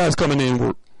these white guys come in there and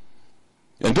work.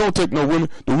 And don't take no women.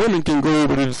 The women can go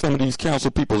over to some of these council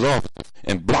people's offices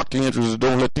and block the entrances.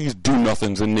 Don't let these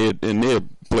do-nothings in their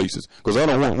places, because I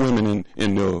don't want women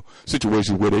in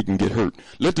situations where they can get hurt.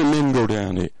 Let the men go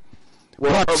down there.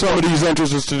 Block some of these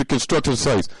entrances to the construction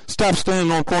sites. Stop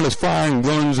standing on corners firing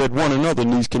guns at one another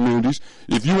in these communities.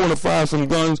 If you want to fire some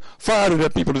guns, fire it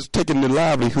at people that's taking their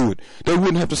livelihood. They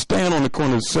wouldn't have to stand on the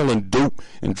corners selling dope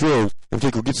and drugs if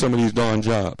they could get some of these darn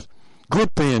jobs.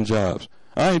 Good paying jobs.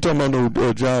 I ain't talking about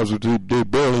no jobs where they're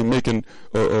barely making,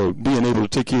 being able to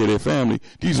take care of their family.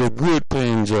 These are good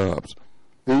paying jobs.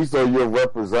 These are your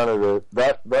representatives.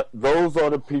 Those are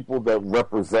the people that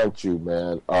represent you,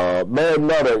 man. Mayor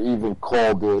Nutter even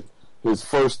called it his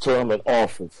first term in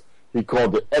office. He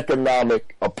called it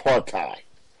economic apartheid.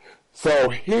 So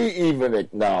he even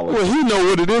acknowledged. Well, he know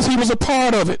what it is. He was a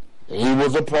part of it. He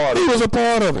was a part of it. He was a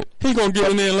part of it. He gonna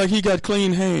get in there like he got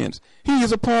clean hands. He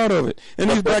is a part of it.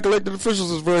 And these black elected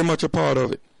officials is very much a part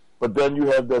of it. But then you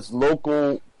have this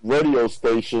local radio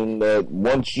station that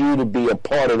wants you to be a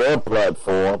part of their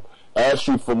platform, ask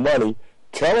you for money,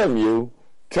 telling you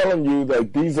that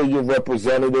these are your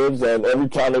representatives, and every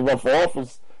time they run for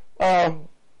office,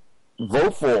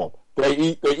 vote for them.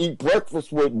 They eat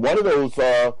breakfast with one of those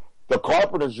the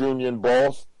Carpenters Union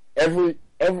boss every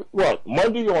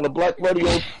Monday on a black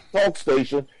radio talk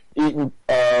station, eating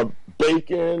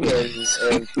bacon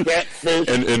and catfish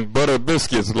and butter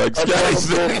biscuits, like Scotty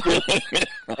said,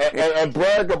 and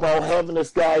brag about having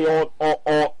this guy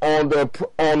on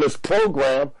this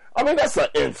program. I mean, that's an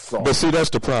insult. But see, that's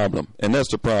the problem, and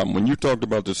that's the problem. When you talked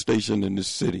about the station in this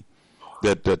city,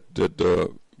 that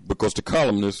because the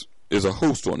columnist is a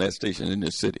host on that station in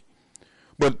this city,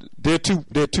 but they're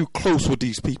too close with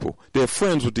these people. They're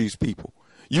friends with these people.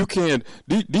 You can't.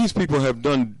 These people have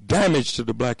done damage to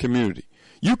the black community.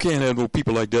 You can't have no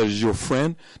people like that as your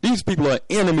friend. These people are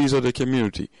enemies of the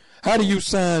community. How do you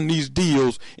sign these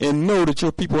deals and know that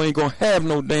your people ain't going to have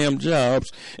no damn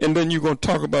jobs, and then you're going to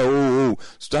talk about,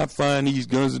 stop firing these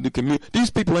guns in the community? These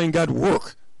people ain't got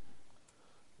work.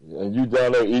 And you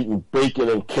down there eating bacon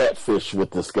and catfish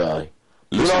with this guy.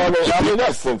 Listen, I mean,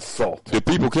 that's insult. The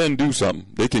people can do something.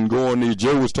 They can go on there.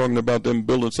 Joe was talking about them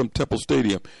building some Temple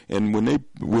Stadium, and when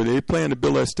they plan to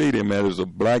build that stadium, that is a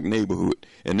black neighborhood,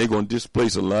 and they're going to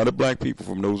displace a lot of black people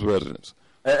from those residents.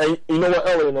 And you know what,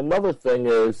 Elliot? Another thing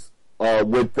is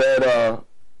with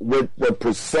the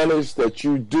percentage that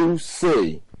you do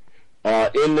see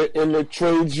in the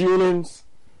trades unions,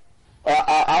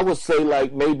 I would say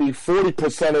like maybe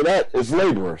 40% of that is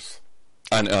laborers.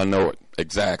 I know it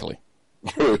exactly.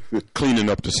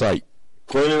 Cleaning up the site.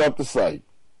 Cleaning up the site.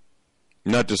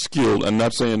 Not the skill. I'm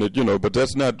not saying that, but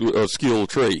that's not a skilled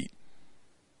trade.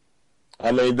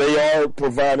 I mean, they are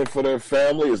providing for their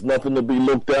family. It's nothing to be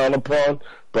looked down upon,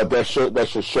 but that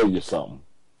should show you something.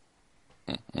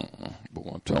 But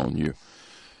I'm telling you,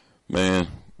 man,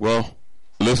 well,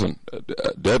 listen,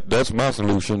 that's my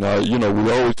solution. We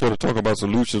always try to talk about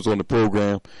solutions on the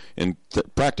program and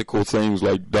practical things,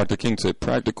 like Dr. King said,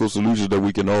 practical solutions that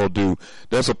we can all do.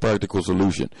 That's a practical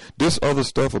solution. This other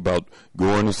stuff about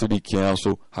going to city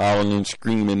council, howling and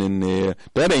screaming in there,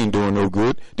 that ain't doing no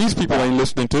good. These people ain't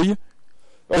listening to you.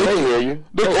 They hear you.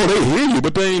 They hear you,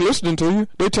 but they ain't listening to you.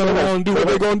 They turn around and do what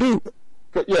they gonna do.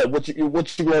 Yeah, what you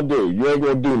gonna do? You ain't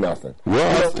gonna do nothing.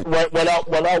 Well, when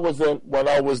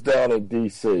I was down in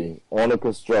D.C. on a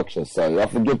construction site, I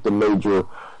forget the major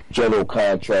general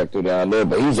contractor down there,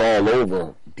 but he's all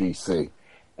over D.C.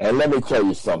 And let me tell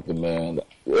you something, man.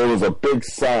 There was a big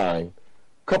sign,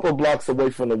 a couple of blocks away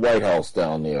from the White House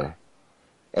down there,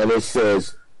 and it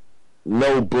says,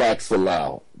 "No blacks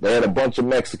allowed." They had a bunch of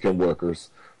Mexican workers,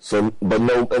 but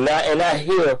no. And I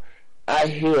hear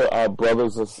our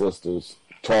brothers and sisters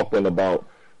talking about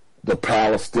the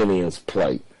Palestinians'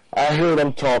 plight. I hear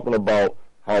them talking about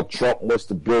how Trump wants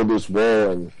to build this wall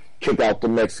and kick out the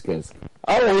Mexicans.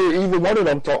 I don't hear either one of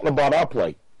them talking about our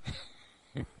plight.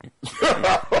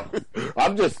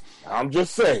 I'm just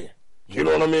saying. You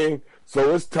know what I mean?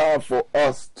 So it's time for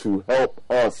us to help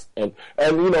us. And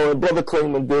Brother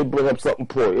Klingman did bring up something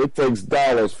important. It takes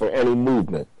dollars for any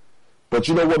movement. But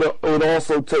you know what it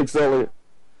also takes, Elliot?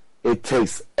 It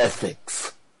takes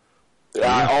ethics.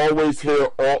 I always hear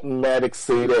Alton Maddox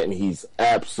say that, and he's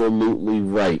absolutely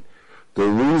right. The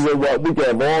reason why we can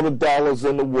have all the dollars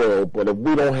in the world, but if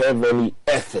we don't have any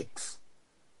ethics,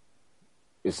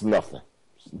 it's nothing.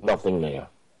 It's nothing there.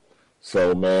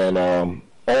 So, man,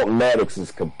 Alton Maddox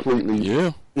is completely.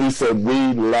 Yeah. He said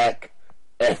we lack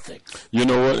ethics. You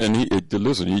know what? And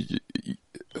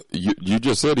you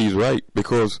just said he's right,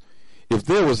 because if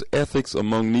there was ethics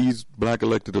among these black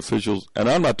elected officials, and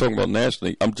I'm not talking about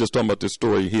nationally, I'm just talking about this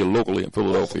story here locally in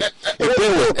Philadelphia. If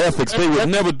there was ethics, they would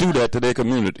never do that to their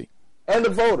community. And the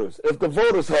voters. If the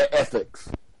voters had ethics,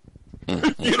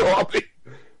 you know what I mean?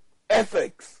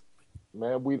 Ethics,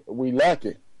 man, we lack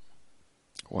it.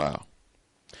 Wow.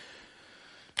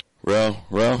 Well,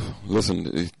 listen,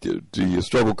 the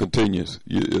struggle continues.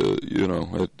 You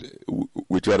know,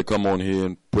 we try to come on here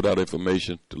and put out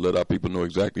information to let our people know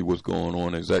exactly what's going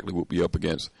on, exactly what we're up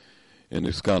against. And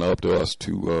it's kind of up to us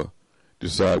to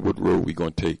decide what road we're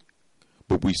going to take.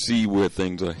 But we see where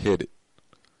things are headed.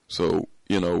 So,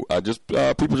 you know,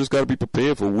 people just got to be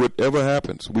prepared for whatever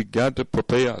happens. We got to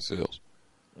prepare ourselves.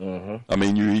 Mm-hmm. I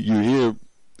mean, you hear...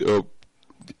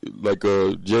 like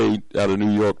Jay out of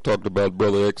New York talked about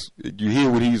Brother X, you hear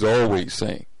what he's always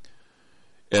saying.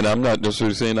 And I'm not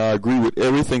necessarily saying I agree with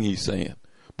everything he's saying,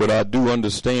 but I do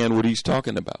understand what he's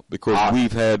talking about, because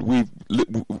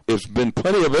it's been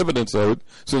plenty of evidence of it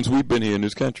since we've been here in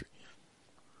this country.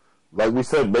 Like we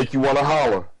said, make you want to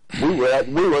holler. We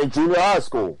were in junior high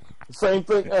school. Same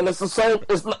thing, and it's the same.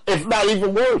 It's not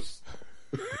even worse.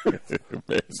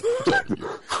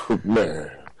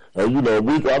 Man. And you know,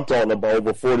 I'm talking about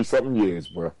over 40-something years,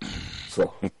 bro.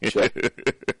 So, check.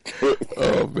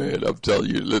 Oh, man, I'm telling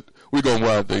you, we're going to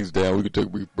wind things down. We can take a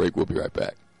brief break. We'll be right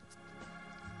back.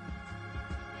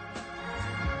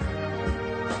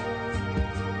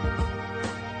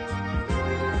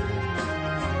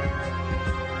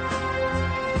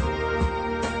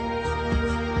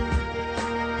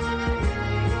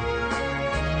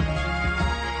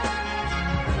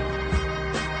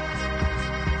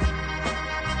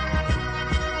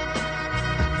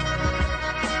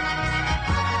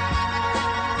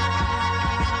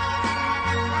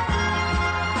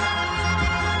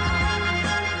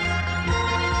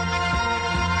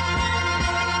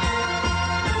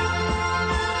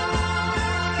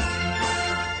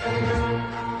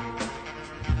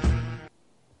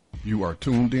 You are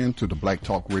tuned in to the Black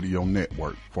Talk Radio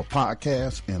Network. For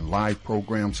podcasts and live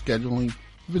program scheduling,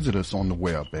 visit us on the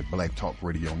web at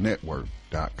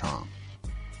blacktalkradionetwork.com.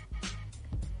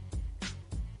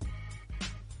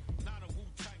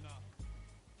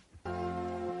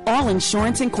 All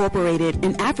Insurance Incorporated,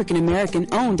 an African-American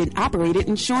owned and operated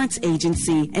insurance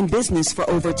agency and business for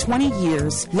over 20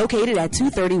 years, located at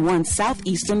 231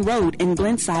 Southeastern Road in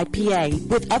Glenside, PA,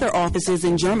 with other offices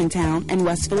in Germantown and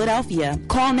West Philadelphia.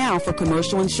 Call now for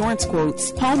commercial insurance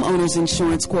quotes, homeowners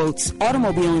insurance quotes,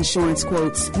 automobile insurance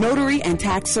quotes, notary and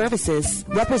tax services,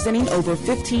 representing over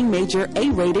 15 major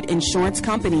A-rated insurance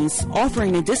companies,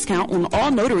 offering a discount on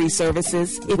all notary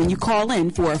services when you call in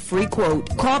for a free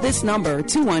quote. Call this number,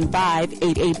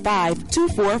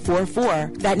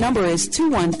 215-885-2444. That number is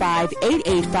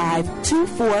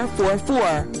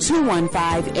 215-885-2444.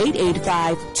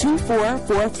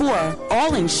 215-885-2444.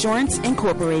 All Insurance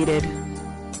Incorporated.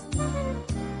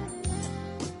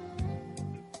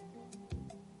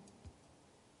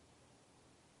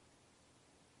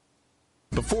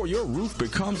 Before your roof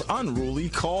becomes unruly,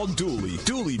 call Dooley.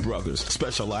 Dooley Brothers,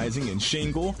 specializing in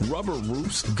shingle, rubber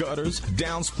roofs, gutters,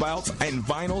 downspouts, and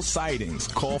vinyl sidings.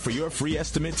 Call for your free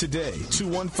estimate today.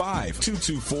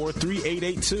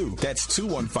 215-224-3882. That's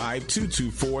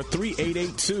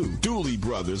 215-224-3882. Dooley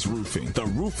Brothers Roofing, the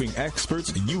roofing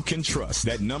experts you can trust.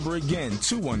 That number again,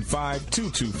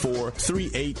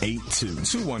 215-224-3882.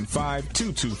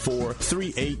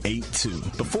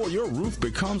 215-224-3882. Before your roof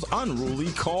becomes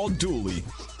unruly, call Dooley.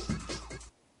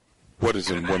 What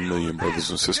is in 1 million brothers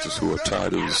and sisters who are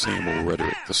tired of the same old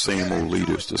rhetoric, the same old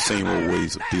leaders, the same old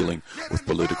ways of dealing with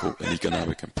political and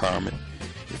economic empowerment?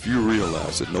 If you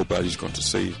realize that nobody's going to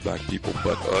save black people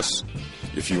but us,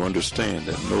 if you understand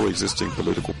that no existing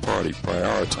political party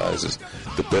prioritizes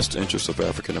the best interests of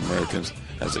African Americans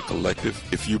as a collective,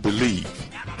 if you believe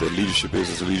that leadership is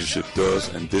as leadership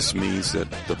does, and this means that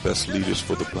the best leaders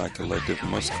for the black collective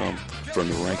must come from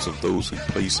the ranks of those who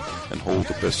place and hold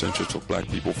the best interests of black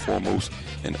people foremost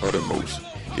and uttermost,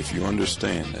 if you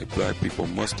understand that black people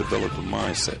must develop a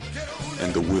mindset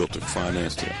and the will to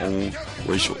finance their own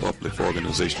racial uplift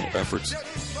organizational efforts,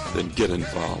 then get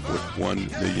involved with 1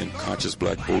 million conscious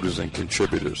black voters and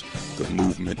contributors. The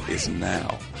movement is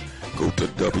now. Go to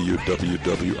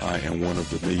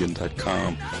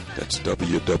www.IamOneOfTheMillion.com. That's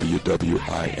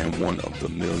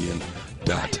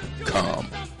www.IamOneOfTheMillion.com.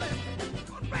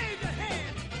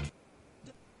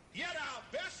 Yet our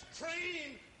best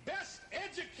trained, best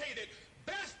educated,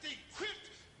 best equipped,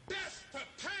 best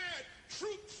prepared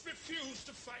troops refuse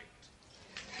to fight.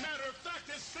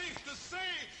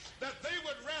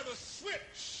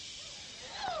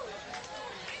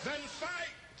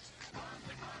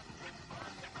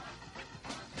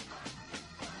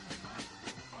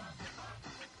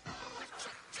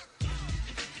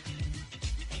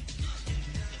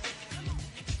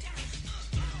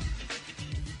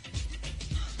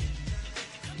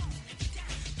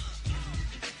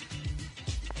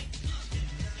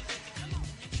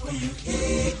 WELOVE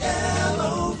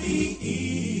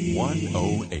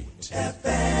 108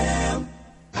 FM.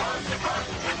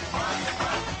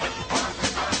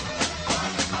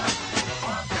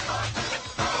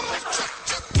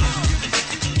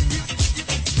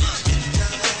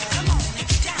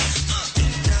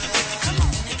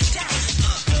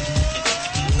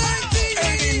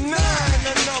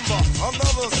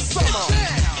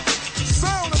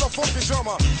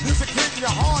 Music hitting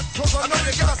your heart, cause I know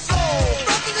you got soul.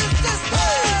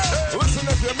 Hey, listen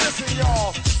if you're missing, y'all.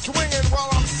 Swinging while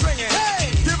I'm singing. Hey,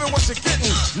 giving what you're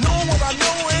getting. Knowing what I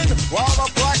know in. While the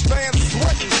black band's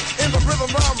sweating. In the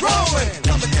rhythm I'm rolling.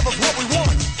 Gotta give us what we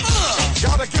want.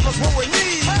 Gotta give us what we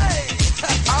need. Hey,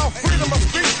 our freedom of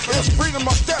speech is freedom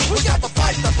of death. We got to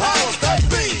fight the powers that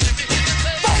be.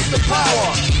 Fight the power.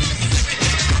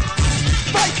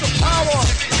 Fight the power.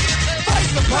 Fight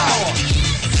the power.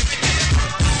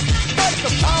 Fight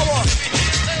the power!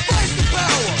 Fight the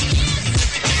power!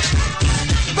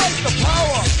 Fight the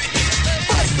power!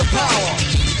 Fight the power!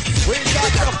 We got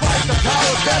to fight the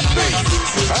powers that be!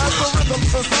 As the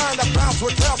rhythm's designed to bounce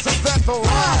with calcium that the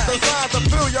rhyme designed to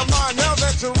fill your mind. Now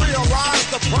that you realize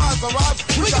the prize arrives,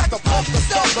 we got to pump the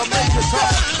stuff to make it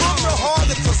tough. From the heart,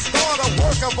 it's a start, a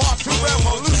work of art to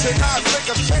revolutionize, make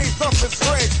a change, something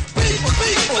strange. People,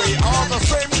 we are the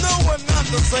same. No, we're not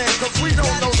the same, cause we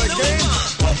don't know the game.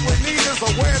 What we need is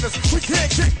awareness. We can't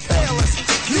get careless.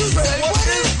 You say, what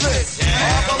is this?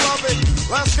 Our beloved,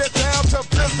 let's get down to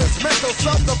business. Mental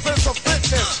self-defense of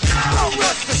fitness. Don't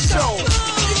rush the show.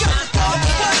 You got to follow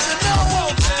what you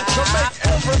know to make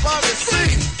everybody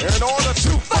see. In order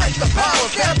to fight the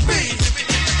powers that be.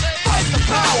 Fight the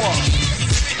power.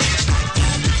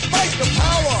 Fight the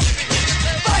power.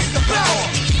 Fight the power.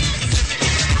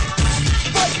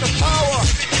 Fight the power.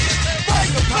 Fight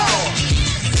the power.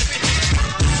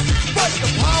 Fight the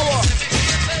power.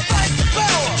 Fight the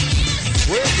power.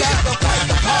 We got to fight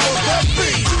the powers that be.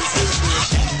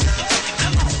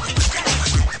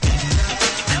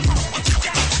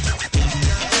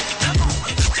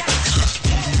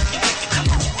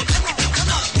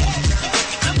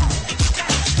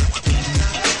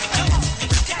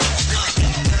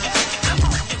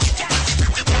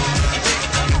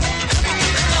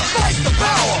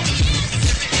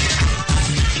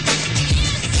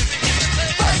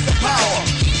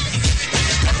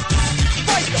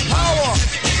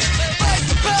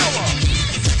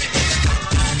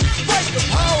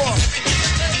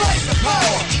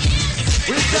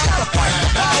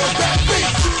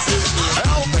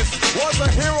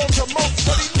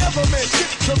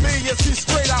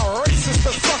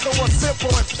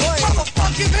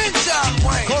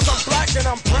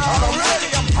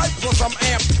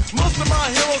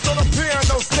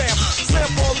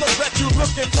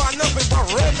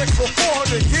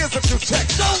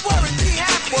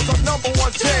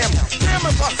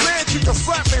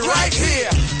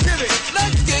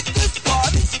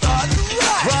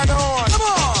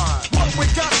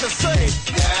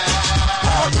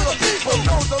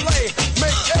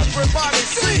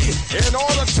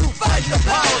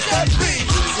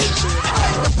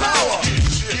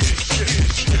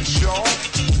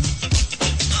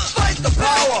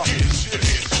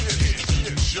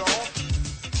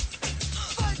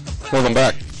 Welcome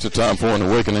back to Time for an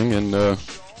Awakening, and we're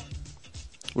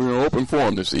in open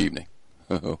forum this evening.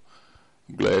 I'm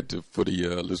glad for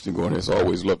the listening audience. I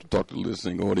always love to talk to the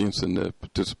listening audience and the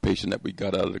participation that we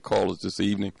got out of the callers this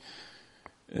evening.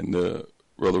 And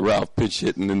Brother Ralph pinch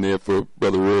hitting in there for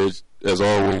Brother Reg. As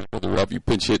always, Brother Ralph, you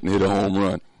pinch hit and hit a home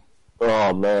run.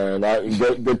 Oh, man.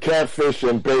 The catfish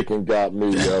and bacon got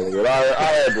me, yo. I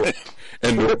had to...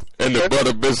 And the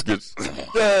butter biscuits.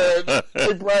 Yeah,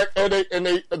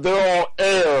 they're on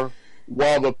air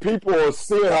while the people are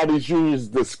seeing how these unions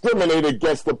discriminate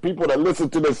against the people that listen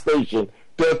to the station.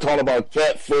 They're talking about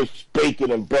catfish,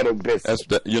 bacon, and butter biscuits.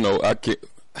 I can't.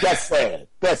 That's sad.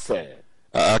 That's sad.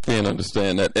 I can't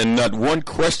understand that. And not one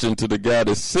question to the guy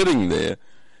that's sitting there.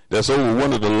 That's over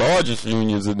one of the largest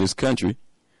unions in this country,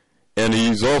 and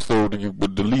he's also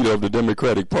the leader of the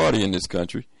Democratic Party in this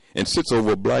country. And sits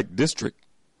over a black district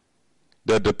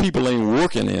that the people ain't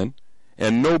working in,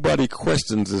 and nobody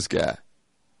questions this guy.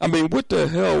 I mean, what the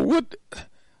hell? What?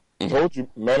 I told you,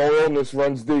 mental illness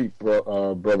runs deep,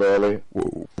 Brother Elliot.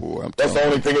 Whoa, boy, that's the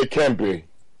only thing it can be.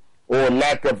 Or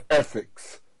lack of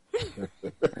ethics.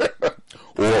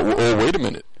 or wait a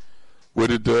minute.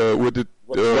 What did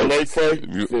they say?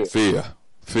 Fear.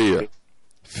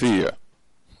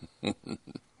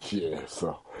 Yeah,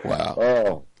 so. Wow.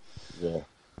 Oh, yeah.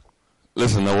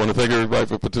 Listen, I want to thank everybody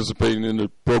for participating in the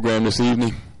program this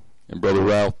evening. And Brother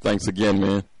Ralph, thanks again,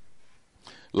 man.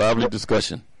 Lively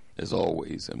discussion. as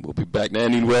always. And we'll be back. Now,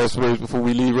 any last words before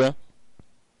we leave, Ralph?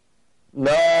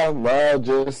 No,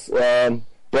 just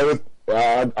better.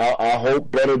 I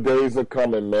hope better days are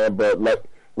coming, man. But like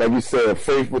you said,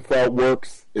 faith without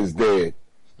works is dead.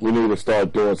 We need to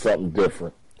start doing something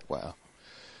different. Wow.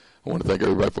 I want to thank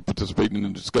everybody for participating in the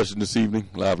discussion this evening.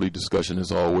 Lively discussion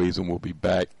as always, and we'll be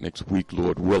back next week,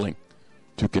 Lord willing,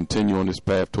 to continue on this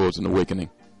path towards an awakening.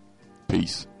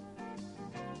 Peace.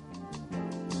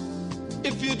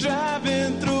 If you're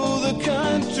driving through the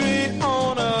country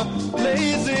on a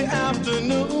lazy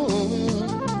afternoon,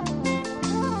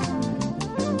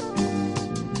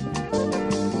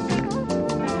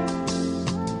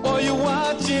 or you're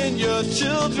watching your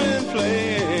children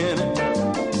playing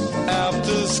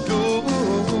after school,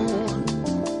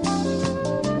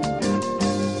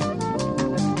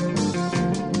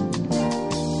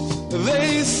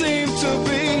 they seem to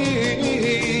be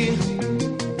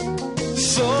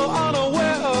so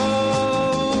unaware of,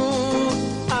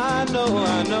 I know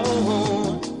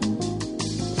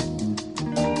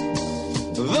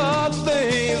the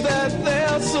things that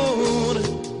they'll soon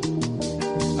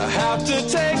have to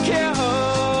take care of.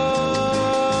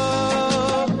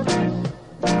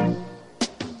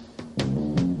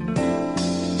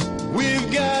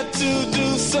 We've got to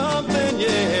do something,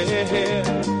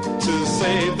 yeah, to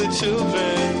save the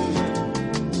children.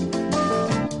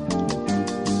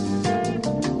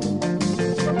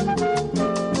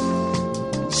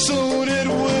 Soon it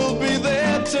will be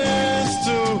their turns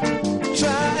to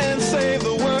try and save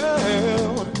the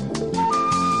world.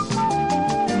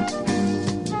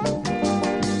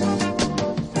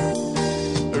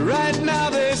 Right now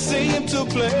they seem to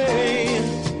play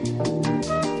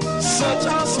such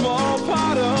a small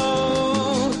part of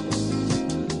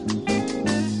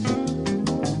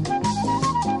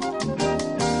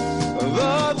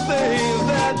the things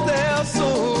that they'll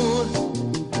soon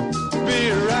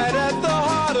be right at the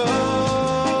heart of.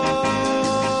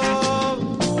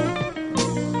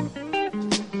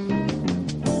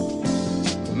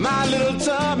 My little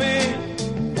Tommy,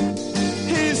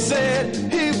 he said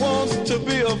he wants to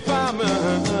be a fireman.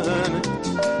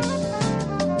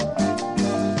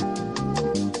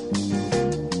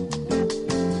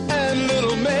 And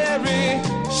little Mary,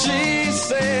 she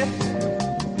said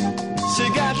she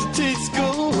got to teach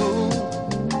school.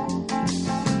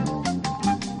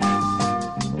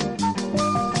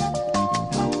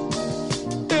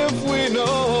 If we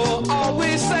know, or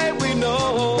we say we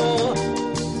know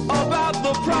about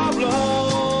the problems,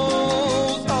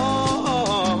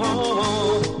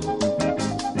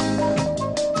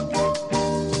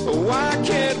 why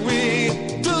can't we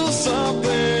do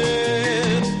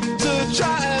something to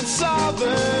try and solve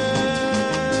them?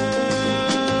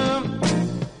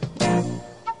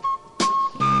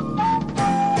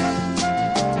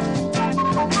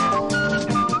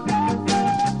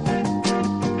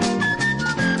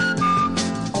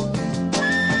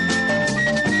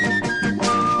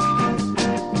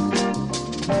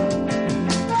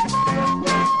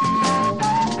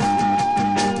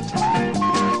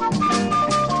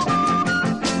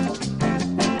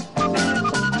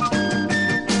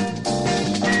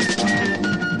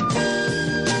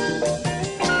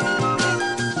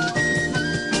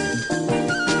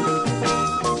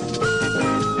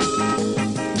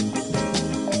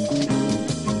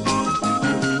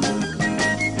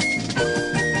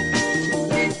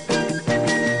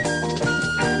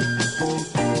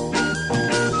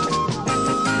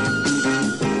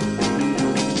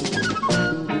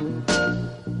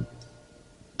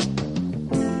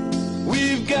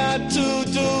 We've got to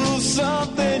do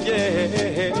something,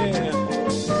 yeah,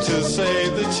 to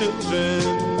save the children.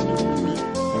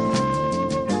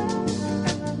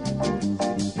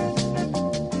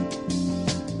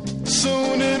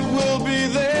 Soon it will be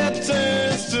their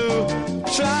turns to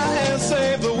try and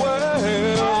save the world.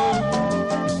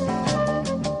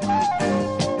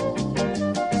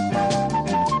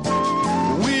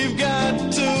 We've got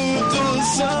to do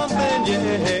something,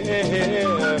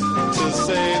 yeah, to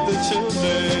save the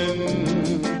children.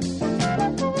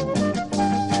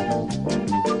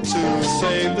 To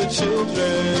save the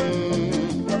children.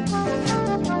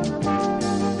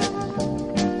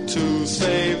 To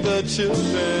save the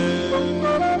children.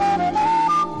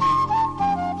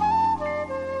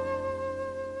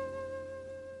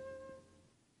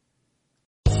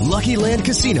 Lucky Land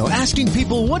Casino, asking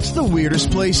people, what's the weirdest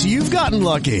place you've gotten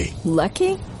lucky?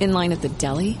 Lucky? In line at the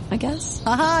deli, I guess?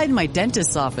 Aha, in my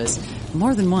dentist's office.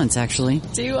 More than once, actually.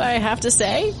 Do I have to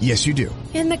say? Yes, you do.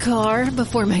 In the car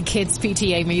before my kids'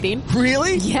 PTA meeting.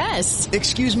 Really? Yes.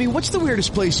 Excuse me, what's the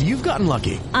weirdest place you've gotten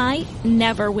lucky? I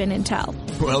never win and tell.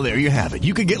 Well, there you have it.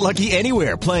 You can get lucky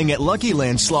anywhere, playing at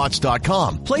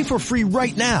LuckyLandSlots.com. Play for free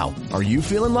right now. Are you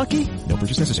feeling lucky? No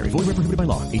purchase necessary. Void where prohibited by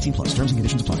law. 18+. Terms and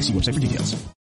conditions apply. See website for details.